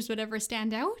think Tetris would ever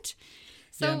stand out.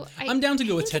 So I'm down to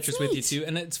go with think it's Tetris with you neat. too.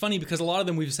 And it's funny because a lot of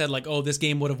them we've said like, oh, this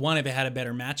game would have won if it had a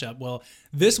better matchup. Well,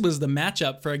 this was the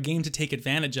matchup for a game to take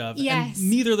advantage of. Yes. And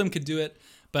neither of them could do it.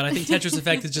 But I think Tetris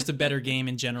Effect is just a better game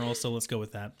in general. So let's go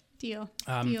with that. Deal.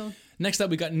 Next up,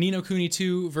 we got Ni no Kuni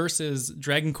 2 versus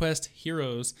Dragon Quest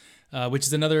Heroes, which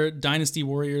is another Dynasty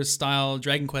Warriors style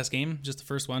Dragon Quest game, just the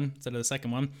first one instead of the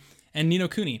second one, and Ni no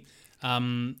Kuni.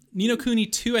 Ni no Kuni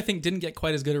 2, I think, didn't get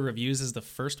quite as good of reviews as the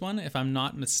first one, if I'm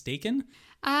not mistaken.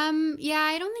 Yeah,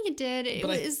 I don't think it did.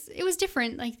 It was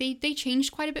different. Like they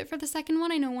changed quite a bit for the second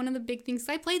one. I know one of the big things,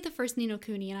 I played the first Ni no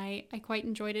Kuni and I quite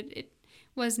enjoyed it. It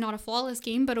was not a flawless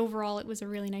game, but overall it was a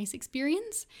really nice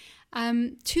experience.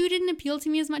 2 didn't appeal to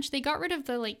me as much. They got rid of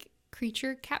the like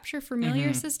creature capture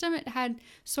familiar system. It had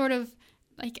sort of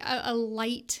like a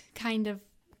light kind of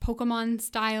Pokemon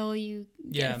style. You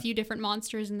get a few different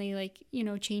monsters and they like,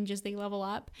 change as they level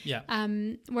up. Yeah.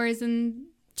 Whereas in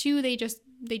 2,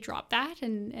 they dropped that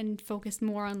and focused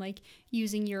more on like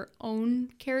using your own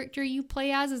character you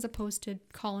play as opposed to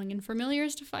calling in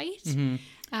familiars to fight.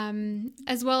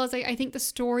 As well as I think the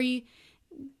story,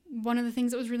 one of the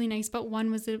things that was really nice about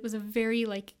 1 was that it was a very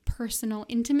like personal,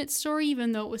 intimate story,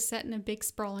 even though it was set in a big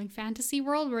sprawling fantasy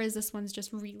world, whereas this one's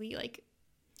just really like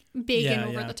big and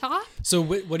over the top. So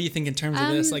what do you think in terms of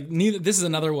this? Like this is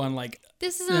another one like...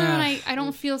 This is another one I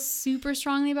don't feel super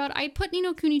strongly about. I put Ni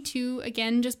no Kuni 2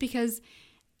 again just because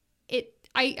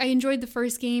I enjoyed the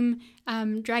first game.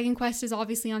 Dragon Quest is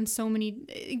obviously on so many...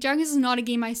 Dragon Quest is not a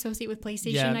game I associate with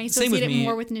PlayStation. Yeah, I associate it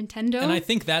more with Nintendo. And I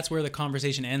think that's where the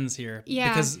conversation ends here.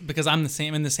 Yeah. Because I'm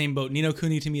in the same boat. Ni no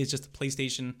Kuni to me is just a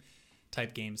PlayStation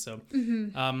type game. So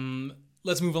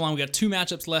let's move along. We got 2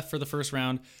 matchups left for the first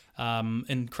round.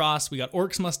 In Cross, we got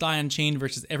Orcs Must Die Unchained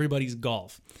versus Everybody's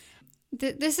Golf.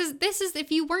 This is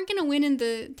if you weren't gonna win in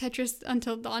the Tetris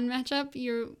Until Dawn matchup,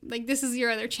 you're like, this is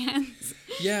your other chance.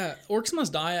 Yeah, Orcs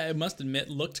Must Die, I must admit,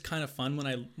 looked kind of fun when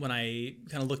I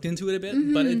kind of looked into it a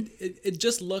bit, but it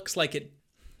just looks like it.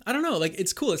 I don't know, like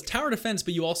it's cool. It's tower defense,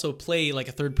 but you also play like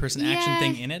a third person action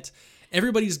thing in it.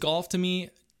 Everybody's Golf to me.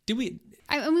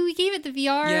 I mean, we gave it the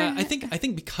VR. Yeah, I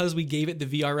think because we gave it the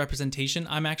VR representation,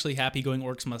 I'm actually happy going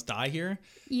Orcs Must Die here.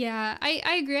 Yeah,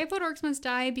 I agree. I put Orcs Must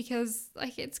Die because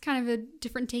like it's kind of a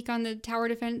different take on the tower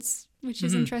defense, which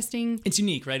is interesting. It's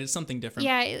unique, right? It's something different.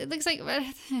 Yeah, it looks like we'll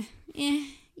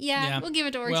give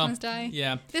it to Orcs Must Die.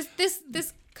 Yeah.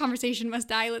 This conversation must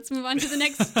die. Let's move on to the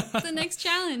next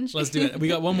challenge. Let's do it. We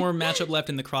got one more matchup left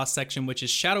in the cross section, which is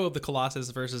Shadow of the Colossus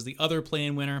versus the other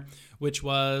play-in winner, which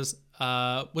was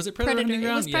it Predator Hunting Ground?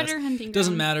 It was Predator Hunting Ground.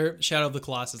 Doesn't matter. Shadow of the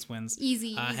Colossus wins.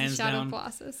 Easy hands Shadow down. of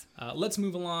Colossus. Let's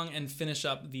move along and finish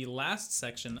up the last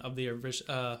section of the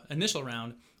initial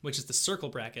round, which is the circle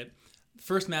bracket.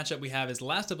 First matchup we have is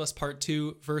Last of Us Part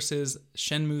 2 versus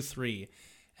Shenmue 3.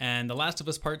 And The Last of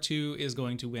Us Part 2 is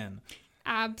going to win.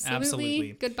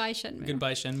 Absolutely. Goodbye, Shenmue.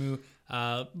 Goodbye, Shenmue.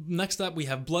 Next up, we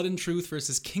have Blood and Truth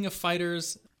versus King of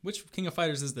Fighters. Which King of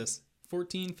Fighters is this?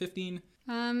 14, 15?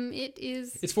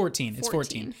 It's 14. It's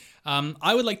 14.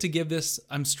 I would like to give this,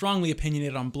 I'm strongly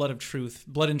opinionated on Blood and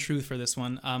Truth for this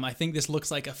one. I think this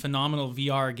looks like a phenomenal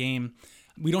VR game.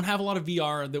 We don't have a lot of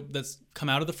VR that's come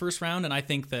out of the first round, and I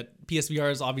think that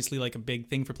PSVR is obviously like a big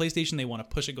thing for PlayStation. They want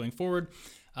to push it going forward.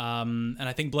 And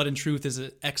I think Blood and Truth is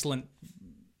an excellent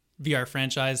VR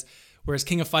franchise, whereas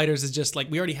King of Fighters is just like,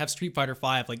 we already have Street Fighter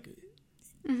 5. Like,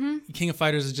 King of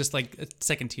Fighters is just like a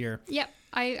second tier. Yep,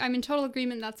 I'm in total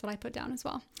agreement. That's what I put down as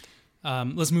well.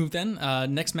 Let's move then.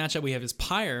 Next matchup we have is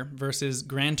Pyre versus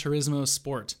Gran Turismo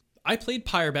Sport. I played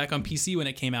Pyre back on PC when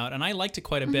it came out, and I liked it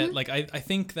quite a bit. Like, I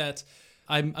think that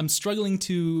I'm struggling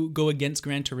to go against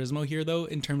Gran Turismo here, though,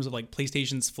 in terms of like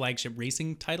PlayStation's flagship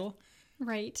racing title.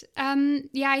 Right.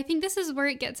 Yeah, I think this is where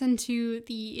it gets into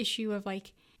the issue of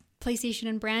like PlayStation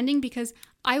and branding, because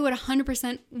I would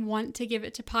 100% want to give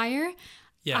it to Pyre.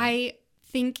 Yeah. I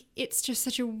think it's just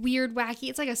such a weird, wacky,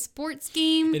 it's like a sports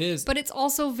game. It is. But it's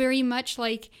also very much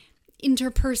like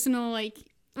interpersonal, like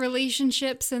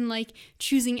relationships and like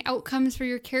choosing outcomes for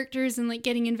your characters and like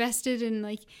getting invested in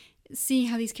like seeing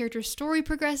how these characters' story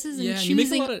progresses and choosing you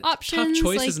make a lot of options. Tough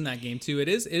choices in that game too. It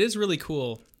is really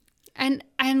cool. And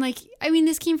like, I mean,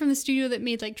 this came from the studio that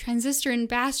made like Transistor and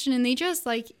Bastion, and they just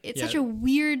like, it's such a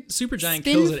weird Supergiant spin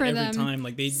kills it for every them. time.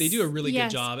 Like they do a really good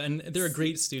job, and they're a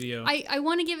great studio. I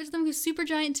want to give it to them because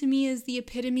Supergiant to me is the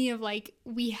epitome of like,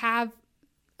 we have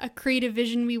a creative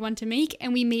vision we want to make,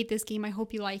 and we made this game. I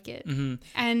hope you like it.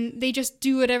 And they just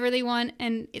do whatever they want,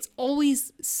 and it's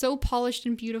always so polished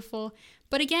and beautiful.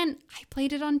 But again, I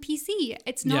played it on PC.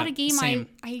 It's not a game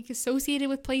I associated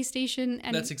with PlayStation.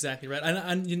 And that's exactly right.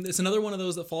 And it's another one of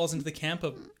those that falls into the camp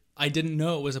of, I didn't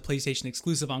know it was a PlayStation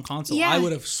exclusive on console. Yeah, I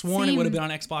would have sworn same. it would have been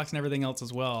on Xbox and everything else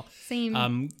as well.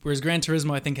 Same. Whereas Gran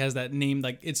Turismo, I think, has that name,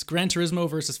 like it's Gran Turismo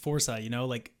versus Forza, you know,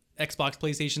 like Xbox,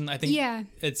 PlayStation. I think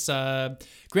it's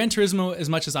Gran Turismo, as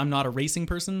much as I'm not a racing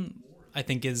person, I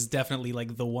think is definitely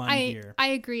like the one here. I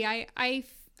agree.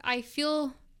 I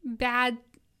feel bad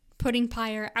putting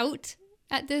Pyre out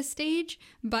at this stage,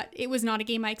 but it was not a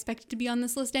game I expected to be on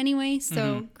this list anyway.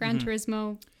 So Gran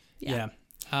Turismo, yeah.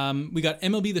 We got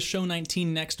MLB The Show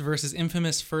 19 next versus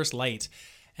Infamous First Light.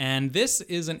 And this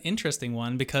is an interesting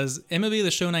one because MLB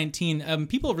The Show 19,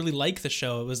 people really like the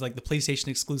show. It was like the PlayStation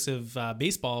exclusive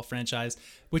baseball franchise,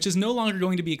 which is no longer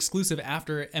going to be exclusive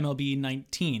after MLB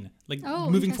 19. Like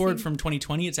moving forward from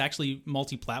 2020, it's actually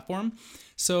multi-platform.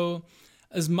 So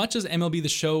as much as MLB The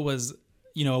Show was,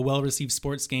 you know, a well-received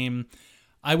sports game,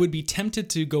 I would be tempted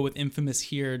to go with Infamous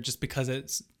here just because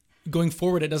it's going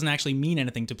forward. It doesn't actually mean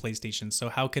anything to PlayStation. So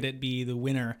how could it be the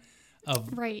winner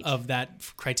of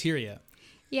that criteria?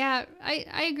 Yeah,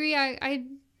 I agree. I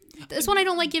this one I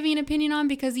don't like giving an opinion on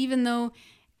because even though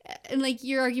like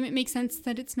your argument makes sense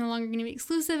that it's no longer going to be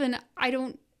exclusive, and I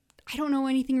don't know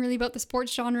anything really about the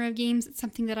sports genre of games. It's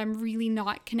something that I'm really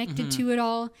not connected to at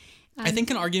all. I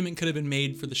think an argument could have been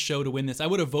made for the show to win this. I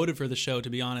would have voted for the show, to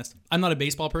be honest. I'm not a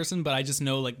baseball person, but I just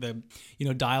know like the, you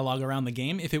know, dialogue around the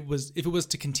game. If it was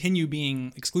to continue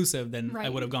being exclusive, then I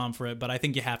would have gone for it. But I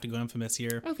think you have to go Infamous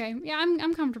here. Okay, yeah,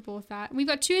 I'm comfortable with that. We've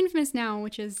got 2 Infamous now,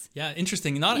 which is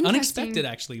interesting, unexpected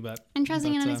actually, but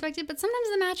interesting and unexpected. But sometimes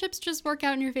the matchups just work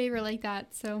out in your favor like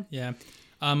that. So yeah.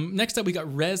 Next up, we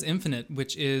got Res Infinite,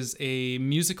 which is a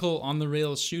musical on the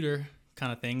rails shooter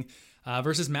kind of thing.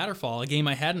 Versus Matterfall, a game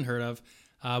I hadn't heard of,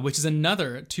 which is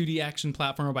another 2D action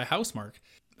platformer by Housemarque.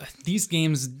 These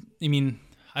games, I mean,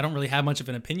 I don't really have much of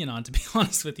an opinion on, to be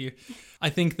honest with you.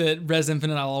 I think that Res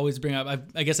Infinite I'll always bring up.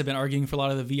 I guess I've been arguing for a lot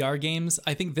of the VR games.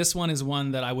 I think this one is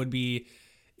one that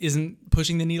isn't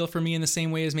pushing the needle for me in the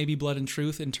same way as maybe Blood and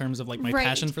Truth in terms of like my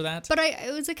passion for that. But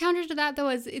it was a counter to that though,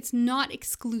 as it's not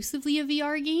exclusively a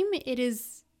VR game. It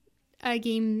is a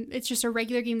game. It's just a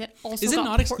regular game that also is it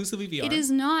not exclusively VR? It is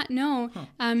not. No.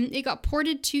 It got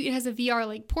ported to. It has a VR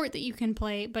like port that you can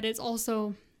play, but it's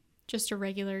also just a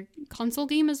regular console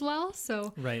game as well.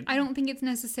 So I don't think it's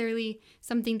necessarily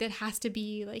something that has to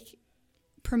be like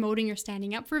promoting or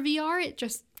standing up for VR. It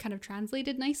just kind of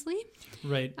translated nicely.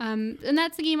 Right. And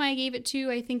that's the game I gave it to.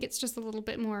 I think it's just a little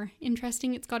bit more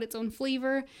interesting. It's got its own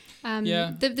flavor.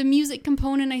 The music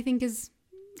component I think is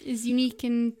unique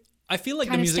and I feel like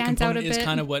the music component is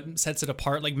kind of what sets it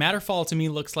apart. Like Matterfall to me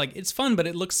looks like it's fun, but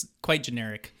it looks quite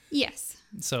generic. Yes.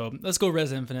 So let's go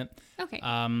Res Infinite. Okay.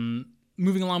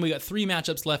 Moving along, we got 3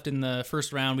 matchups left in the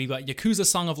first round. We got Yakuza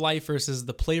Song of Life versus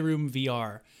the Playroom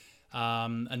VR.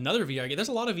 Another VR game. There's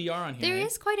a lot of VR on here. There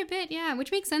is quite a bit, yeah,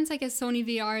 which makes sense. I guess Sony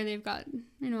VR, they've got,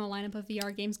 you know, a lineup of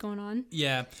VR games going on.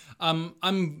 Yeah.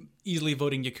 I'm easily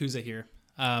voting Yakuza here.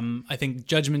 I think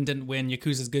Judgment didn't win.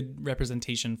 Yakuza's good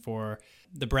representation for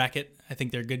the bracket. I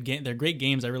think they're good game. They're great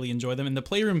games. I really enjoy them. And the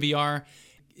Playroom VR,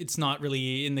 it's not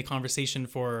really in the conversation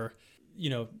for, you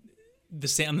know,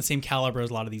 on the same caliber as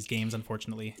a lot of these games,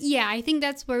 unfortunately. Yeah, I think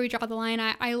that's where we draw the line.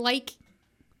 I like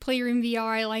Playroom VR.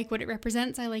 I like what it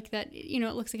represents. I like that, you know,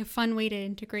 it looks like a fun way to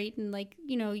integrate and like,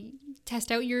 you know,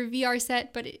 test out your VR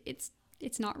set, but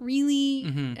it's not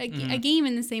really a game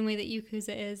in the same way that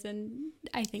Yakuza is, and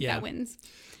I think that wins.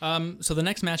 So the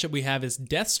next matchup we have is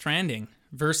Death Stranding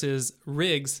versus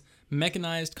Riggs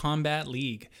Mechanized Combat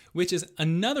League, which is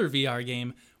another VR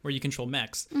game where you control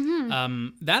mechs.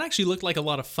 That actually looked like a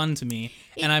lot of fun to me,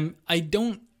 and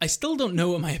I still don't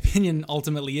know what my opinion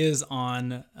ultimately is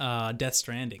on Death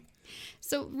Stranding.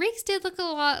 So Riggs did look a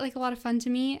lot of fun to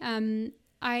me.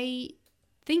 I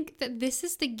think that this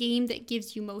is the game that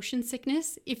gives you motion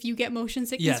sickness if you get motion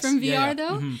sickness from VR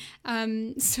though.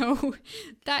 So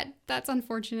that's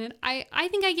unfortunate. I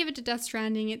think I give it to Death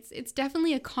Stranding. It's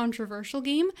definitely a controversial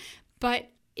game, but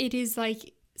it is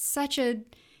like such a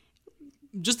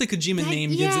just the Kojima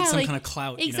name gives it some kind of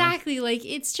clout. Exactly. You know? Like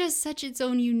it's just such its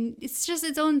own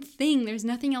thing. There's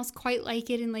nothing else quite like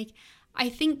it. And like I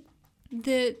think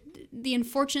the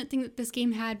unfortunate thing that this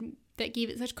game had that gave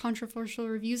it such controversial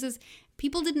reviews is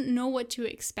people didn't know what to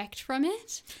expect from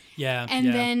it. Yeah.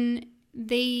 And then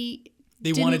they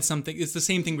wanted something. It's the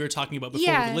same thing we were talking about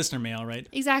before with the listener mail, right?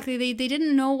 Exactly. They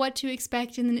didn't know what to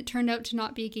expect, and then it turned out to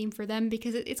not be a game for them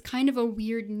because it's kind of a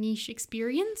weird niche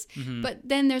experience. But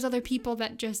then there's other people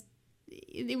that just,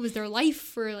 it was their life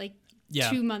for like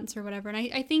 2 months or whatever. And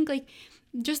I think like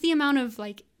just the amount of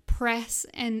like press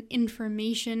and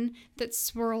information that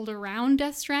swirled around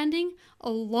Death Stranding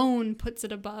alone puts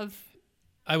it above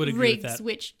I would agree with Riggs, that.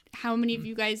 which how many of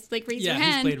you guys like raise Yeah, your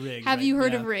who's hand? played Riggs, Have right? you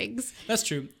heard Yeah. of Riggs? That's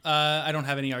true. I don't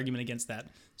have any argument against that.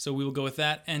 So we will go with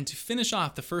that. And to finish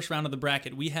off the first round of the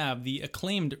bracket, we have the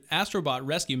acclaimed Astrobot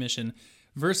Rescue Mission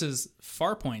versus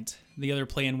Farpoint, the other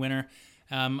play-in winner.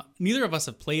 Neither of us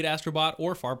have played Astrobot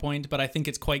or Farpoint, but I think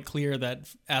it's quite clear that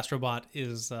Astrobot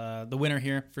is the winner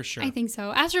here for sure. I think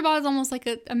so. Astrobot is almost like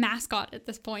a mascot at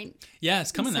this point. Yeah,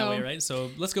 it's coming that So- way, right? So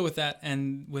let's go with that.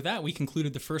 And with that, we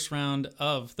concluded the first round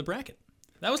of the bracket.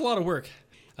 That was a lot of work.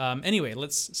 Anyway,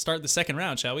 let's start the second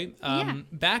round, shall we? Yeah.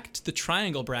 Back to the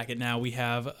triangle bracket now. We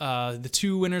have the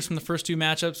two winners from the first two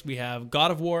matchups. We have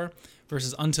God of War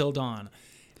versus Until Dawn.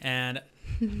 And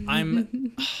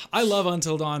I love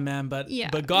Until Dawn, man, but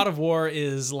God of War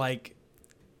is like,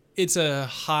 it's a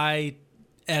high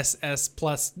SS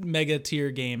plus mega tier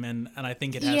game, and I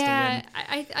think it has to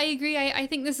win. I agree. I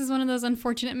think this is one of those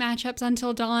unfortunate matchups.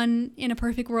 Until Dawn, in a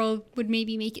perfect world, would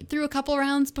maybe make it through a couple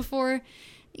rounds before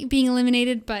being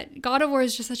eliminated, but God of War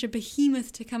is just such a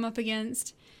behemoth to come up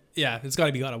against. Yeah, it's got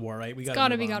to be God of War, right? It's got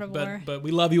to be God of War. But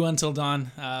we love you Until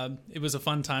Dawn. It was a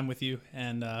fun time with you,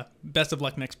 and best of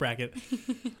luck next bracket.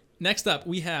 Next up,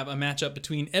 we have a matchup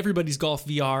between Everybody's Golf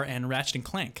VR and Ratchet &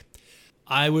 Clank.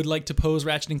 I would like to pose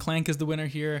Ratchet & Clank as the winner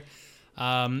here.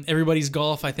 Everybody's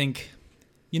Golf, I think,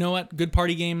 you know what? Good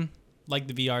party game, like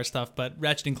the VR stuff, but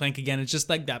Ratchet & Clank, again, it's just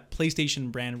like that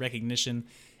PlayStation brand recognition.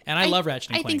 And I love Ratchet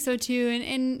 & Clank. I think so too.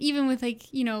 And even with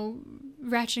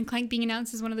Ratchet & Clank being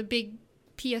announced as one of the big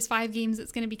PS5 games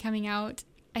that's going to be coming out,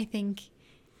 I think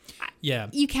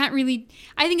you can't really...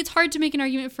 I think it's hard to make an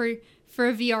argument for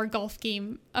a VR golf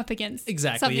game up against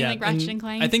something like Ratchet &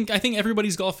 Clank. I think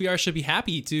Everybody's Golf VR should be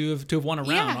happy to have won a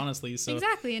round, honestly. So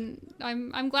exactly, and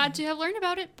I'm glad to have learned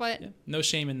about it, but no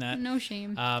shame in that. No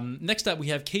shame. Next up, we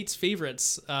have Kate's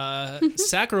favorites,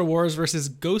 Sakura Wars versus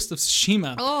Ghost of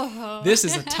Tsushima. Oh, this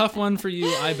is a tough one for you,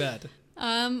 I bet.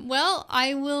 Well,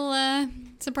 I will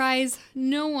surprise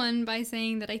no one by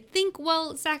saying that I think,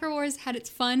 Sakura Wars had its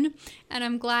fun, and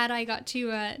I'm glad I got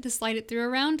to slide it through a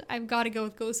round. I've got to go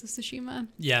with Ghost of Tsushima.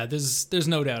 Yeah, there's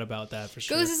no doubt about that for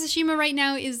sure. Ghost of Tsushima right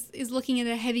now is looking at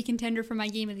a heavy contender for my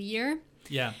game of the year.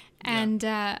 Yeah. And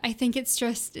I think it's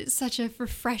such a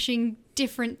refreshing,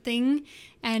 different thing.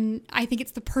 And I think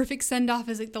it's the perfect send-off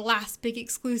as like the last big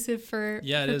exclusive for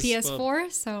PS4. Well,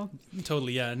 so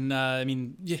totally, yeah.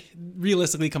 And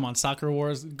realistically, come on, Sakura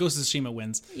Wars, Ghost of Tsushima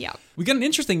wins. Yeah. We got an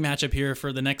interesting matchup here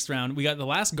for the next round. We got The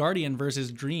Last Guardian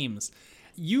versus Dreams.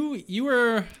 You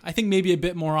were, I think, maybe a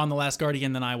bit more on The Last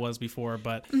Guardian than I was before,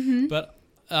 but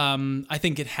I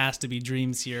think it has to be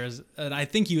Dreams here, and I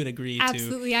think you would agree too.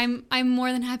 Absolutely, I'm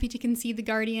more than happy to concede the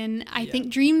Guardian. I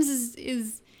think Dreams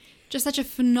is just such a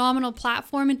phenomenal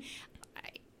platform, and I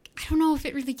don't know if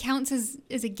it really counts as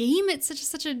a game. It's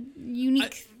such a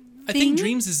unique thing. I think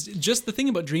Dreams is just the thing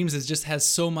about Dreams is just has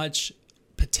so much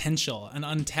potential and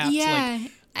untapped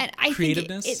and I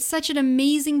creativeness. think it's such an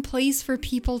amazing place for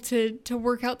people to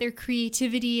work out their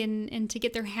creativity and to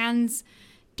get their hands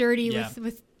dirty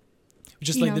with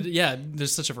just like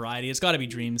there's such a variety. It's got to be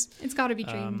Dreams. It's got to be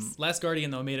Dreams. Last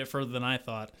Guardian though made it further than I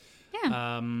thought.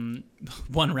 Yeah.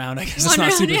 One round, I guess. It's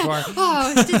not super far.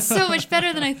 Oh, it did so much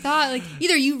better than I thought. Like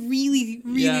either you really,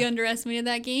 really underestimated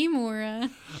that game, or.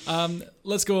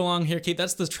 Let's go along here, Kate.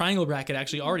 That's the triangle bracket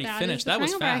actually already finished. That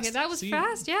was fast. Bracket. That was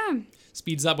fast. Yeah.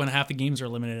 Speeds up when half the games are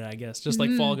eliminated, I guess, just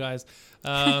like Fall Guys.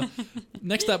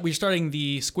 Next up, we're starting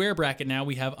the square bracket now.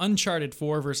 We have Uncharted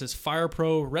 4 versus Fire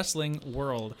Pro Wrestling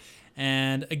World.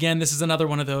 And again, this is another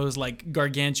one of those like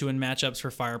gargantuan matchups for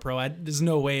Fire Pro. There's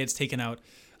no way it's taken out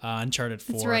Uncharted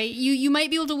 4. That's right. You might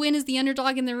be able to win as the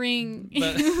underdog in the ring,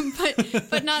 but not this time.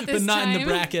 But not in the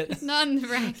bracket. Not in the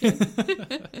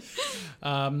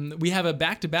bracket. We have a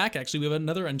back-to-back, actually. We have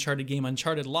another Uncharted game,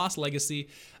 Uncharted Lost Legacy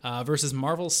versus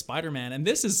Marvel's Spider-Man. And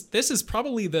this is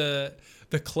probably the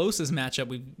closest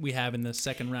matchup we have in the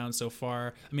second round so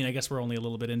far. I mean, I guess we're only a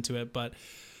little bit into it, but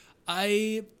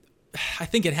I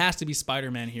think it has to be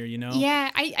Spider-Man here, you know? Yeah,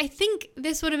 I think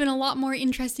this would have been a lot more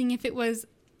interesting if it was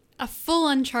a full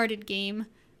Uncharted game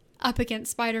up against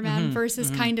Spider-Man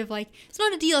versus kind of like, it's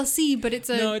not a DLC, but it's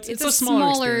a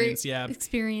smaller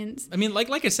experience. I mean,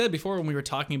 like I said before when we were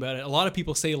talking about it, a lot of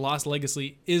people say Lost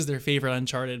Legacy is their favorite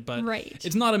Uncharted, but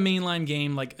it's not a mainline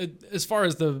game. Like as far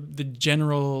as the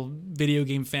general video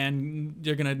game fan,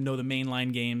 you're gonna know the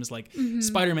mainline games. Like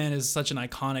Spider-Man is such an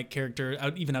iconic character,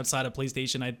 even outside of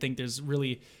PlayStation. I think there's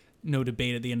really no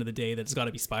debate at the end of the day that it's got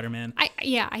to be Spider-Man.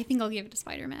 I think I'll give it to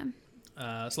Spider-Man.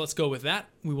 So let's go with that.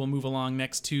 We will move along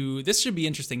next to, this should be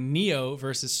interesting, Neo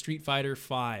versus Street Fighter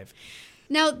V.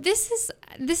 Now, this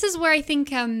is where I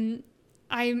think I'm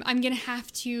going to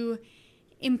have to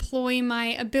employ my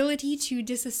ability to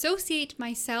disassociate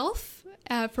myself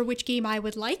for which game I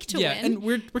would like to win. Yeah, and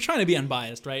we're trying to be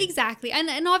unbiased, right? Exactly.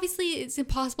 And obviously it's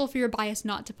impossible for your bias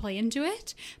not to play into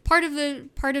it. Part of the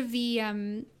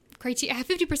criteria,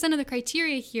 50% of the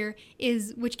criteria here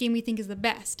is which game we think is the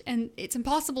best. And it's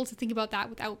impossible to think about that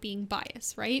without being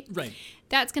biased, right? Right.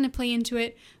 That's going to play into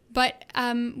it. But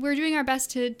we're doing our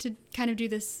best to kind of do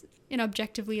this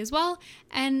objectively as well.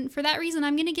 And for that reason,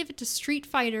 I'm going to give it to Street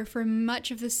Fighter for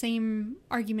much of the same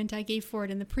argument I gave for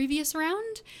it in the previous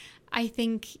round. I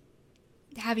think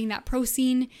having that pro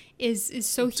scene is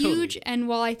so huge. Totally. And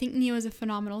while I think Neo is a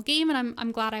phenomenal game, and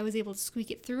I'm glad I was able to squeak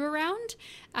it through a round,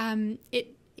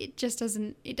 it just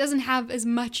doesn't have as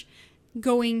much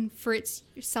going for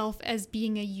itself as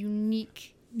being a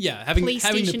unique having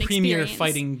the premier experience.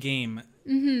 Fighting game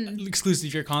exclusive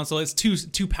to your console. It's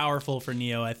too powerful for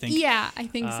Neo, I think. Yeah, I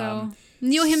think so.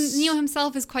 Neo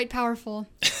himself is quite powerful.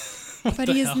 But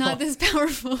he is not this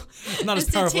powerful. Not as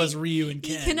powerful as Ryu and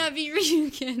Ken. He cannot be Ryu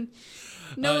and Ken.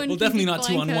 No one. Well, definitely not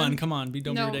 2-on-1. Come on,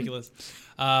 don't be ridiculous.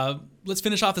 Let's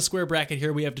finish off the square bracket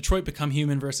here. We have Detroit Become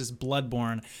Human versus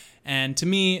Bloodborne, and to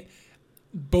me,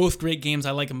 both great games.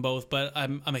 I like them both, but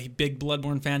I'm a big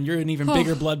Bloodborne fan. You're an even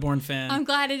bigger Bloodborne fan. I'm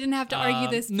glad I didn't have to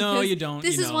argue this. No, you don't.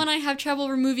 This is one I have trouble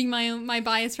removing my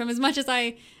bias from. As much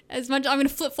I'm going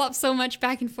to flip flop so much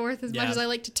back and forth. As much as I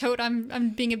like to tote, I'm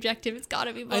being objective. It's got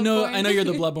to be Bloodborne. I know you're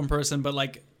the Bloodborne person, but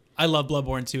like I love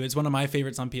Bloodborne too. It's one of my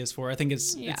favorites on PS4. I think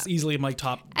it's easily my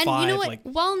top 5. And you know what?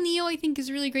 While Neo I think is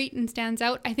really great and stands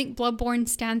out, I think Bloodborne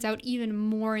stands out even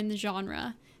more in the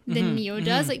genre than Neo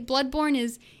does. Like Bloodborne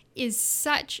is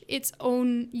such its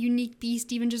own unique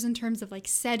beast, even just in terms of like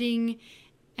setting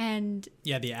and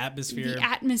the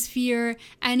atmosphere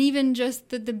and even just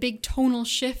the big tonal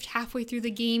shift halfway through the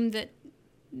game that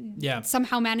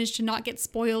somehow managed to not get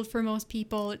spoiled for most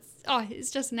people.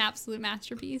 It's just an absolute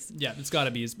masterpiece. Yeah, it's got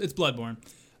to be. It's Bloodborne.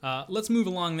 Let's move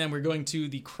along then. We're going to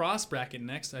the cross bracket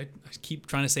next. I keep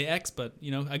trying to say X, but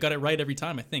I got it right every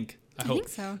time, I think. I hope. I think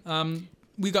so.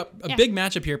 We've got a big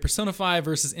matchup here, Persona 5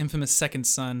 versus Infamous Second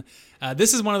Son.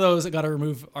 This is one of those that got to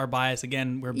remove our bias.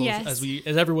 Again, we're both,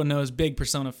 as everyone knows, big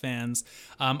Persona fans.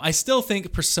 I still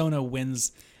think Persona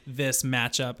wins this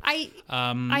matchup.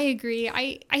 I agree.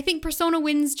 I think Persona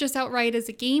wins just outright as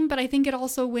a game, but I think it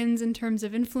also wins in terms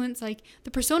of influence. Like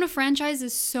the Persona franchise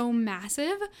is so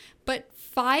massive, but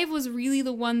 5 was really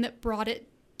the one that brought it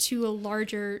to a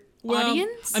larger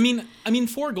audience. I mean,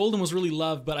 4 Golden was really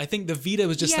loved, but I think the Vita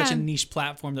was just such a niche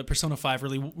platform that Persona 5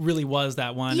 really was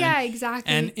that one. Yeah,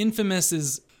 exactly. And Infamous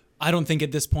is, I don't think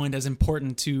at this point as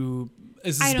important to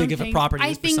as big of a property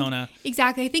as Persona.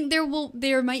 Exactly. I think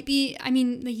there might be, I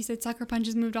mean, like you said, Sucker Punch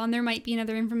has moved on. There might be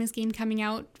another Infamous game coming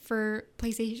out for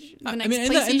PlayStation. In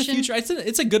the future,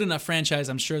 it's a good enough franchise.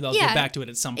 I'm sure they'll get back to it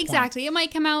at some point. Exactly. It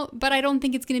might come out, but I don't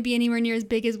think it's going to be anywhere near as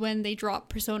big as when they drop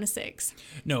Persona 6.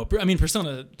 No, I mean,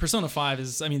 Persona 5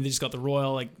 is, they just got the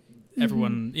Royal, like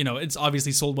everyone, it's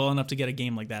obviously sold well enough to get a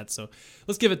game like that. So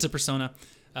let's give it to Persona.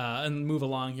 And move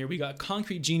along here. We got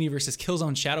Concrete Genie versus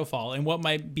Killzone Shadowfall, and what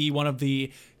might be one of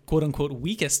the quote-unquote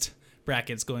weakest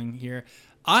brackets going here.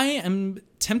 I am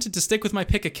tempted to stick with my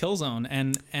pick of Killzone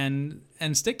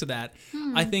and stick to that.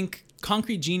 I think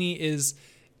Concrete Genie is,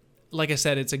 like I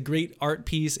said, it's a great art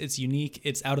piece. It's unique.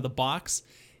 It's out of the box.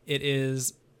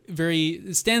 It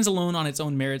stands alone on its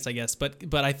own merits, I guess.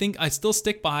 But I think I still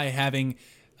stick by having,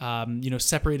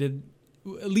 separated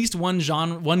at least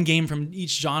one game from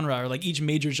each genre, or like each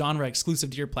major genre exclusive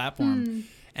to your platform.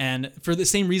 And for the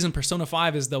same reason, Persona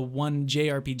 5 is the one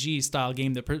JRPG style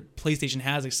game that PlayStation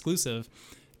has exclusive.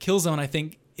 Killzone, I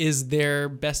think, is their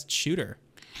best shooter.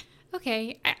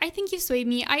 Okay, I think you swayed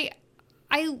me.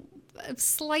 I'm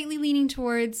slightly leaning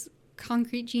towards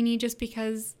Concrete Genie just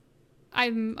because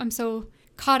I'm so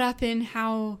caught up in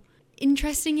how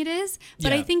interesting it is.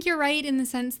 But I think you're right in the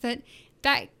sense that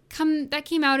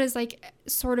came out as like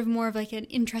sort of more of like an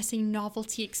interesting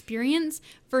novelty experience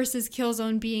versus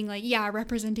Killzone being like a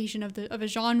representation of a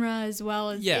genre, as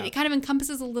well as it kind of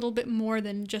encompasses a little bit more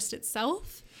than just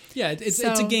itself. Yeah, it's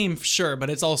a game, sure, but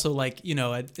it's also like,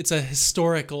 it's a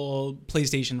historical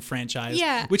PlayStation franchise,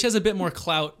 which has a bit more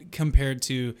clout compared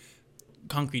to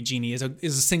Concrete Genie is a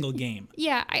single game.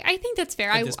 Yeah, I think that's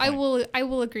fair. I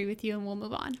will agree with you, and we'll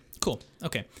move on. Cool.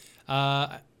 Okay.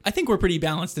 I think we're pretty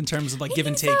balanced in terms of like give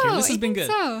and take here. This has been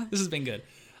good. This has been good.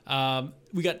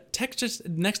 We got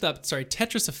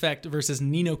Tetris Effect versus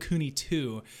Ni no Kuni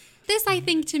 2. this I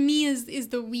think to me is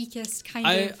the weakest kind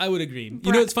of. I would agree.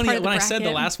 It's funny when I said the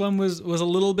bracket. last one was a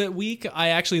little bit weak. I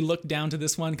actually looked down to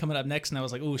this one coming up next, and I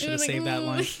was like, "Oh, should have saved that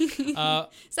one." So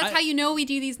that's how you know we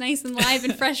do these nice and live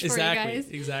and fresh for you guys.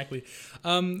 Exactly.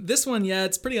 This one, yeah,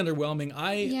 it's pretty underwhelming.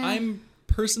 I'm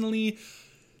personally,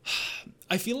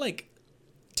 I feel like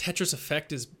Tetris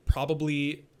Effect is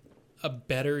probably a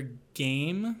better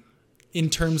game in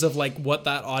terms of like what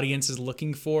that audience is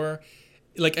looking for.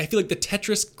 Like, I feel like the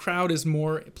Tetris crowd is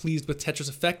more pleased with Tetris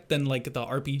Effect than like the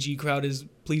RPG crowd is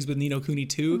pleased with Ni no Kuni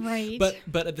 2. Right.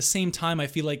 But at the same time, I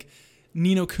feel like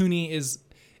Ni no Kuni is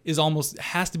almost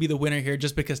has to be the winner here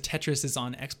just because Tetris is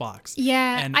on Xbox.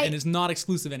 Yeah. And it's not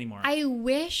exclusive anymore. I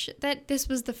wish that this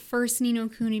was the first Ni no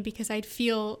Kuni because I'd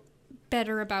feel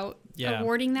better about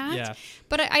awarding that. Yeah.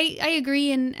 But I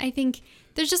agree, and I think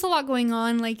there's just a lot going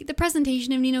on. Like, the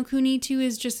presentation of Ni no Kuni 2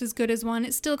 is just as good as 1.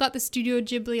 It's still got the Studio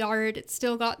Ghibli art. It's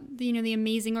still got the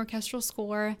amazing orchestral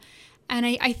score. And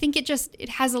I think it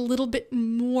has a little bit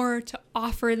more to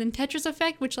offer than Tetris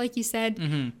Effect, which, like you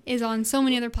said, is on so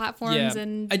many other platforms. Yeah.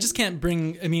 And I just can't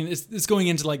bring. I mean, it's going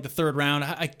into like the third round.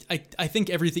 I think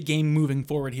every game moving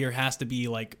forward here has to be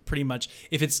like pretty much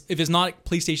if it's not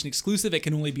PlayStation exclusive, it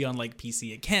can only be on like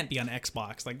PC. It can't be on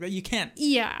Xbox. Like, you can't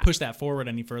push that forward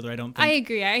any further. I don't think. I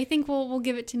agree. I think we'll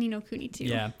give it to Ni no Kuni 2.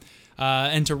 Yeah.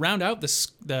 And to round out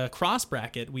the cross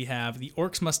bracket, we have the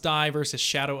Orcs Must Die versus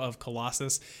Shadow of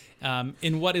Colossus.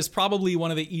 In what is probably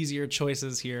one of the easier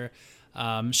choices here,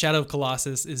 Shadow of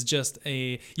Colossus is just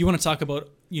you want to talk about,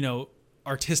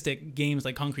 artistic games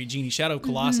like Concrete Genie. Shadow of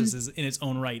Colossus is in its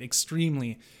own right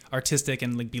extremely artistic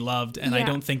and like beloved, and I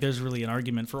don't think there's really an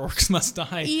argument for Orcs Must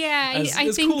Die. Yeah,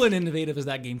 as cool and innovative as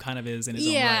that game kind of is in its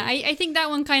own right. Yeah, I think that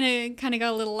one kind of got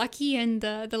a little lucky, and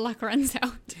the luck runs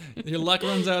out. Your luck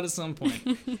runs out at some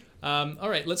point. All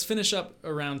right, let's finish up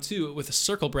round 2 with a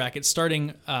circle bracket,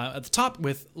 starting at the top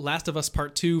with Last of Us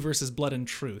Part 2 versus Blood and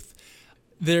Truth.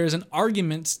 There's an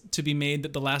argument to be made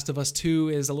that The Last of Us 2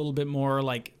 is a little bit more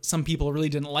like some people really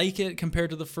didn't like it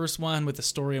compared to the first one with the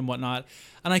story and whatnot.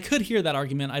 And I could hear that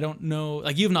argument. I don't know.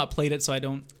 Like, you've not played it, so I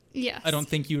don't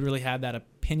think you would really have that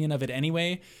opinion of it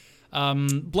anyway.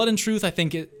 Blood and Truth, I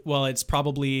think it's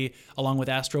probably, along with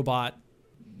Astrobot,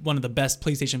 one of the best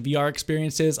PlayStation VR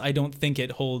experiences. I don't think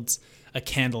it holds a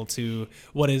candle to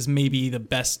what is maybe the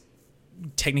best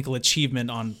technical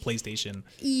achievement on PlayStation.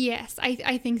 Yes,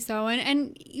 I think so.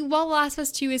 And while Last of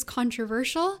Us 2 is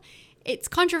controversial, it's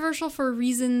controversial for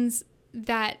reasons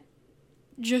that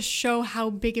just show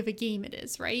how big of a game it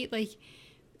is, right? Like,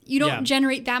 you don't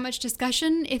generate that much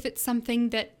discussion if it's something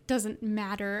that doesn't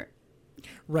matter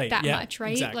much,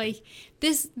 right? Exactly.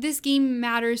 Like, this game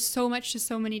matters so much to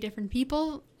so many different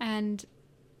people, and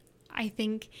I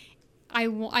think I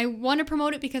want to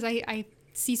promote it because I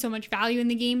see so much value in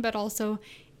the game, but also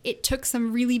it took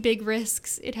some really big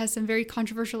risks. It has some very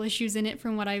controversial issues in it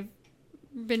from what I've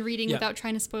been reading without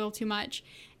trying to spoil too much.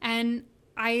 And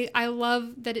I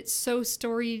love that it's so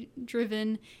story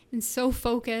driven and so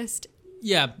focused.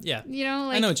 Yeah. Like,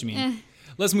 I know what you mean.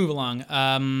 Let's move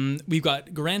along. We've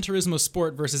got Gran Turismo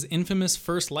Sport versus Infamous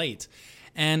First Light.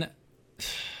 And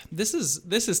this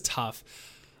is tough.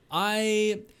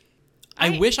 I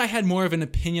wish I had more of an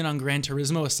opinion on Gran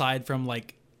Turismo aside from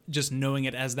like just knowing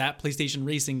it as that PlayStation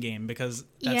racing game, because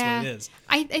that's what it is.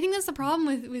 I think that's the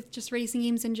problem with just racing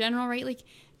games in general, right? Like,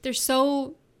 they're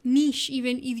so niche.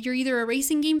 You're either a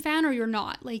racing game fan or you're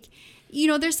not. Like,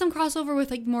 there's some crossover with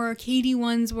like more arcadey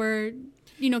ones where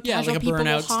casual like a people will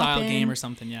Burnout hop style in. game or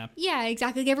something. Yeah,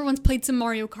 exactly. Like, everyone's played some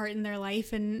Mario Kart in their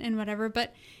life and whatever,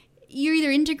 but you're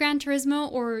either into Gran Turismo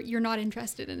or you're not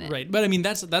interested in it. Right. But I mean,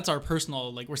 that's our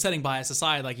personal, like, we're setting bias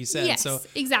aside, like you said. Yes, so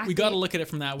exactly. We got to look at it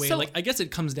from that way. So, like, I guess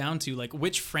it comes down to like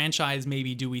which franchise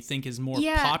maybe do we think is more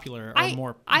popular or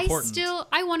more important.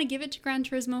 I want to give it to Gran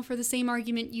Turismo for the same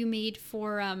argument you made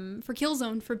for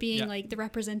Killzone, for being like the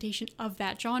representation of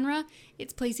that genre.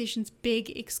 It's PlayStation's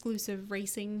big exclusive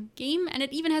racing game, and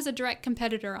it even has a direct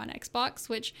competitor on Xbox,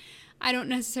 which I don't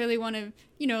necessarily want to,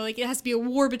 like, it has to be a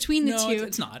war between the two. No,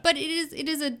 it's not. But it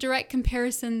is a direct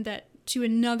comparison to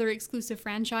another exclusive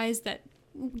franchise that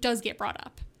does get brought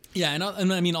up. Yeah,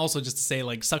 and I mean, also just to say,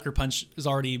 like, Sucker Punch is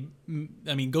already,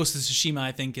 I mean, Ghost of Tsushima,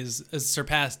 I think, has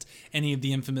surpassed any of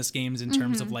the Infamous games in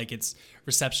terms of, like, its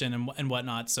reception and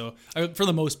whatnot. So, for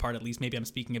the most part, at least, maybe I'm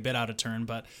speaking a bit out of turn,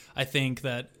 but I think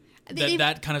that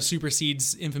kind of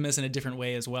supersedes Infamous in a different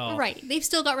way as well. Right. They've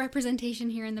still got representation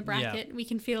here in the bracket. Yeah. We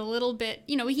can feel a little bit,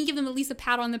 we can give them at least a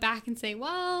pat on the back and say,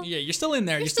 well... Yeah, you're still in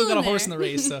there. You still got a horse in the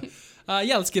race. So,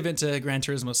 let's give it to Gran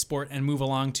Turismo Sport and move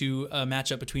along to a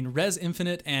matchup between Res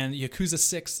Infinite and Yakuza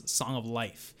 6 Song of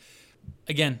Life.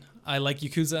 Again, I like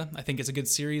Yakuza. I think it's a good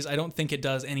series. I don't think it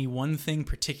does any one thing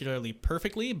particularly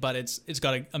perfectly, but it's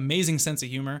got an amazing sense of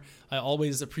humor. I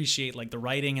always appreciate like the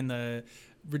writing and the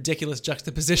ridiculous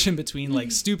juxtaposition between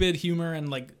like stupid humor and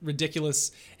like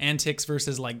ridiculous antics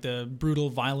versus like the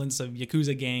brutal violence of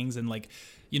Yakuza gangs and like,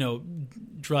 you know,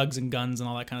 drugs and guns and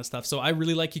all that kind of stuff. So I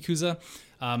really like Yakuza.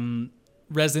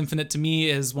 Res Infinite to me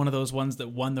is one of those ones that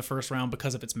won the first round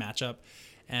because of its matchup,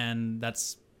 and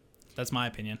that's my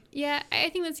opinion. Yeah, I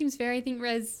think that seems fair. I think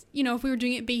Res, you know, if we were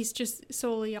doing it based just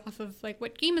solely off of like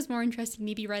what game is more interesting,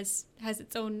 maybe Res has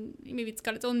its own, maybe it's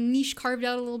got its own niche carved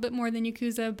out a little bit more than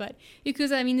Yakuza. But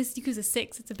Yakuza, I mean, this is Yakuza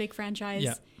 6. It's a big franchise.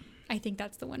 Yeah. I think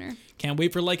that's the winner. Can't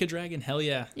wait for Like a Dragon. Hell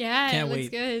yeah. Yeah, Can't it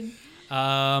looks wait.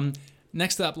 good.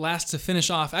 Next up, last to finish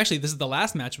off, actually, this is the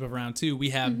last matchup of round 2. We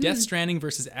have Death Stranding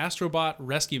versus Astrobot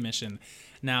Rescue Mission.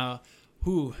 Now,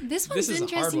 this one's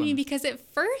interesting to me because at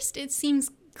first it seems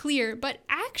clear, but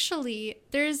actually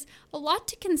there's a lot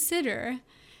to consider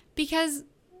because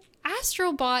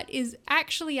Astrobot is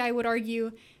actually, I would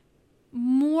argue,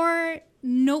 more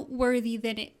noteworthy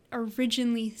than it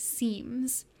originally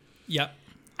seems. Yep.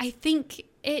 I think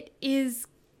it is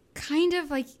kind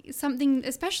of like something,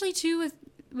 especially too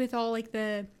with all like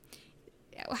the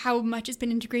how much it's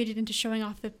been integrated into showing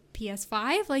off the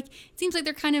PS5. Like it seems like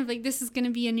they're kind of like this is going to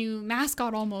be a new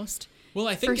mascot almost. Well,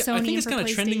 I think it's kind of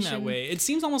trending that way. It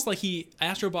seems almost like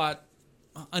Astrobot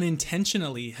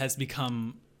unintentionally has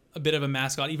become a bit of a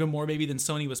mascot, even more maybe than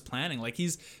Sony was planning. Like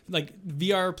he's like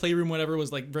VR Playroom, whatever,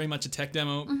 was like very much a tech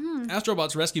demo.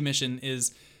 Astrobot's Rescue Mission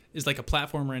is like a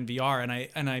platformer in VR,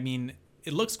 and I mean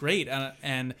it looks great,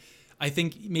 and I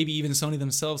think maybe even Sony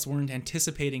themselves weren't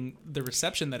anticipating the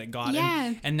reception that it got,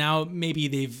 and now maybe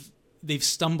they've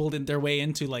stumbled in their way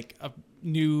into like a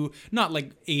new, not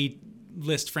like a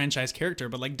list franchise character,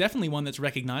 but like definitely one that's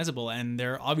recognizable, and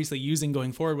they're obviously using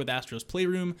going forward with Astro's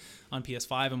Playroom on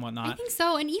PS5 and whatnot. I think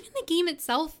so, and even the game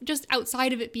itself, just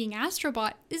outside of it being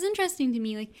Astrobot, is interesting to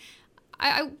me. Like,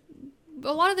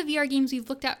 a lot of the VR games we've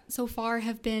looked at so far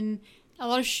have been a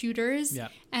lot of shooters,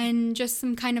 and just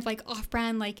some kind of like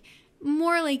off-brand, like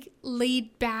more like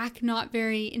laid back, not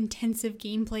very intensive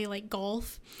gameplay like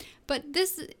golf. But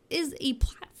this is a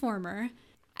platformer.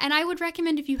 And I would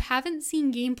recommend, if you haven't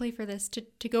seen gameplay for this,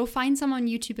 to go find some on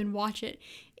YouTube and watch it.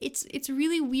 It's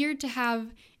really weird to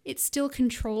have it still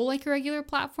control like a regular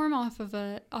platform off of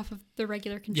the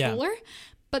regular controller. Yeah.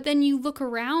 But then you look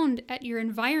around at your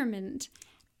environment.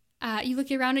 You look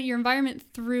around at your environment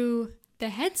through the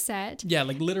headset. Yeah,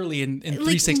 like literally in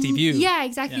 360 view. Yeah,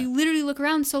 exactly. Yeah. You literally look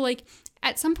around. So like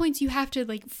at some points you have to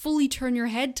like fully turn your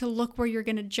head to look where you're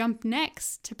going to jump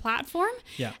next to platform.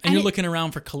 Yeah. And you're looking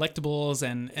around for collectibles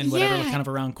and whatever, kind of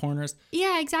around corners.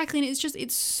 Yeah, exactly. And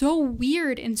it's so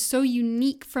weird and so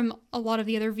unique from a lot of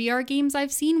the other VR games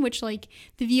I've seen, which like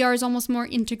the VR is almost more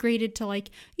integrated to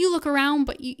like you look around,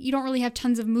 but you don't really have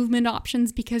tons of movement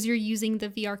options because you're using the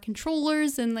VR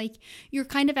controllers, and like you're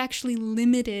kind of actually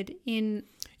limited in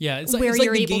where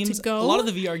you're able to go. A lot of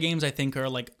the VR games I think are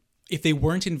like, if they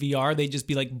weren't in VR, they'd just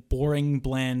be like boring,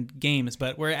 bland games.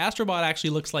 But where Astrobot actually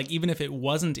looks like, even if it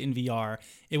wasn't in VR,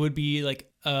 it would be like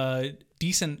a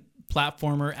decent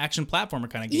action platformer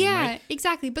kind of game. Yeah, right?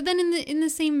 Exactly. But then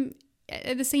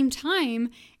at the same time,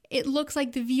 it looks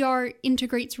like the VR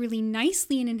integrates really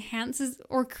nicely and enhances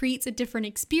or creates a different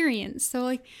experience. So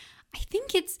like, I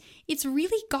think it's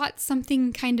really got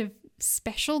something kind of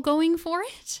special going for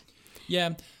it.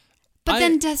 Yeah. But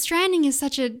then Death Stranding is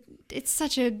such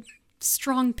a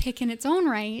strong pick in its own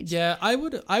right. Yeah, I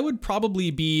would probably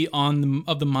be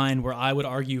of the mind where I would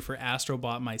argue for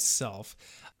Astrobot myself.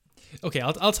 Okay,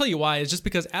 I'll tell you why. It's just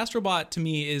because Astrobot to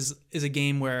me is a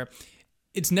game where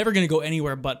it's never going to go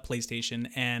anywhere but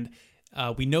PlayStation, and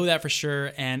we know that for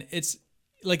sure. And it's,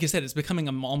 like you said, it's becoming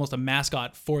almost a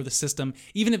mascot for the system,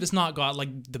 even if it's not got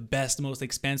like the best, most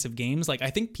expansive games. Like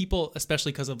I think people,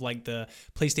 especially because of like the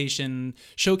PlayStation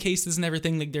showcases and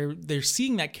everything, like they're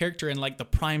seeing that character in like the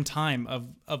prime time of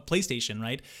PlayStation,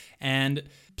 right? And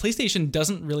PlayStation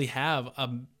doesn't really have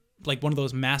like one of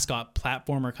those mascot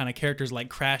platformer kind of characters like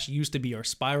Crash used to be, or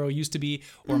Spyro used to be,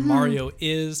 or Mario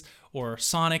is, or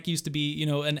Sonic used to be. You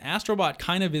know, and Astrobot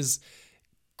kind of is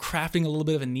crafting a little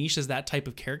bit of a niche as that type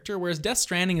of character, whereas Death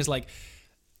Stranding is like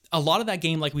a lot of that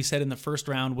game, like we said in the first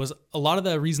round, was a lot of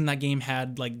the reason that game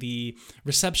had like the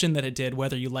reception that it did,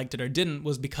 whether you liked it or didn't,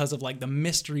 was because of like the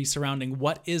mystery surrounding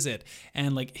what is it,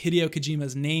 and like Hideo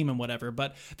Kojima's name and whatever.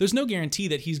 But there's no guarantee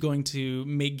that he's going to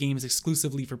make games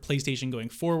exclusively for PlayStation going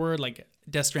forward. Like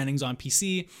Death Stranding's on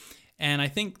PC, and I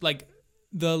think like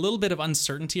the little bit of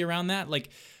uncertainty around that, like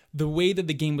the way that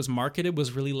the game was marketed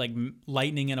was really like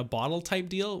lightning in a bottle type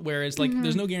deal, whereas like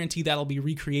there's no guarantee that'll be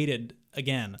recreated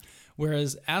again.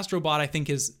 Whereas Astrobot, I think,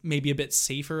 is maybe a bit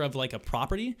safer of like a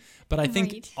property, but I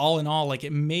think all in all, like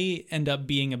it may end up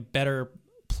being a better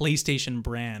PlayStation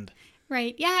brand.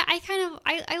 Right. Yeah,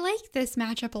 I like this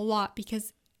matchup a lot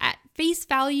because at face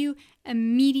value,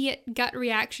 immediate gut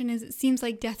reaction is it seems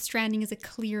like Death Stranding is a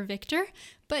clear victor.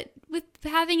 But with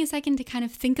having a second to kind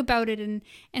of think about it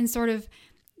and sort of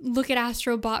look at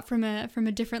Astrobot from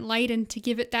a different light and to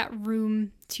give it that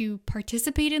room to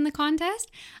participate in the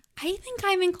contest, I think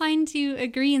I'm inclined to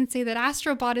agree and say that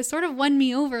Astrobot has sort of won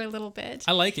me over a little bit.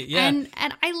 I like it, yeah. And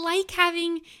I like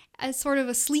having a sort of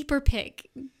a sleeper pick.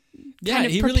 Yeah,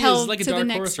 he really is like a dark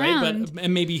horse, right? But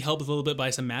and maybe helped a little bit by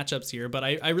some matchups here. But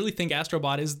I really think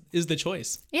Astrobot is the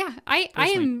choice. Yeah,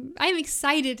 I'm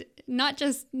excited, not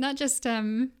just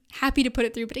happy to put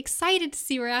it through, but excited to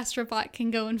see where Astrobot can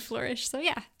go and flourish. So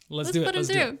yeah, let's put him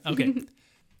through. Okay.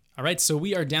 All right, so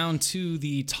we are down to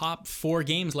the top 4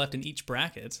 games left in each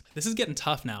bracket. This is getting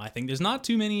tough now, I think. There's not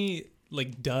too many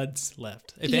like duds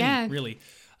left, if any, really.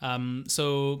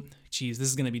 So, geez, this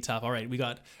is going to be tough. All right, we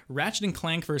got Ratchet &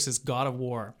 Clank versus God of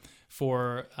War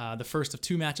for the first of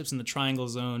 2 matchups in the Triangle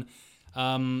Zone.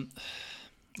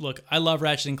 Look, I love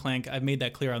Ratchet & Clank. I've made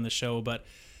that clear on the show, but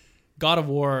God of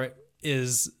War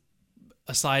is,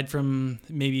 aside from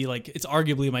maybe like, it's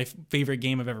arguably my favorite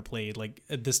game I've ever played, like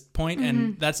at this point.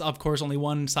 And that's, of course, only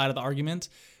one side of the argument,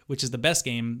 which is the best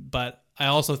game. But I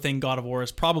also think God of War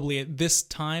is probably at this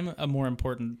time a more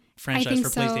important franchise for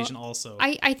PlayStation also.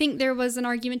 I think there was an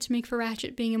argument to make for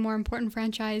Ratchet being a more important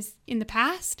franchise in the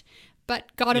past,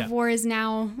 but God of War is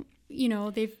now,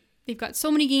 they've got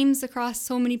so many games across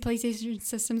so many PlayStation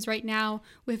systems right now,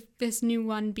 with this new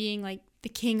one being like the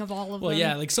king of all of them. Well,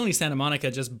 yeah, like Sony Santa Monica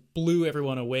just blew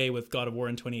everyone away with God of War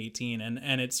in 2018,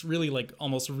 and it's really like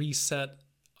almost reset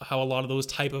how a lot of those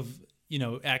type of,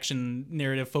 action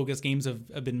narrative focused games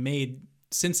have been made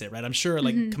since it, right? I'm sure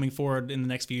like coming forward in the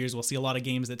next few years, we'll see a lot of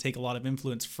games that take a lot of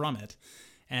influence from it.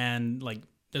 And like,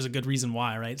 there's a good reason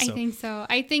why, right? I think so.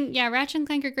 I think, Ratchet and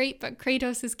Clank are great, but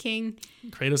Kratos is king.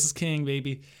 Kratos is king,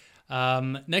 baby.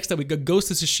 Next up, we got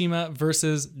Ghost of Tsushima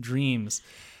versus Dreams.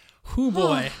 Oh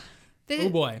boy.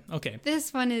 Okay.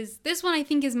 This one I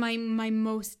think is my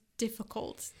most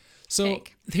difficult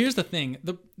pick. Here's the thing.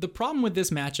 The problem with this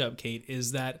matchup, Kate,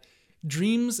 is that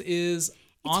Dreams is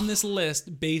on this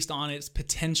list based on its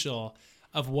potential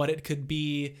of what it could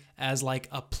be as like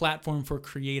a platform for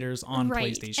creators on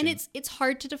PlayStation. And it's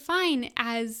hard to define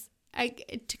as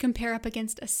to compare up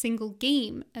against a single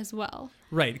game as well.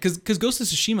 Right, because Ghost of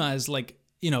Tsushima is like,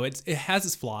 it has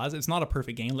its flaws. It's not a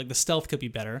perfect game. Like the stealth could be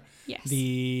better. Yes.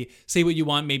 The say what you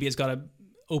want, maybe it's got a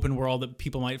open world that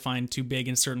people might find too big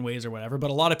in certain ways or whatever.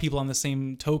 But a lot of people on the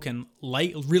same token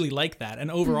really like that. And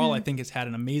overall, I think it's had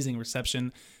an amazing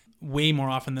reception. Way more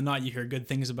often than not, you hear good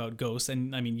things about Ghost.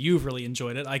 And I mean, you've really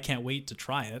enjoyed it. I can't wait to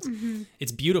try it.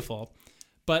 It's beautiful.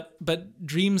 But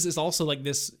Dreams is also like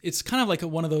this. It's kind of like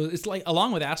one of those. It's like,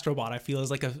 along with Astrobot, I feel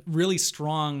is like a really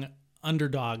strong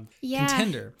underdog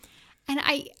contender. And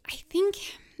I think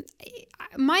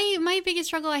my biggest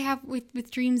struggle I have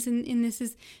with Dreams in this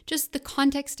is just the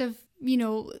context of,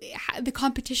 the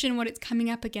competition, what it's coming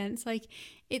up against. Like,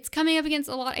 it's coming up against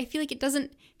a lot. I feel like it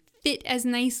doesn't fit as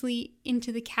nicely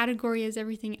into the category as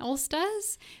everything else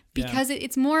does, because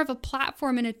it's more of a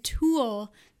platform and a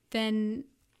tool than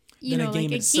a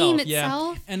game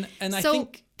itself. And so I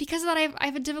think because of that, I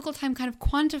have a difficult time kind of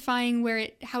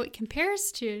quantifying how it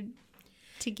compares to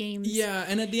games. Yeah,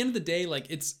 and at the end of the day,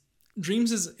 like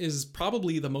Dreams is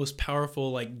probably the most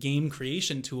powerful like game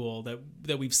creation tool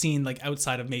that we've seen, like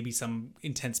outside of maybe some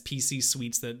intense PC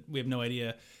suites that we have no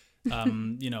idea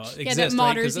exist, that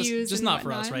modders use, just not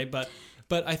for us, right? But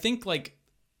I think like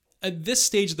at this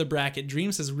stage of the bracket,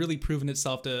 Dreams has really proven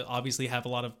itself to obviously have a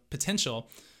lot of potential.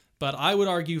 But I would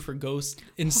argue for Ghost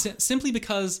simply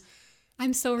because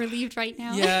I'm so relieved right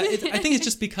now. Yeah, I think it's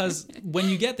just because when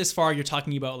you get this far, you're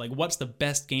talking about like what's the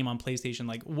best game on PlayStation,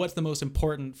 like what's the most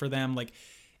important for them. Like,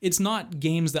 it's not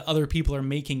games that other people are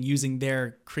making using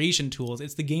their creation tools.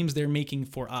 It's the games they're making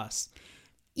for us.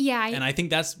 Yeah. And I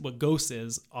think that's what Ghost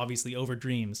is, obviously, over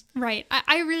Dreams. Right.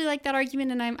 I really like that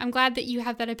argument, and I'm glad that you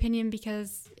have that opinion,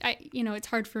 because it's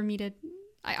hard for me to.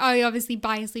 I obviously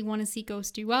biasly want to see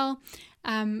Ghost do well.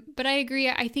 But I agree.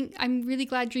 I think I'm really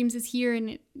glad Dreams is here,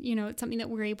 and it's something that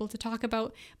we're able to talk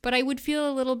about. But I would feel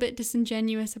a little bit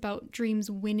disingenuous about Dreams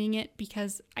winning it,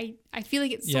 because I feel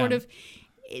like it's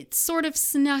sort of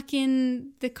snuck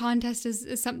in the contest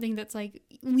as something that's like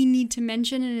we need to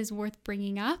mention and is worth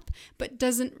bringing up, but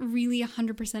doesn't really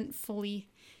 100% fully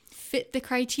fit the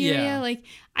criteria. Yeah. Like,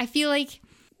 I feel like,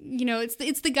 you know,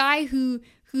 it's the guy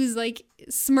who's like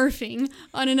smurfing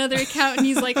on another account, and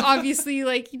he's like obviously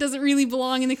like he doesn't really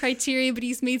belong in the criteria, but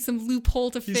he's made some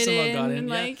loophole to fit in. And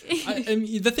like, I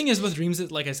mean, the thing is with Dreams,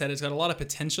 like I said, it's got a lot of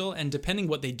potential, and depending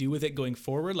what they do with it going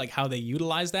forward, like how they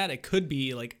utilize that, it could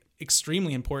be like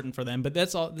extremely important for them. But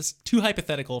that's all. This too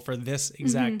hypothetical for this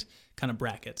exact kind of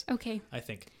bracket. Okay. I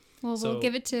think. Well, So, we'll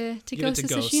give it to give it Ghost to of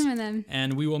Ghost. Tsushima then.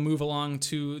 And we will move along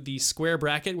to the square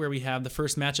bracket where we have the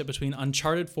first matchup between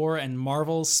Uncharted 4 and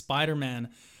Marvel's Spider-Man.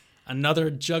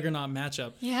 Another juggernaut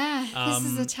matchup. Yeah, this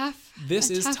is a tough. This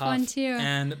is tough one too.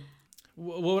 And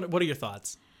what are your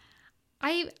thoughts?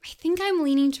 I think I'm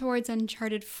leaning towards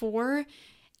Uncharted 4,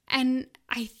 and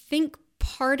I think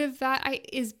part of that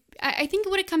I think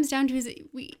what it comes down to is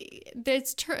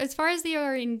as far as they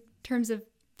are in terms of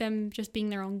them just being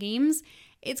their own games,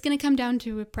 it's going to come down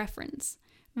to a preference.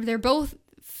 They're both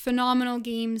phenomenal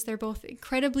games. They're both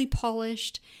incredibly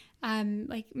polished,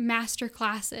 like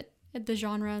masterclass at the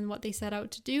genre and what they set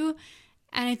out to do.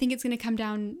 And I think it's going to come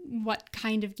down, what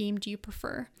kind of game do you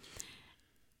prefer?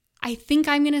 I think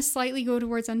I'm going to slightly go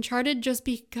towards Uncharted just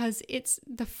because it's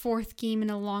the fourth game in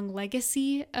a long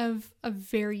legacy of a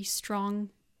very strong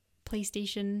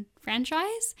PlayStation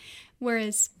franchise.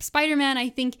 Whereas Spider-Man, I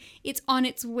think it's on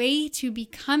its way to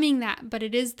becoming that, but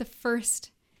it is the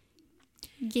first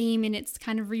game in its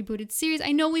kind of rebooted series.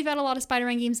 I know we've had a lot of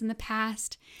Spider-Man games in the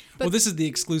past, but this is the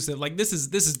exclusive. Like this is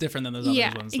different than those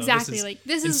other ones. Exactly.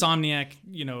 This is Insomniac,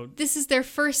 you know. This is their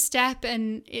first step,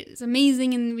 and it's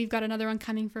amazing, and we've got another one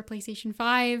coming for PlayStation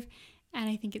 5, and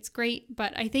I think it's great,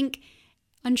 but I think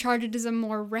Uncharted is a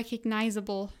more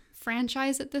recognizable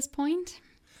franchise at this point.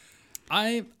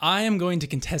 I am going to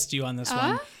contest you on this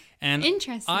one. And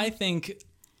interesting. I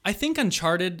think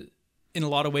Uncharted in a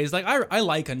lot of ways, like I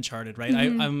like Uncharted, right?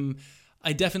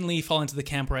 I definitely fall into the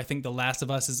camp where I think The Last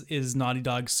of Us is Naughty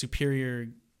Dog's superior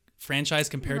franchise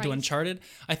compared to Uncharted.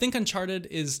 I think Uncharted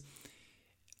is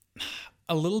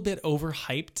a little bit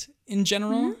overhyped in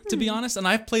general, to be honest. And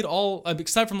I've played all,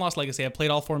 except from Lost Legacy, I've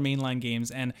played all 4 mainline games,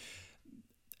 and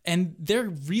they're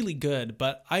really good,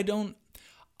 but I don't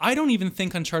even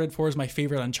think Uncharted 4 is my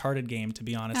favorite Uncharted game, to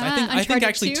be honest. I think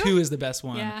actually 2 is the best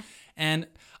one. Yeah. And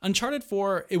Uncharted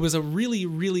 4, it was a really,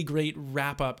 really great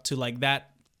wrap up to like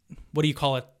that, what do you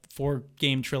call it?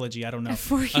 4-game trilogy. I don't know.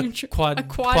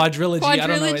 Quadrilogy. I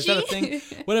don't know. Is that a thing?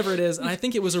 Whatever it is. And I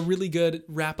think it was a really good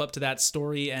wrap up to that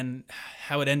story, and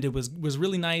how it ended was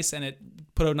really nice, and it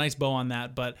put a nice bow on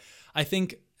that. But I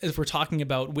think if we're talking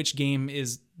about which game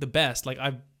is the best, like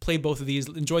I've played both of these,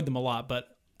 enjoyed them a lot, but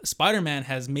Spider-Man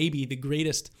has maybe the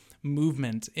greatest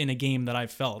movement in a game that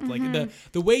I've felt. Like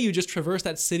the way you just traverse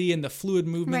that city, and the fluid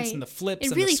movements and the flips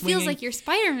and the swinging. It really feels like you're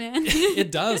Spider-Man.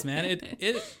 It does, man.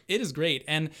 It is great.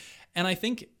 And I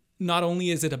think not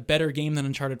only is it a better game than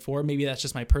Uncharted 4, maybe that's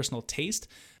just my personal taste,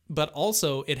 but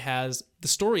also the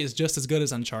story is just as good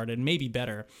as Uncharted, maybe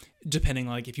better, depending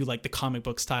like if you like the comic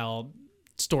book style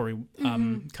story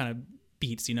kind of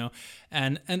beats, you know.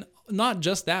 And not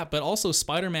just that, but also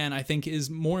Spider-Man, I think, is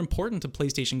more important to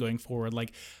PlayStation going forward.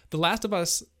 Like The Last of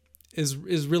Us is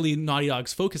really Naughty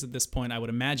Dog's focus at this point, I would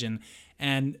imagine.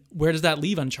 And where does that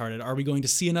leave Uncharted? Are we going to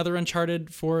see another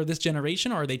Uncharted for this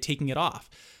generation, or are they taking it off?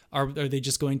 Are they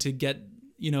just going to get,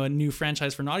 you know, a new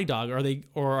franchise for Naughty Dog?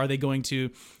 Or are they going to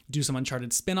do some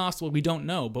Uncharted spin-offs? Well, we don't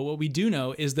know. But what we do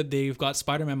know is that they've got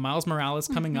Spider-Man Miles Morales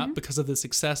coming up because of the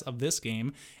success of this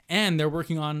game, and they're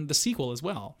working on the sequel as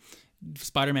well.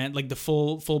 Spider-Man, like the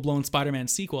full-blown Spider-Man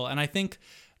sequel. And I think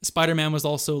Spider-Man was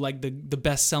also like the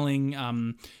best-selling,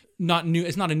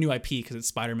 it's not a new IP because it's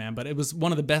Spider-Man, but it was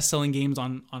one of the best-selling games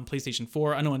on PlayStation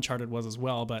 4. I know Uncharted was as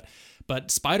well, but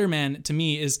Spider-Man to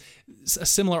me is a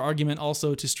similar argument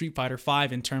also to Street Fighter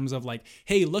V in terms of like,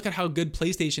 hey, look at how good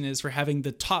PlayStation is for having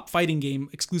the top fighting game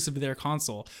exclusive to their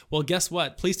console. Well, guess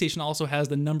what? PlayStation also has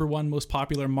the #1 most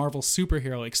popular Marvel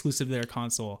superhero exclusive to their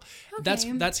console.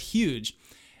 Okay. That's huge.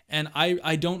 And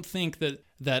I don't think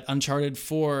that Uncharted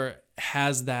 4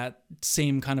 has that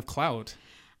same kind of clout.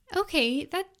 Okay,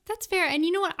 that's fair. And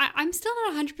you know what? I'm still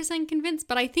not 100% convinced,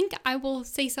 but I think I will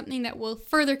say something that will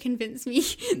further convince me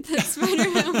that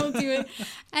Spider-Man will do it.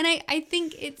 And I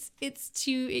think it's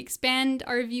to expand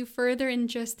our view further and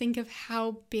just think of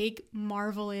how big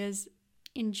Marvel is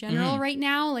in general right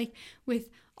now, like with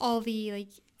all the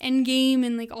like Endgame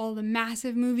and like all the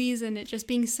massive movies, and it just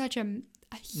being such a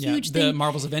huge thing. The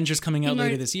Marvel's Avengers coming out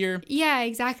later this year. Yeah,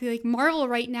 exactly. Like Marvel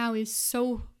right now is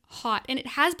so hot, and it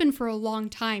has been for a long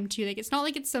time too. Like it's not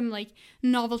like it's some like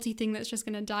novelty thing that's just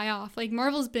gonna die off. Like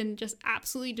Marvel's been just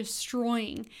absolutely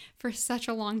destroying for such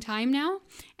a long time now,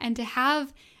 and to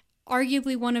have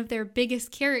arguably one of their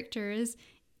biggest characters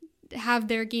have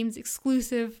their games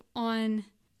exclusive on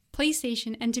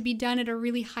PlayStation, and to be done at a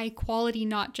really high quality,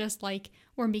 not just like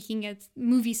we're making a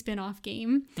movie spin-off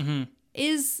game,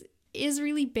 is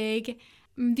really big.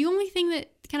 The only thing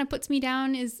that kind of puts me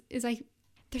down is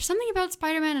there's something about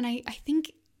Spider-Man, and I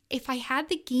think if I had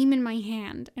the game in my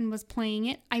hand and was playing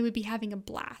it, I would be having a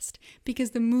blast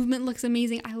because the movement looks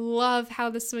amazing. I love how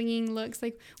the swinging looks.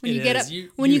 Like when you get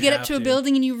up to a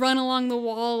building and you run along the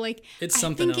wall, like it's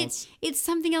something else. It's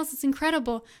something else. It's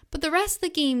incredible. But the rest of the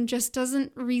game just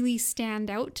doesn't really stand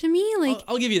out to me. Like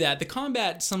I'll give you that. The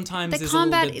combat sometimes is a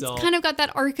little bit dull. It's kind of got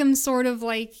that Arkham sort of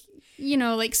like,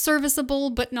 like serviceable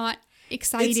but not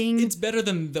exciting. It's better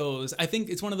than those. I think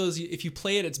it's one of those, if you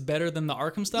play it, it's better than the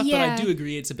Arkham stuff, but I do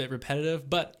agree it's a bit repetitive.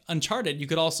 But Uncharted, you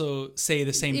could also say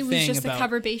the same thing about... It was just a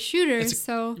cover-based shooter,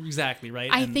 so... Exactly, right?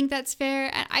 I think that's fair.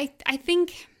 I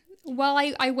think while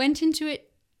I went into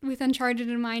it with Uncharted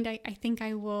in mind, I think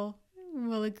I will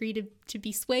agree to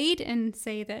be swayed and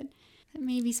say that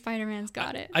maybe Spider-Man's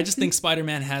got it. I just think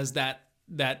Spider-Man has that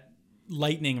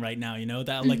lightning right now,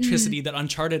 that electricity that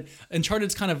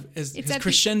Uncharted's kind of has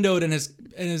crescendoed and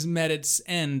has met its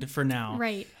end for now.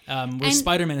 Right. Where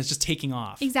Spider-Man is just taking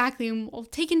off. Exactly. And we'll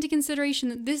take into consideration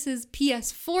that this is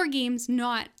PS4 games,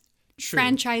 not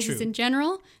franchises in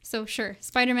general. So sure,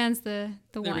 Spider-Man's the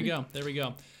one. There we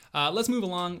go. Let's move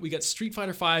along. We got Street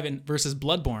Fighter V versus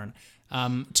Bloodborne.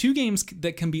 Two games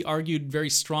that can be argued very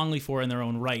strongly for in their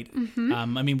own right. I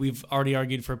mean, we've already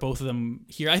argued for both of them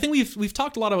here. I think we've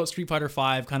talked a lot about Street Fighter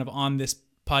V kind of on this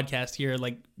podcast here,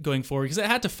 like going forward, because it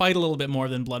had to fight a little bit more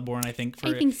than Bloodborne, I think,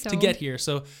 to get here.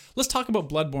 So let's talk about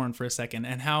Bloodborne for a second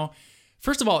and how,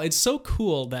 first of all, it's so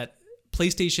cool that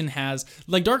PlayStation has,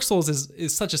 like, Dark Souls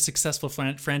is such a successful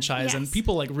franchise, and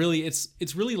people like really,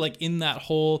 it's really like in that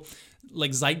whole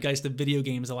like zeitgeist of video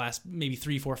games the last maybe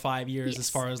 3, 4, 5 years as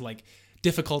far as like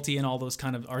difficulty and all those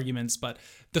kind of arguments. But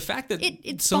the fact that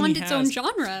it spawned its own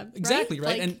genre, exactly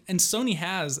right, like, and Sony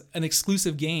has an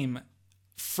exclusive game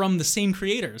from the same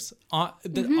creators on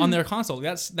their console.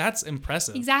 That's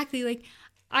impressive. Exactly. Like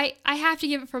I have to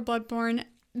give it for Bloodborne.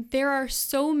 There are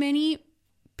so many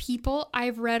people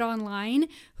I've read online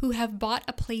who have bought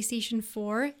a PlayStation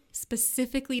 4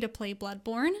 specifically to play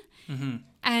Bloodborne,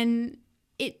 and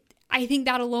I think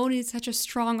that alone is such a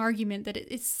strong argument that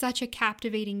it's such a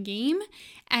captivating game,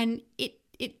 and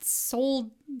it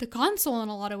sold the console in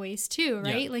a lot of ways too,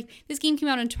 right? Like this game came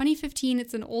out in 2015.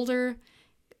 It's an older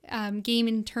game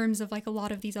in terms of like a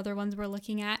lot of these other ones we're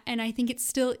looking at, and I think it's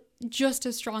still just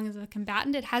as strong as a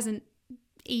combatant. It hasn't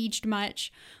aged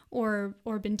much or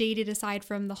been dated aside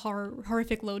from the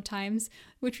horrific load times,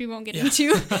 which we won't get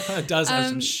into. It does have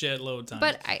some shit load times.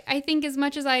 But I think as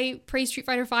much as I praise Street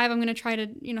Fighter V, I'm going to try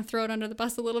to throw it under the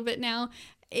bus a little bit now.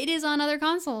 It is on other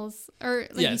consoles, or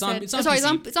like it's on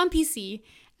PC. It's on PC.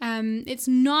 It's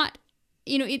not,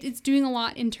 it's doing a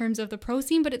lot in terms of the pro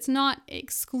scene, but it's not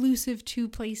exclusive to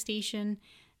PlayStation.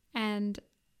 And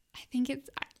I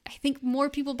think more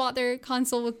people bought their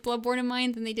console with Bloodborne in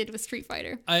mind than they did with Street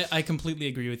Fighter. I completely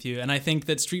agree with you. And I think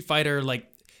that Street Fighter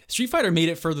made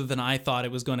it further than I thought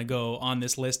it was going to go on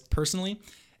this list personally.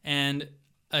 And,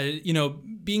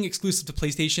 being exclusive to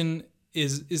PlayStation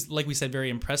is, like we said, very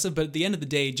impressive. But at the end of the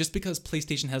day, just because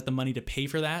PlayStation has the money to pay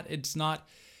for that, it's not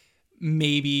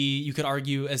maybe you could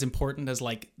argue as important as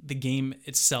like the game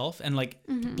itself. And like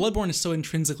Bloodborne is so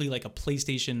intrinsically like a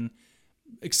PlayStation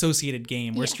associated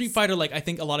game, where Street Fighter, like, I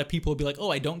think a lot of people would be like, oh,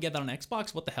 I don't get that on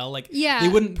Xbox, what the hell, like, they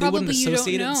wouldn't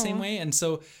associate it the same way. And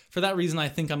so for that reason, I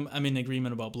think I'm in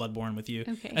agreement about Bloodborne with you,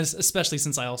 and especially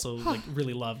since I also like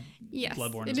really love Bloodborne as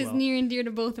well. It is near and dear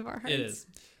to both of our hearts. It is.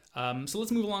 So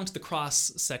let's move along to the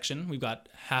cross section. We've got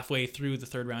halfway through the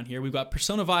third round here. We've got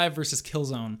Persona 5 versus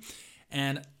Killzone,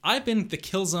 and I've been the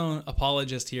Killzone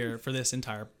apologist here for this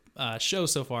entire show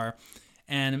so far,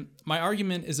 and my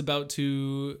argument is about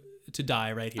to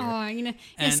die right here. Oh, you're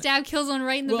gonna stab Killzone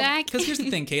right in the back? Because here's the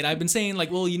thing, Kate. I've been saying,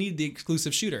 like, well, you need the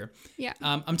exclusive shooter. Yeah.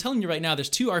 I'm telling you right now, there's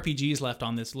 2 RPGs left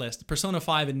on this list, Persona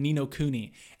 5 and Ni no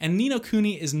Kuni. And Ni no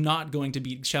Kuni is not going to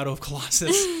beat Shadow of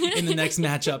Colossus in the next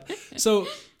matchup. So,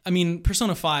 I mean,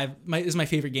 Persona 5 is my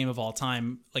favorite game of all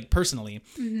time, like, personally.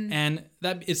 And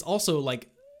that is also, like,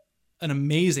 an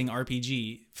amazing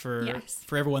RPG for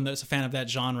everyone that's a fan of that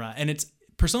genre. And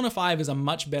Persona 5 is a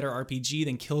much better RPG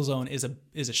than Killzone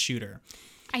is a shooter.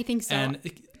 I think so. And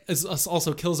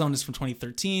also Killzone is from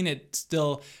 2013. It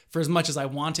still, for as much as I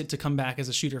want it to come back as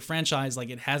a shooter franchise, like,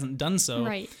 it hasn't done so.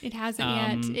 Right. It hasn't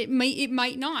yet. It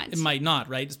might not. It might not,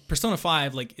 right? Persona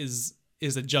 5 like is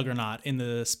is a juggernaut in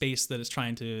the space that it's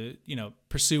trying to,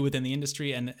 pursue within the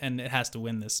industry, and it has to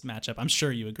win this matchup. I'm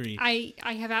sure you agree. I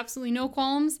have absolutely no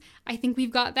qualms. I think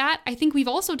we've got that. I think we've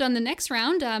also done the next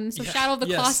round. Shadow of the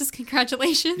Colossus,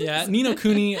 congratulations. Yeah, Ni no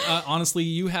Kuni, honestly,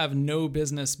 you have no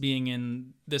business being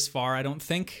in this far, I don't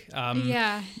think.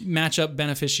 Matchup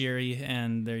beneficiary,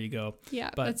 and there you go.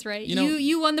 Yeah, but, that's right.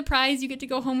 You won the prize. You get to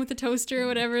go home with the toaster,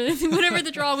 whatever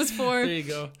the draw was for. There you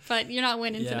go. But you're not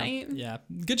winning tonight. Yeah,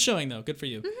 good showing though. Good for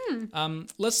you. Mm-hmm.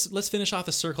 Let's finish off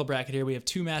the circle bracket here. We have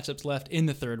 2 matchups left in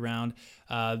the third round.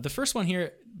 The first one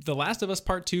here, The Last of Us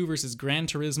Part 2 versus Gran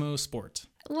Turismo Sport.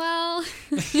 Well,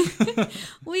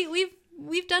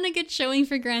 we've done a good showing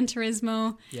for Gran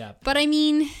Turismo. Yeah. But I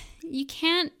mean, you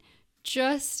can't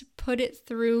just put it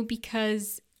through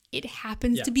because it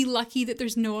happens to be lucky that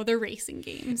there's no other racing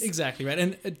games. Exactly right.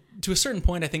 And to a certain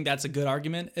point, I think that's a good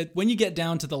argument. When you get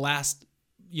down to the last,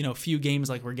 few games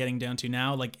like we're getting down to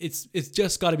now, like it's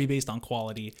just got to be based on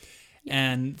quality.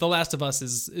 Yeah. And The Last of Us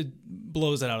it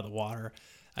blows it out of the water.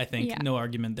 I think no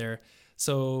argument there.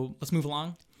 So let's move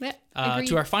along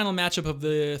to our final matchup of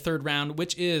the third round,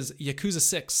 which is Yakuza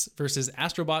 6 versus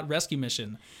Astrobot Rescue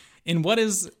Mission, in what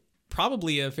is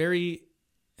probably a very...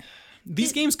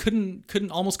 These games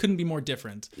almost couldn't be more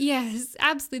different. Yes,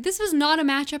 absolutely. This was not a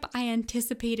matchup I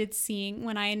anticipated seeing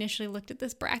when I initially looked at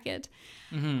this bracket.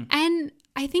 Mm-hmm. And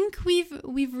I think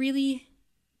we've really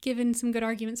given some good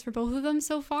arguments for both of them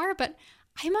so far, but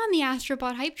I'm on the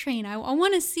Astrobot hype train. I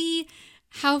want to see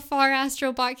how far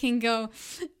Astrobot can go.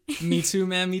 Me too,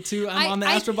 man. Me too. I'm on the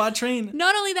Astrobot train.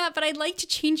 Not only that, but I'd like to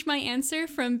change my answer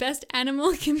from best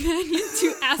animal companion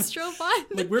to Astrobot.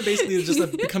 Like we're basically just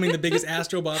becoming the biggest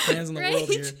Astrobot fans in the world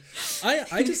here.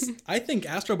 I think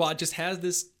Astrobot just has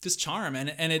this charm,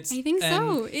 and it's. I think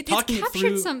so. It's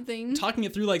captured something. Talking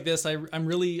it through like this, I'm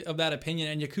really of that opinion.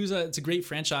 And Yakuza, it's a great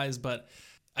franchise, but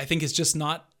I think it's just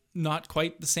not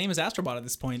quite the same as Astrobot at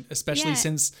this point, especially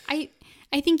since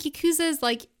I think Yakuza is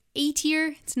like A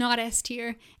tier, it's not S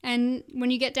tier. And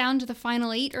when you get down to the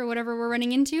final 8 or whatever we're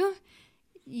running into,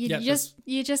 you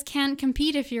just can't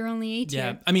compete if you're only A tier.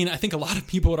 Yeah, I mean, I think a lot of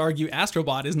people would argue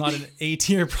Astrobot is not an A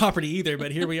tier property either,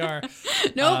 but here we are.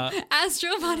 Nope,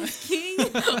 Astrobot is king.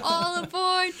 All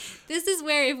aboard. This is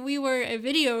where if we were a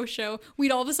video show,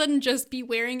 we'd all of a sudden just be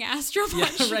wearing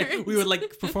Astrobot shirts. Right. We would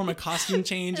like perform a costume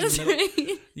change. That's in the middle.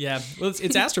 Right. Yeah, well, it's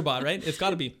Astrobot, right? It's got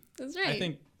to be. That's right. I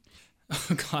think.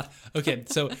 Oh, God. Okay,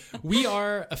 so we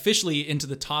are officially into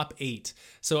the top 8.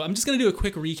 So I'm just going to do a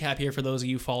quick recap here for those of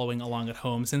you following along at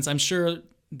home, since I'm sure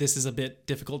this is a bit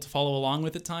difficult to follow along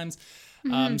with at times.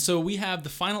 Mm-hmm. So we have the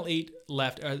final 8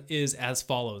 left is as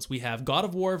follows. We have God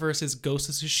of War versus Ghost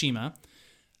of Tsushima,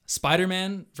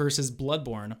 Spider-Man versus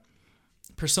Bloodborne,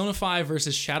 Persona 5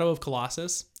 versus Shadow of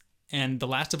Colossus, and The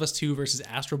Last of Us 2 versus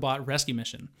Astrobot Rescue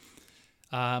Mission.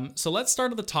 So let's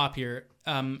start at the top here.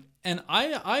 And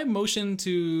I motion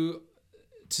to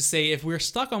say if we're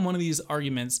stuck on one of these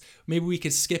arguments, maybe we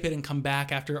could skip it and come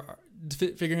back after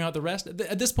figuring out the rest.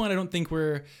 At this point, I don't think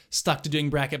we're stuck to doing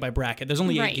bracket by bracket. There's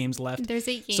only 8 games left. There's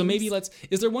 8 games. So maybe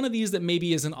is there one of these that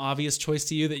maybe is an obvious choice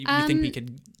to you that you think we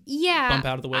could bump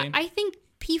out of the way? I think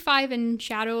P5 and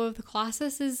Shadow of the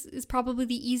Colossus is probably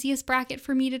the easiest bracket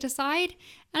for me to decide.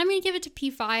 And I'm going to give it to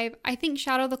P5. I think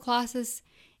Shadow of the Colossus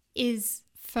is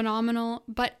phenomenal,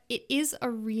 but it is a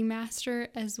remaster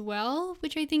as well,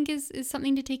 which I think is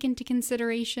something to take into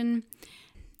consideration.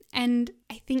 And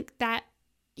I think that,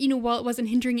 while it wasn't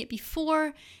hindering it before,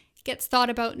 it gets thought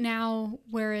about now,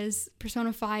 whereas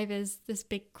Persona 5 is this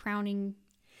big crowning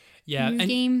new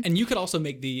game. And you could also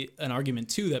make an argument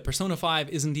too that Persona 5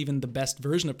 isn't even the best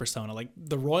version of Persona. Like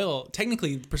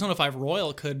technically Persona 5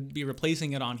 Royal could be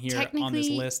replacing it on here on this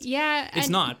list. Yeah. It's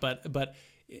not, but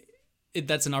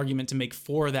that's an argument to make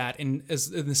for that in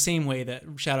the same way that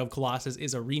Shadow of Colossus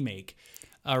is a remake.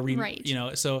 Right.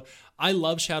 So I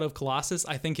love Shadow of Colossus.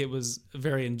 I think it was a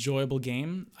very enjoyable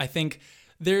game. I think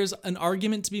there's an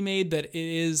argument to be made that it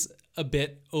is a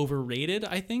bit overrated,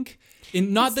 I think.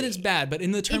 Not that it's bad, but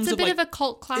in the terms of it's a bit of a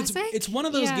cult classic. It's one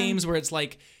of those games where it's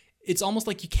like, it's almost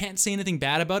like you can't say anything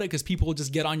bad about it because people will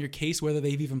just get on your case whether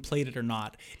they've even played it or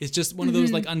not. It's just one of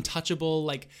those like untouchable,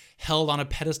 like held on a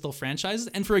pedestal franchises,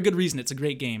 and for a good reason. It's a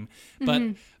great game,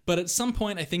 but at some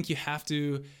point I think you have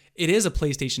to. It is a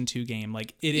PlayStation 2 game.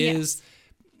 Like it is.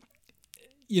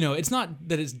 It's not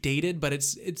that it's dated, but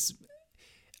it's.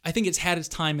 I think it's had its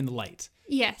time in the light.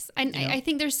 Yes, and I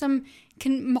think there's some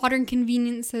modern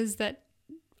conveniences that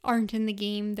aren't in the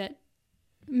game that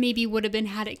maybe would have been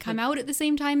had it come out at the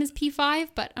same time as P5,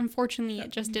 but unfortunately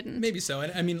it just didn't. Maybe so.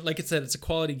 And I mean, like I said, it's a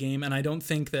quality game, and I don't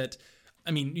think that,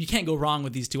 you can't go wrong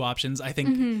with these two options. I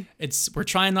think we're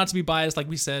trying not to be biased, like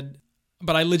we said.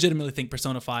 But I legitimately think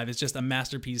Persona 5 is just a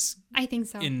masterpiece I think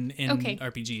so. in Okay.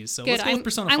 RPGs. So Good. let's go with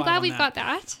Persona 5 I'm glad on we've that. got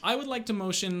that. I would like to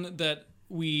motion that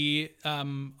we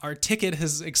our ticket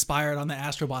has expired on the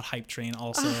Astrobot hype train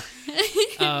also.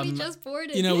 We just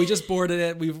boarded. We just boarded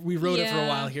it. We rode it for a Yeah.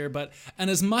 while here, and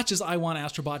as much as I want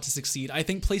Astrobot to succeed, I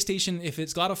think PlayStation, if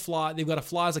it's got a flaw, they've got a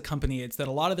flaw as a company. It's that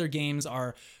a lot of their games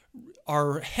are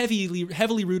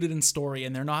heavily rooted in story,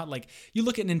 and they're not like, you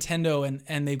look at Nintendo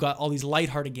and they've got all these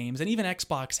lighthearted games, and even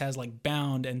Xbox has like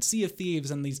Bound and Sea of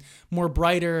Thieves and these more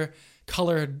brighter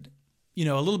colored, a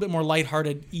little bit more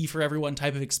lighthearted for everyone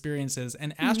type of experiences.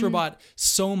 And Astrobot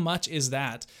so much is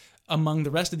that among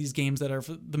the rest of these games that are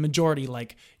the majority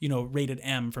like, rated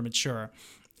M for mature.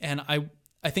 And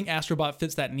I think Astrobot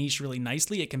fits that niche really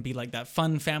nicely. It can be like that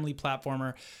fun family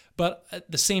platformer, but at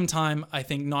the same time, I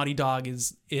think Naughty Dog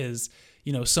is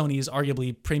Sony's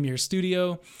arguably premier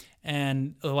studio,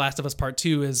 and The Last of Us Part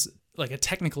 2 is like a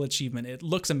technical achievement. It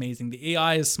looks amazing. The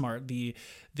AI is smart.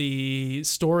 The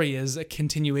story is a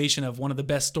continuation of one of the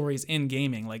best stories in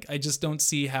gaming. Like, I just don't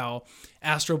see how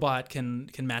Astrobot can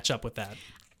match up with that.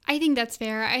 I think that's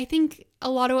fair. I think a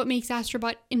lot of what makes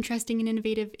Astrobot interesting and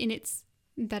innovative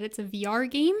that it's a VR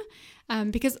game,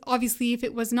 because obviously if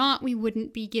it was not, we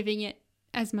wouldn't be giving it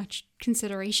as much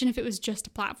consideration if it was just a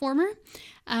platformer.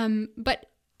 But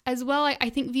as well, I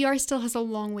think VR still has a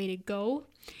long way to go.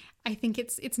 I think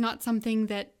it's not something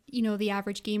that, the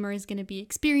average gamer is going to be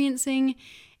experiencing.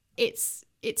 It's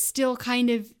still kind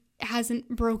of hasn't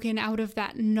broken out of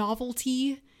that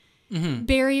novelty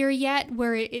barrier yet,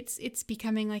 where it's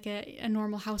becoming like a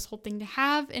normal household thing to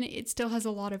have, and it still has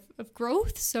a lot of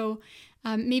growth. So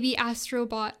maybe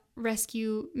Astrobot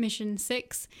Rescue Mission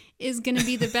 6 is going to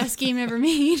be the best game ever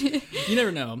made. You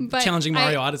never know. But Challenging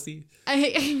Mario Odyssey.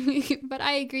 But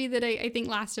I agree that I think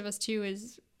Last of Us 2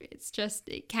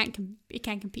 it can't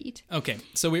compete. Okay,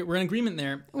 so we're in agreement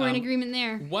there. We're in agreement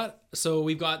there. So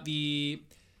we've got the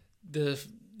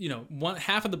one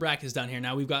half of the bracket is done here.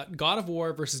 Now we've got God of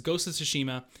War versus Ghost of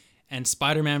Tsushima and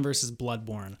Spider-Man versus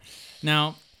Bloodborne.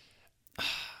 Now,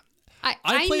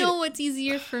 I know what's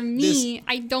easier for me.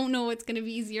 I don't know what's going to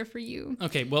be easier for you.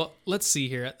 Okay, well, let's see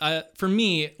here. For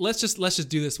me, let's just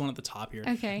do this one at the top here.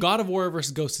 Okay. God of War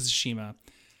versus Ghost of Tsushima.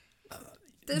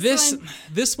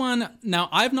 This one. Now,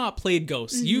 I've not played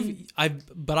Ghosts.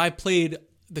 But I played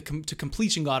to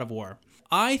completion God of War.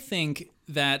 I think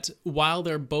that while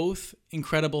they're both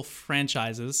incredible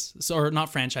franchises, or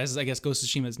not franchises, I guess Ghost of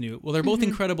Tsushima is new. Well, they're both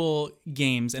incredible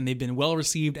games, and they've been well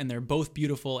received, and they're both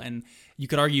beautiful. And you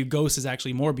could argue Ghost is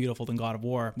actually more beautiful than God of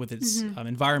War with its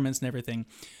environments and everything.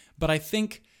 But I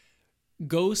think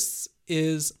Ghosts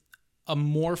is a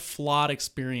more flawed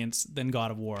experience than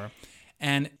God of War.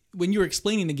 And when you were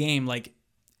explaining the game, like,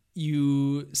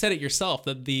 you said it yourself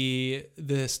that the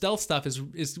stealth stuff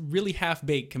is really half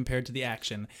baked compared to the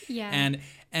action. Yeah.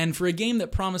 And for a game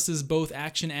that promises both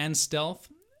action and stealth,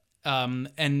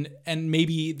 and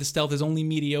maybe the stealth is only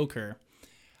mediocre,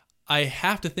 I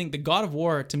have to think that God of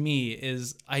War to me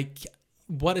is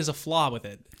what is a flaw with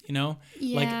it?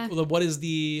 Yeah. Like, what is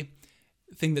the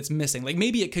thing that's missing? Like,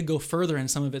 maybe it could go further in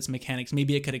some of its mechanics.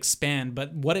 Maybe it could expand,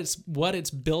 but what it's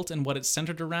built and what it's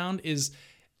centered around is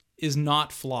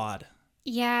not flawed.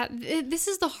 Yeah, this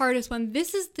is the hardest one.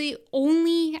 This is the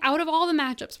only, out of all the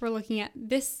matchups we're looking at,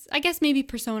 this, I guess maybe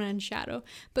Persona and Shadow,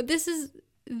 but this is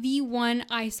the one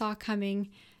I saw coming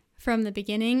from the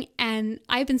beginning, and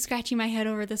I've been scratching my head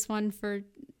over this one for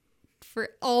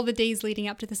all the days leading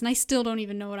up to this, and I still don't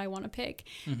even know what I want to pick.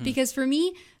 Because for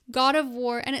me, God of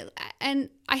War, and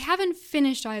I haven't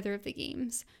finished either of the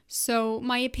games, so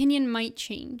my opinion might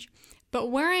change. But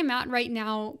where I'm at right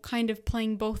now, kind of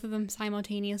playing both of them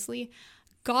simultaneously,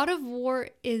 God of War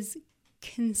is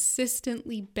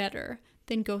consistently better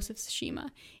than Ghost of Tsushima.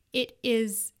 It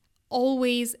is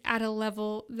always at a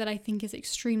level that I think is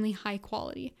extremely high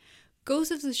quality.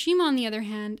 Ghost of Tsushima, on the other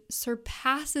hand,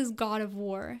 surpasses God of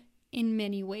War in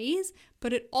many ways,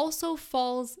 but it also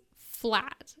falls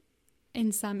flat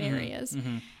in some areas.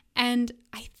 And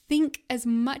I think as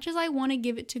much as I want to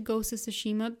give it to Ghost of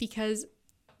Tsushima, because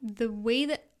the way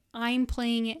that I'm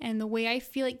playing it and the way I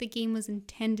feel like the game was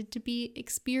intended to be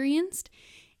experienced,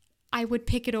 I would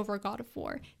pick it over God of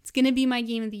War. It's going to be my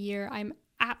game of the year. I'm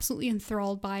absolutely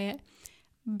enthralled by it,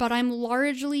 but I'm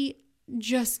largely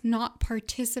just not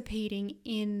participating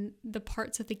in the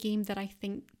parts of the game that I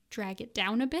think drag it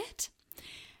down a bit.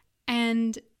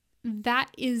 And that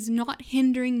is not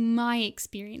hindering my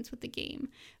experience with the game.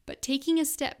 But taking a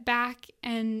step back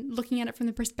and looking at it from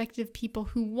the perspective of people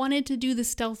who wanted to do the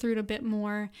stealth route a bit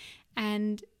more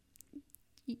and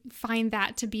find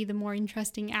that to be the more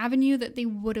interesting avenue that they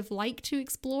would have liked to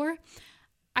explore,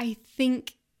 I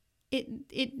think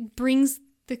it brings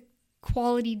the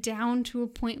quality down to a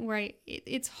point where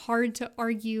it's hard to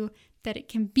argue that it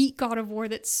can beat God of War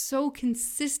that's so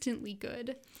consistently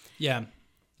good. Yeah.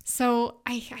 So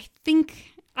I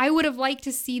think I would have liked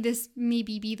to see this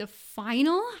maybe be the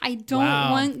final. I don't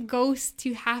want Ghost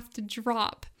to have to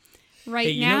drop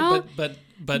now.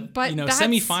 But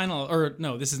semifinal, or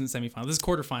no, this isn't semifinal. This is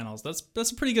quarterfinals.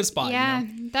 That's a pretty good spot. Yeah,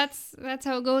 that's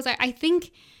how it goes. I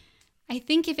think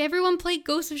if everyone played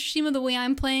Ghost of Tsushima the way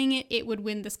I'm playing it, it would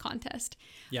win this contest.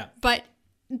 Yeah. But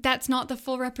that's not the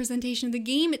full representation of the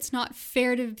game. It's not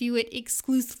fair to view it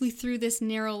exclusively through this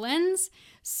narrow lens.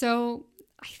 So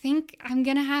I think I'm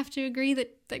going to have to agree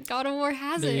that God of War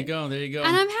has it. There you go.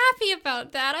 And I'm happy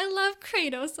about that. I love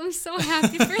Kratos. I'm so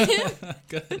happy for him.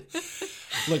 Good.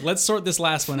 Look, let's sort this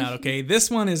last one out, okay? This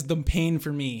one is the pain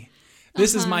for me.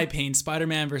 This is my pain.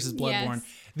 Spider-Man versus Bloodborne. Yes.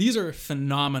 These are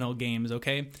phenomenal games,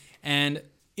 okay? And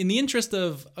in the interest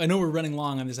of, I know we're running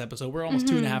long on this episode. We're almost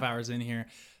 2.5 hours in here.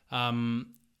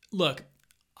 Look,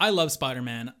 I love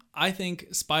Spider-Man. I think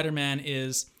Spider-Man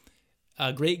is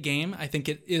a great game. I think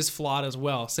it is flawed as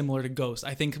well, similar to Ghost.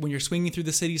 I think when you're swinging through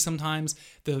the city sometimes,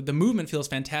 the movement feels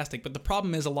fantastic. But the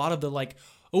problem is a lot of the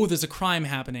there's a crime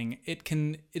happening.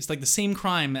 It's like the same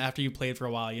crime after you play it for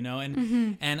a while,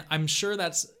 And I'm sure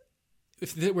that's,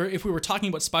 if we were talking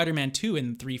about Spider-Man 2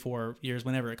 in 3-4 years,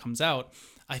 whenever it comes out,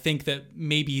 I think that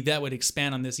maybe that would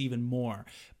expand on this even more.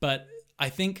 But I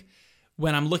think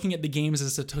when I'm looking at the games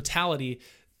as a totality,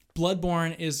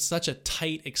 Bloodborne is such a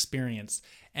tight experience,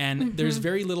 and there's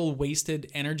very little wasted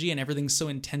energy, and everything's so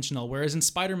intentional. Whereas in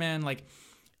Spider-Man,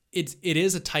 it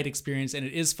is a tight experience, and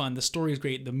it is fun. The story is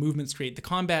great, the movement's great, the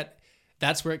combat.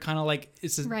 That's where it kind of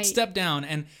it's a step down,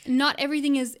 and not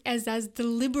everything is as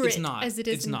deliberate as it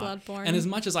is in Bloodborne. And as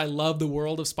much as I love the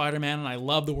world of Spider-Man and I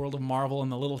love the world of Marvel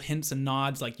and the little hints and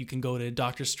nods, like you can go to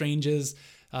Doctor Strange's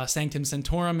Sanctum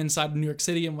Sanctorum inside of New York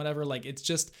City and whatever, it's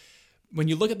just, when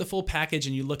you look at the full package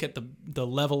and you look at the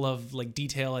level of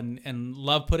detail and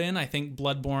love put in, I think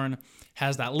Bloodborne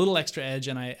has that little extra edge,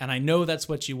 and I know that's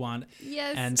what you want.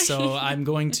 Yes. And so I'm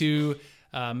going to,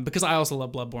 because I also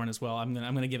love Bloodborne as well, I'm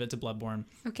gonna give it to Bloodborne.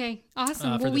 Okay,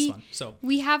 awesome. For this one. So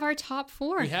we have our top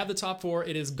 4. We have the top 4.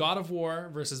 It is God of War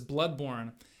versus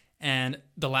Bloodborne, and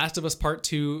The Last of Us Part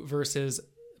 2 versus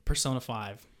Persona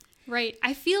 5. Right.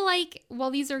 I feel like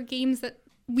while these are games that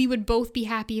we would both be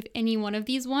happy if any one of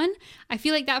these won, I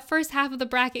feel like that first half of the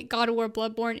bracket, God of War,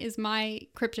 Bloodborne, is my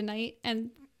kryptonite,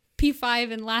 and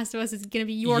P5 and Last of Us is going to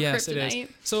be your kryptonite. It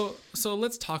is. So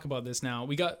let's talk about this now.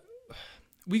 We got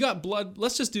Blood.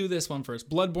 Let's just do this one first.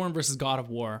 Bloodborne versus God of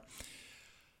War.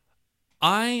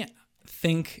 I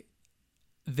think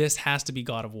this has to be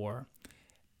God of War.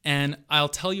 And I'll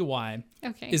tell you why.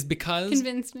 Okay. Is because...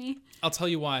 Convince me. I'll tell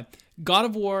you why. God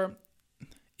of War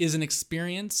is an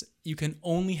experience you can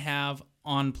only have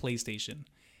on PlayStation.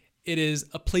 It is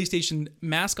a PlayStation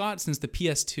mascot since the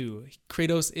PS2.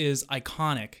 Kratos is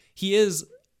iconic. He is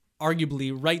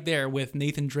arguably right there with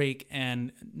Nathan Drake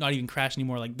and not even Crash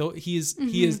anymore. He is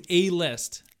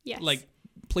A-list. Yes.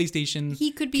 PlayStation.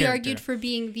 He could be character. Argued for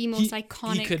being the most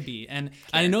iconic. He could be, and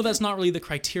I know that's not really the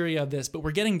criteria of this, but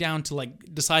we're getting down to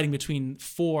deciding between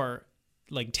 4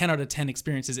 10 out of 10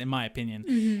 experiences in my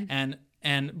opinion.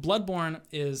 And Bloodborne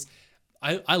is,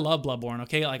 I love Bloodborne,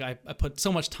 okay? I put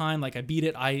so much time, I beat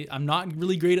it. I'm not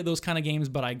really great at those kind of games,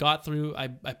 but I got through, I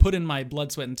put in my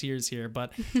blood, sweat, and tears here.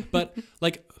 But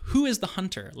who is the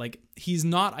hunter? He's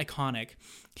not iconic.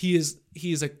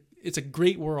 It's a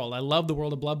great world. I love the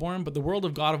world of Bloodborne, but the world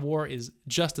of God of War is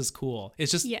just as cool.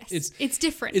 It's just, it's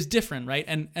different. It's different, right?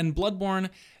 And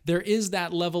Bloodborne, there is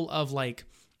that level of Soulsborne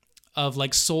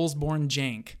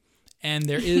jank. And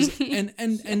there is,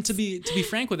 and to be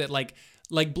frank with it,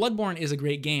 Bloodborne is a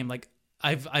great game.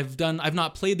 I've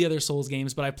not played the other Souls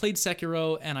games, but I played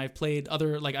Sekiro, and I've played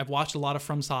other, I've watched a lot of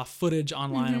FromSoft footage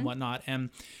online and whatnot. And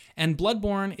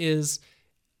Bloodborne is,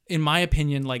 in my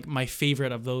opinion, my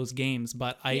favorite of those games.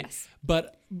 But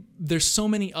but there's so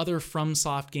many other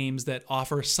FromSoft games that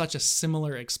offer such a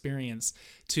similar experience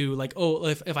to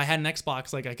if I had an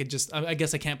Xbox, I could just, I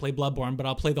guess I can't play Bloodborne, but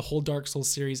I'll play the whole Dark Souls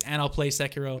series, and I'll play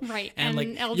Sekiro. Right. And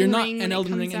Elden Ring, and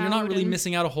you're not really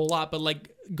missing out a whole lot, but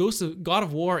God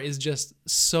of War is just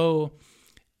so,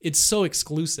 it's so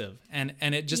exclusive, and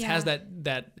it just has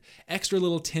that extra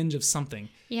little tinge of something.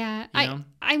 Yeah,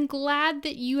 I'm glad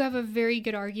that you have a very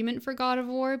good argument for God of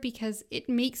War, because it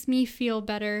makes me feel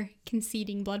better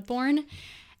conceding Bloodborne.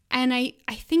 And I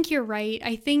think you're right.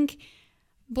 I think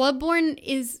Bloodborne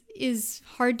is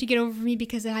hard to get over for me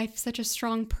because I have such a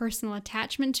strong personal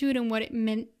attachment to it and what it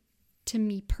meant to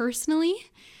me personally.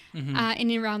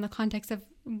 and around the context of,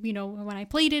 you know, when I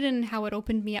played it and how it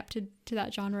opened me up to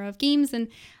that genre of games. And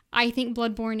I think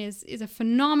Bloodborne is a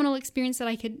phenomenal experience that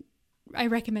I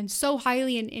recommend so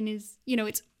highly, and is, you know,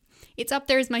 it's up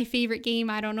there as my favorite game.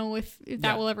 I don't know if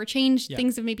that will ever change.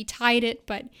 Things have maybe tied it,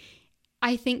 but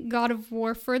I think God of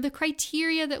War, for the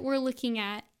criteria that we're looking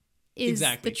at, is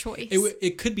the choice.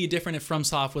 It could be different if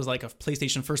FromSoft was like a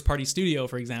PlayStation first party studio,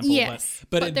 for example. Yes,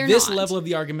 but at this level of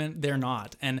the argument, they're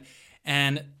not.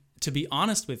 And to be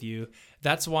honest with you,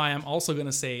 that's why I'm also going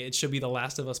to say it should be The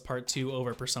Last of Us Part 2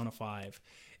 over Persona 5.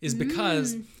 Is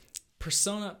because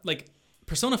Persona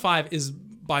 5 is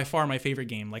by far my favorite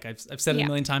game. Like I've said it a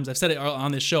million times. I've said it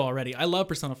on this show already. I love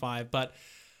Persona 5, but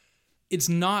it's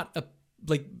not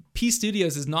like P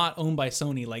Studios is not owned by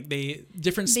Sony. Like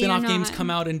different spin-off games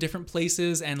come out in different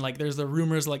places, and like there's the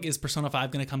rumors like, is Persona 5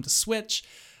 going to come to Switch?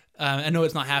 I know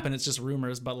it's not happened, it's just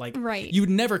rumors, but like you would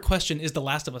never question, is The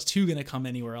Last of Us 2 going to come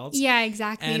anywhere else? Yeah,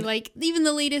 exactly. And like even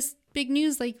the latest big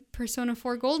news, like Persona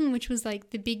 4 Golden, which was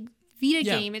like the big Vita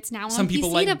game, it's now on PC to play, right? Some people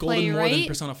like Golden more than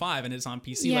Persona 5, and it's on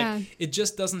PC. Yeah. Like it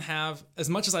just doesn't have, as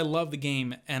much as I love the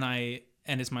game and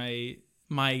it's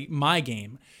my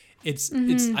game. It's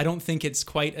I don't think it's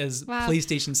quite as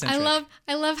PlayStation centric.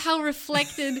 I love how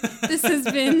reflected this has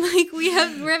been. Like we're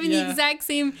having the exact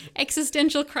same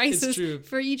existential crisis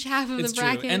for each half of the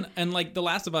bracket. True. And like The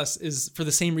Last of Us is for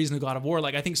the same reason as God of War.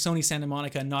 Like I think Sony Santa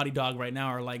Monica and Naughty Dog right now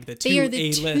are like the two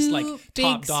A-list like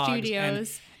top dogs.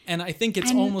 Studios. And I think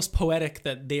it's almost poetic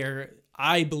that they're,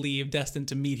 I believe, destined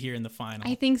to meet here in the final.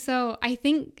 I think so. I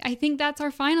think that's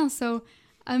our final. So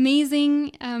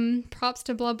amazing. Props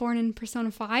to Bloodborne and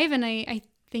Persona 5, and I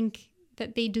think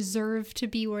that they deserve to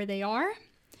be where they are.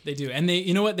 They do, and they,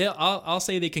 you know what? I'll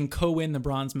say they can co-win the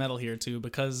bronze medal here too,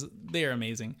 because they are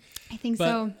amazing. I think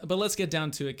so. But let's get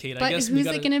down to it, Kate. But I guess who's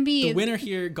it going to be? The winner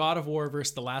here: God of War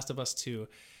versus The Last of Us 2.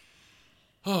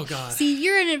 Oh God. See,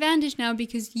 you're at an advantage now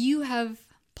because you have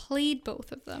played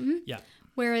both of them. Yeah.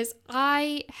 Whereas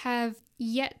I have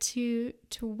yet to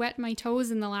wet my toes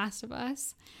in The Last of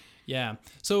Us. Yeah.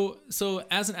 So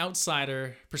as an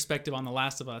outsider perspective on The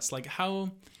Last of Us, like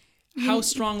how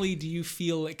strongly do you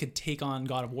feel it could take on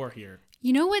God of War here?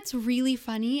 You know what's really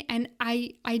funny, and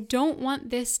I don't want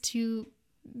this to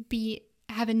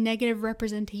have a negative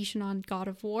representation on God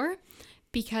of War,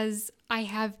 because I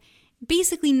have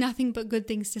basically nothing but good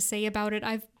things to say about it.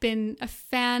 I've been a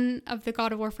fan of the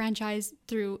God of War franchise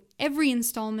through every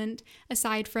installment,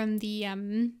 aside from the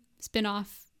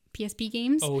spin-off PSP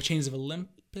games. Oh, Chains of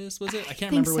Olympus, was it? I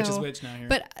can't remember which is which now here.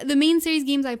 But the main series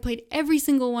games, I've played every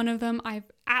single one of them.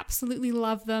 I've absolutely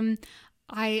loved them.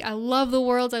 I love the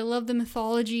worlds. I love the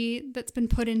mythology that's been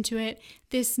put into it.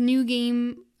 This new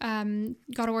game, God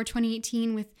of War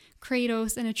 2018 with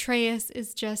Kratos and Atreus,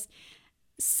 is just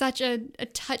such a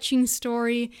touching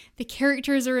story. The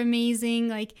characters are amazing.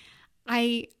 Like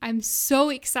I'm so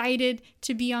excited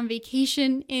to be on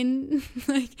vacation in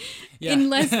in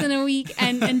less than a week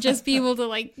and just be able to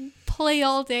like play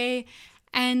all day.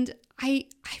 And I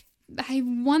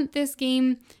want this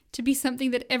game to be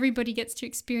something that everybody gets to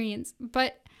experience.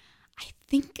 But I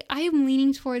think I am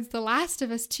leaning towards The Last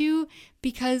of Us 2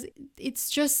 because it's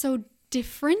just so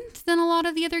different than a lot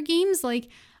of the other games. Like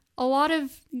a lot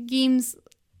of games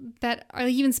that are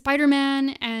even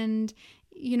Spider-Man and,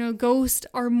 you know, Ghost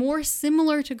are more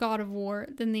similar to God of War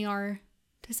than they are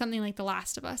to something like The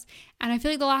Last of Us. And I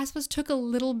feel like The Last of Us took a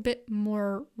little bit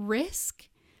more risk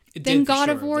than God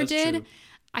of War did. True.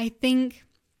 I think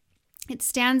it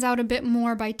stands out a bit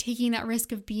more by taking that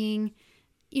risk of being,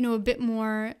 you know, a bit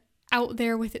more out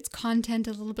there with its content,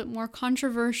 a little bit more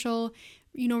controversial,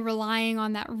 you know, relying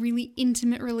on that really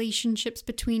intimate relationships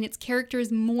between its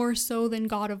characters more so than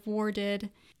God of War did.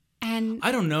 And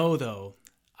I don't know though.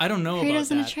 I don't know Kratos about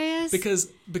that. And Atreus?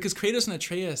 Because Kratos and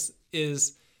Atreus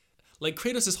is like,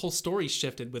 Kratos' whole story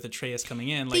shifted with Atreus coming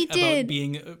in, like about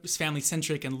being family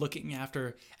centric and looking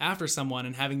after someone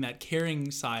and having that caring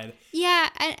side. Yeah,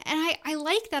 and I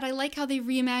like that. I like how they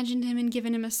reimagined him and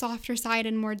given him a softer side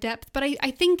and more depth. But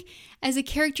I think as a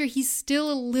character, he's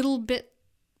still a little bit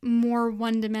more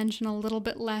one-dimensional, a little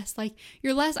bit less. Like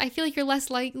I feel like you're less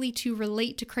likely to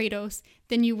relate to Kratos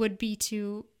than you would be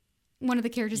to one of the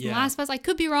characters in The Last of Us. I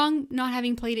could be wrong, not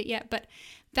having played it yet, but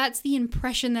that's the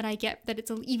impression that I get, that it's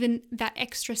even that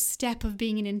extra step of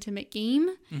being an intimate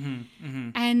game. Mm-hmm, mm-hmm.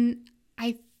 And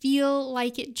I feel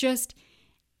like it just,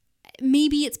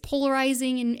 maybe it's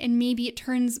polarizing and maybe it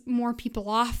turns more people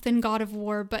off than God of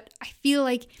War, but I feel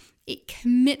like it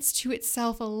commits to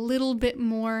itself a little bit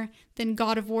more than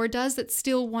God of War does, that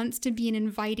still wants to be an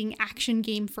inviting action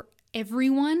game for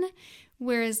everyone,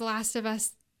 whereas Last of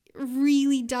Us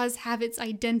really does have its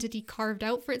identity carved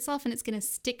out for itself, and it's going to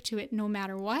stick to it no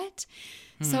matter what.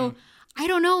 So I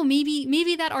don't know,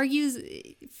 maybe that argues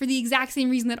for the exact same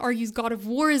reason that argues God of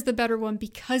War is the better one,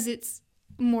 because it's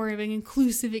more of an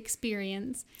inclusive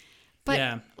experience.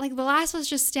 But like The Last of Us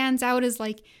just stands out as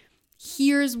like,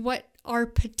 here's what our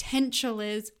potential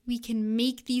is. We can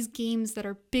make these games that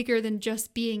are bigger than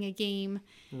just being a game.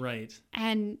 Right.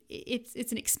 And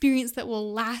it's an experience that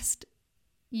will last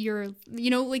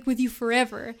like with you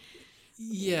forever.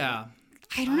 Yeah.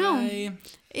 I don't know.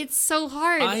 It's so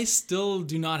hard. I still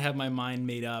do not have my mind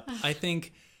made up. I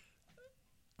think...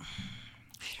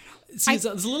 See, it's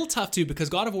a little tough too, because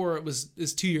God of War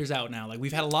is 2 years out now. Like,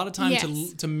 we've had a lot of time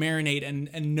to marinate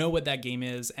and know what that game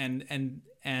is, and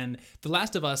The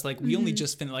Last of Us, like, we only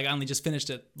just finished. Like, I only just finished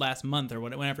it last month or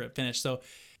whenever it finished. So,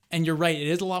 and you're right, it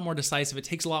is a lot more decisive. It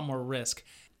takes a lot more risk.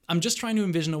 I'm just trying to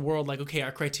envision a world like, okay,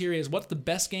 our criteria is what's the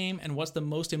best game and what's the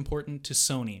most important to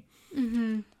Sony.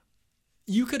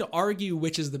 You could argue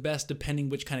which is the best depending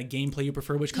which kind of gameplay you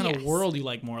prefer, which kind of world you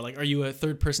like more. Like, are you a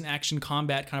third-person action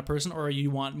combat kind of person, or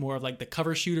you want more of like the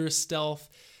cover shooter stealth,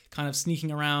 kind of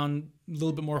sneaking around, a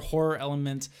little bit more horror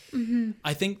element?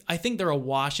 I think they're a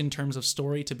wash in terms of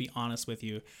story, to be honest with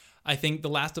you. I think The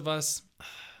Last of Us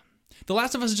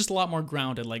is just a lot more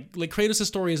grounded. Like Kratos'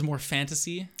 story is more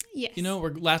fantasy. Yes. You know,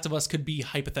 where Last of Us could be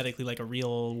hypothetically like a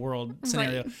real world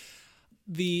scenario. Right.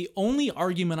 The only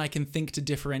argument I can think to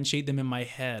differentiate them in my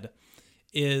head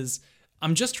is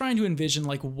I'm just trying to envision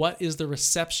like what is the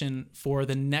reception for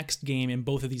the next game in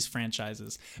both of these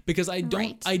franchises, because I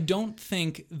don't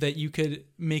think that you could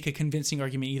make a convincing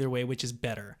argument either way which is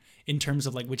better in terms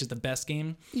of like which is the best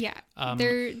game. Yeah.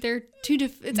 They're two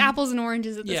it's apples and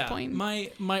oranges at this point.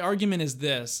 My argument is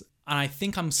this, and I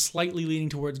think I'm slightly leaning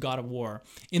towards God of War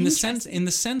in the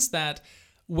sense that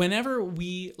whenever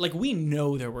we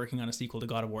know they're working on a sequel to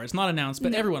God of War. It's not announced,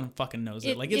 but everyone fucking knows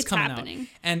it. Like, it's coming happening out.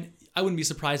 And I wouldn't be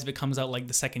surprised if it comes out like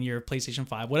the second year of PlayStation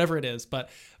 5, whatever it is. But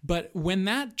when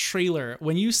that trailer,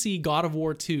 when you see God of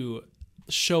War 2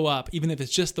 show up, even if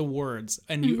it's just the words,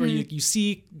 and you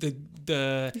see the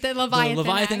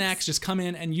Leviathan axe just come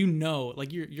in, and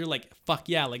like you're like, fuck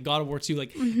yeah, like God of War 2,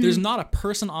 like there's not a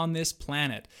person on this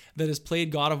planet that has played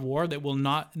God of War that will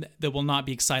not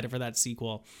be excited for that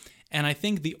sequel. And I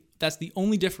think that's the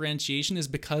only differentiation, is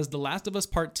because The Last of Us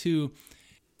Part 2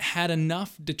 had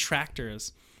enough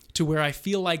detractors to where I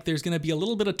feel like there's going to be a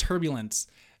little bit of turbulence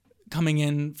coming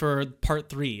in for Part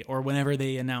 3 or whenever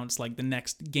they announce like the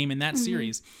next game in that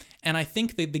series. And I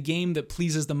think that the game that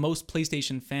pleases the most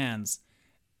PlayStation fans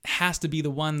has to be the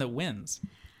one that wins.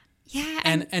 Yeah.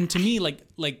 And to me, like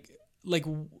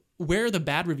where are the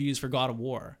bad reviews for God of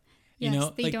War?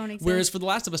 They don't exist. Whereas for The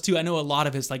Last of Us 2, I know a lot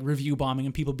of it's like review bombing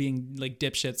and people being like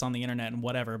dipshits on the internet and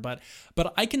whatever. But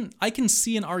I can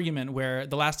see an argument where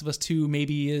The Last of Us 2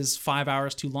 maybe is 5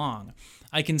 hours too long.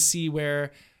 I can see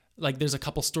where like there's a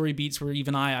couple story beats where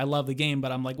even I love the game,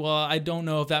 but I'm like, well, I don't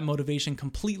know if that motivation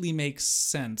completely makes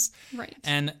sense. Right.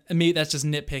 And maybe that's just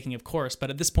nitpicking, of course. But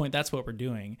at this point, that's what we're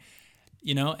doing.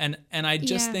 And I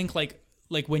just think like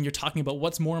when you're talking about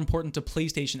what's more important to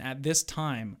PlayStation at this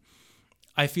time,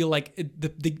 I feel like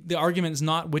the argument is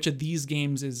not which of these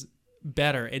games is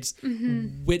better. It's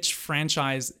which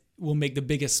franchise will make the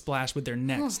biggest splash with their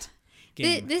next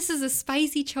game. This is a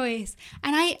spicy choice.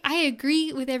 And I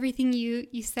agree with everything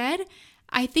you said.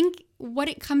 I think what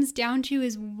it comes down to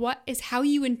is how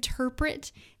you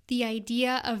interpret the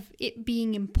idea of it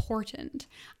being important.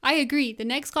 I agree. The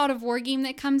next God of War game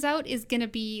that comes out is going to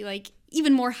be like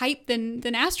even more hype than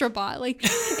Astrobot. Like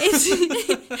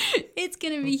it's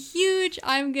going to be huge.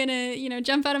 I'm going to,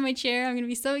 jump out of my chair. I'm going to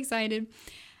be so excited.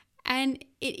 And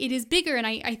it is bigger. And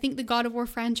I think the God of War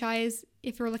franchise,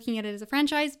 if we're looking at it as a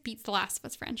franchise, beats the Last of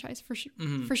Us franchise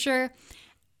for sure.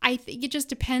 I think it just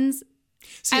depends.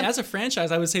 See, as a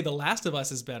franchise, I would say The Last of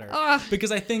Us is better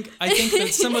because I think that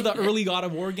some of the early God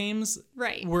of War games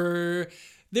were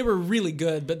really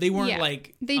good, but they weren't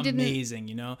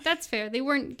amazing, That's fair. They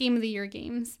weren't Game of the Year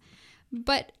games.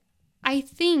 But I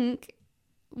think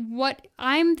what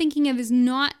I'm thinking of is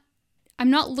I'm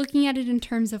not looking at it in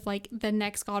terms of like the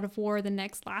next God of War, the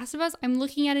next Last of Us. I'm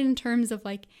looking at it in terms of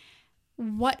like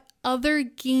what other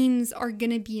games are going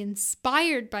to be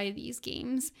inspired by these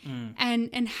games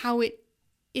and how it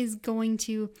is going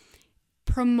to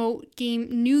promote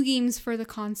new games for the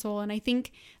console. And I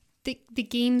think the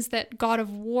games that God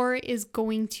of War is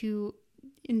going to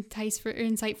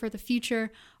incite for the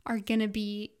future are going to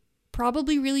be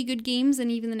probably really good games, and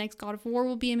even the next God of War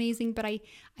will be amazing, but I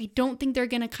don't think they're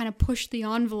going to kind of push the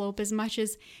envelope as much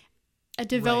as a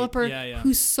developer Yeah.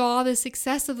 who saw the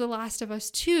success of The Last of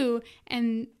Us 2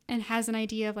 and has an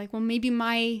idea of like, well, maybe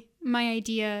my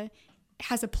idea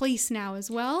has a place now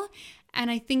as well. And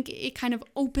I think it kind of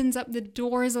opens up the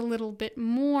doors a little bit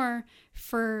more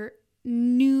for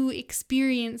new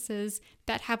experiences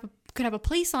that could have a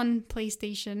place on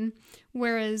PlayStation,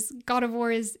 whereas God of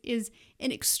War is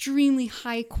an extremely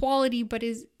high quality, but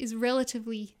is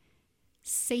relatively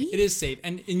safe. It is safe.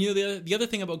 And you know, the other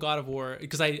thing about God of War,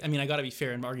 because I mean, I got to be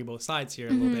fair and argue both sides here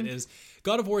a little bit, is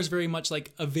God of War is very much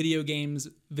like a video game.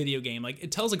 Like,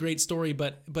 it tells a great story,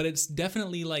 but it's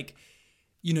definitely like,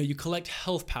 you know, you collect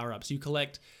health power-ups, you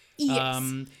collect,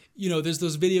 you know, there's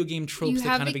those video game tropes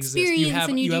that kind of exist. You have experience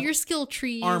and you do your skill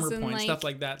trees. Armor and points, like, stuff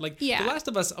like that. Like, The Last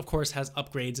of Us, of course, has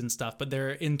upgrades and stuff, but they're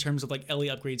in terms of like Ellie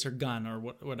upgrades her gun or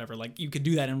whatever. Like, you could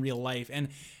do that in real life.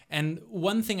 And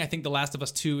one thing I think The Last of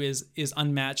Us 2 is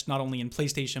unmatched, not only in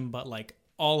PlayStation, but like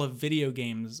all of video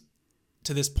games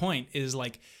to this point, is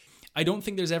like, I don't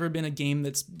think there's ever been a game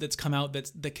that's come out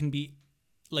that can be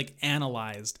like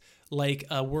analyzed like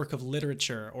a work of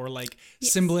literature or like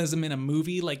symbolism in a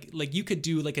movie. Like you could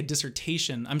do like a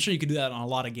dissertation. I'm sure you could do that on a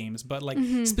lot of games, but like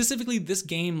specifically this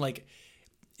game, like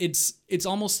it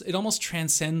almost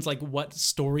transcends like what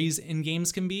stories in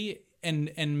games can be and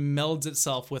melds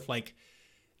itself with like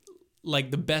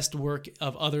the best work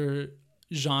of other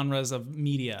genres of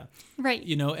media. Right.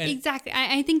 You know, and exactly.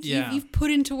 I think you've put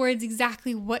into words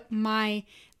exactly what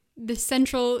the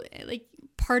central like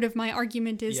part of my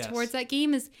argument is towards that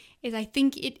game is I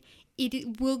think it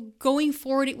will, going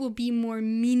forward, it will be more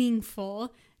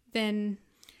meaningful than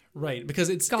because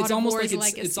it's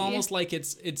almost like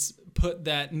it's put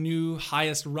that new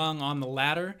highest rung on the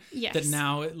ladder that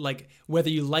now, like,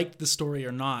 whether you liked the story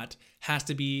or not, has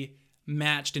to be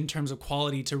matched in terms of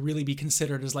quality to really be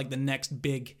considered as like the next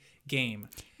big game.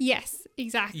 Yes,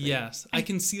 exactly. Yes, I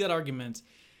can see that argument.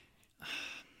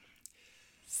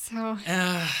 So,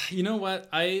 you know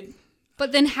what?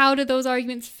 But then how do those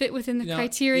arguments fit within the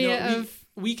criteria of...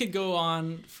 We could go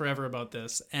on forever about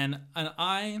this. And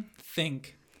I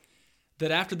think that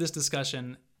after this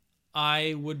discussion,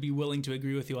 I would be willing to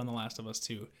agree with you on The Last of Us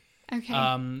 2.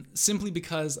 Okay. Simply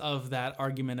because of that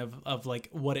argument of like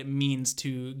what it means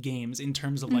to games in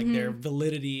terms of like their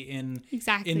validity in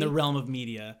the realm of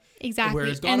media. Exactly.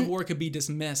 Whereas God of War could be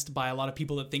dismissed by a lot of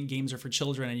people that think games are for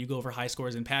children and you go for high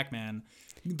scores in Pac-Man.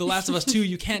 The Last of Us 2,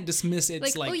 you can't dismiss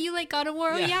its like, oh, you like God of War?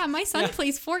 Yeah, yeah, my son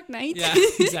plays Fortnite. Yeah,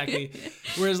 exactly.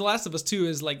 Whereas The Last of Us 2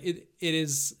 is like it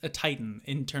is a titan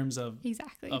in terms of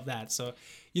of that. So,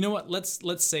 you know what?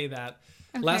 Let's say that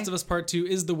Last of Us Part 2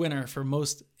 is the winner for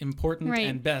most important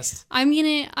and best. I'm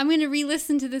gonna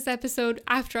re-listen to this episode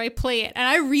after I play it, and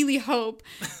I really hope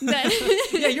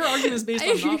that your argument is based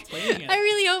on not playing it. I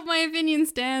really hope my opinion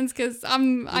stands because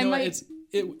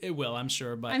It will, I'm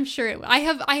sure, but I'm sure it will. I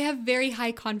have very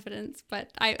high confidence,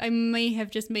 but I may have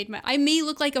just I may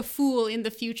look like a fool in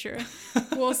the future.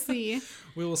 We'll see.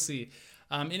 We will see.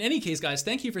 In any case, guys,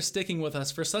 thank you for sticking with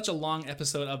us for such a long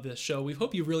episode of this show. We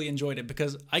hope you really enjoyed it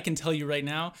because I can tell you right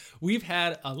now, we've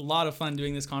had a lot of fun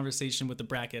doing this conversation with the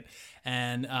bracket.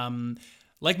 And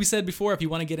like we said before, if you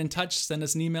want to get in touch, send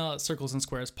us an email at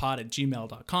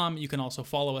circlesandSquaresPod@gmail.com. You can also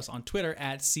follow us on Twitter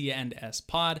at C&S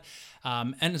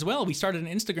and as well, we started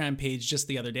an Instagram page just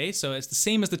the other day. So it's the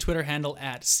same as the Twitter handle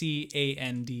at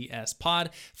CANDS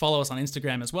Follow us on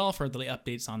Instagram as well for the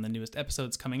updates on the newest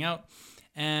episodes coming out.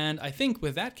 And I think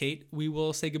with that, Kate, we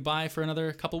will say goodbye for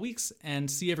another couple weeks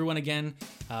and see everyone again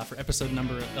for episode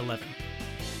number 11.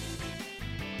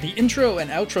 The intro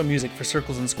and outro music for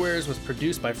Circles and Squares was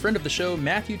produced by friend of the show,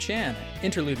 Matthew Chan.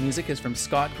 Interlude music is from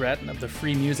Scott Gratton of the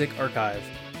Free Music Archive.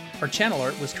 Our channel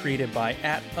art was created by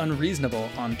 @unreasonable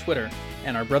on Twitter,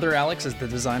 and our brother Alex is the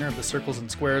designer of the Circles and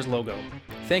Squares logo.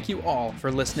 Thank you all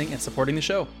for listening and supporting the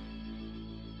show.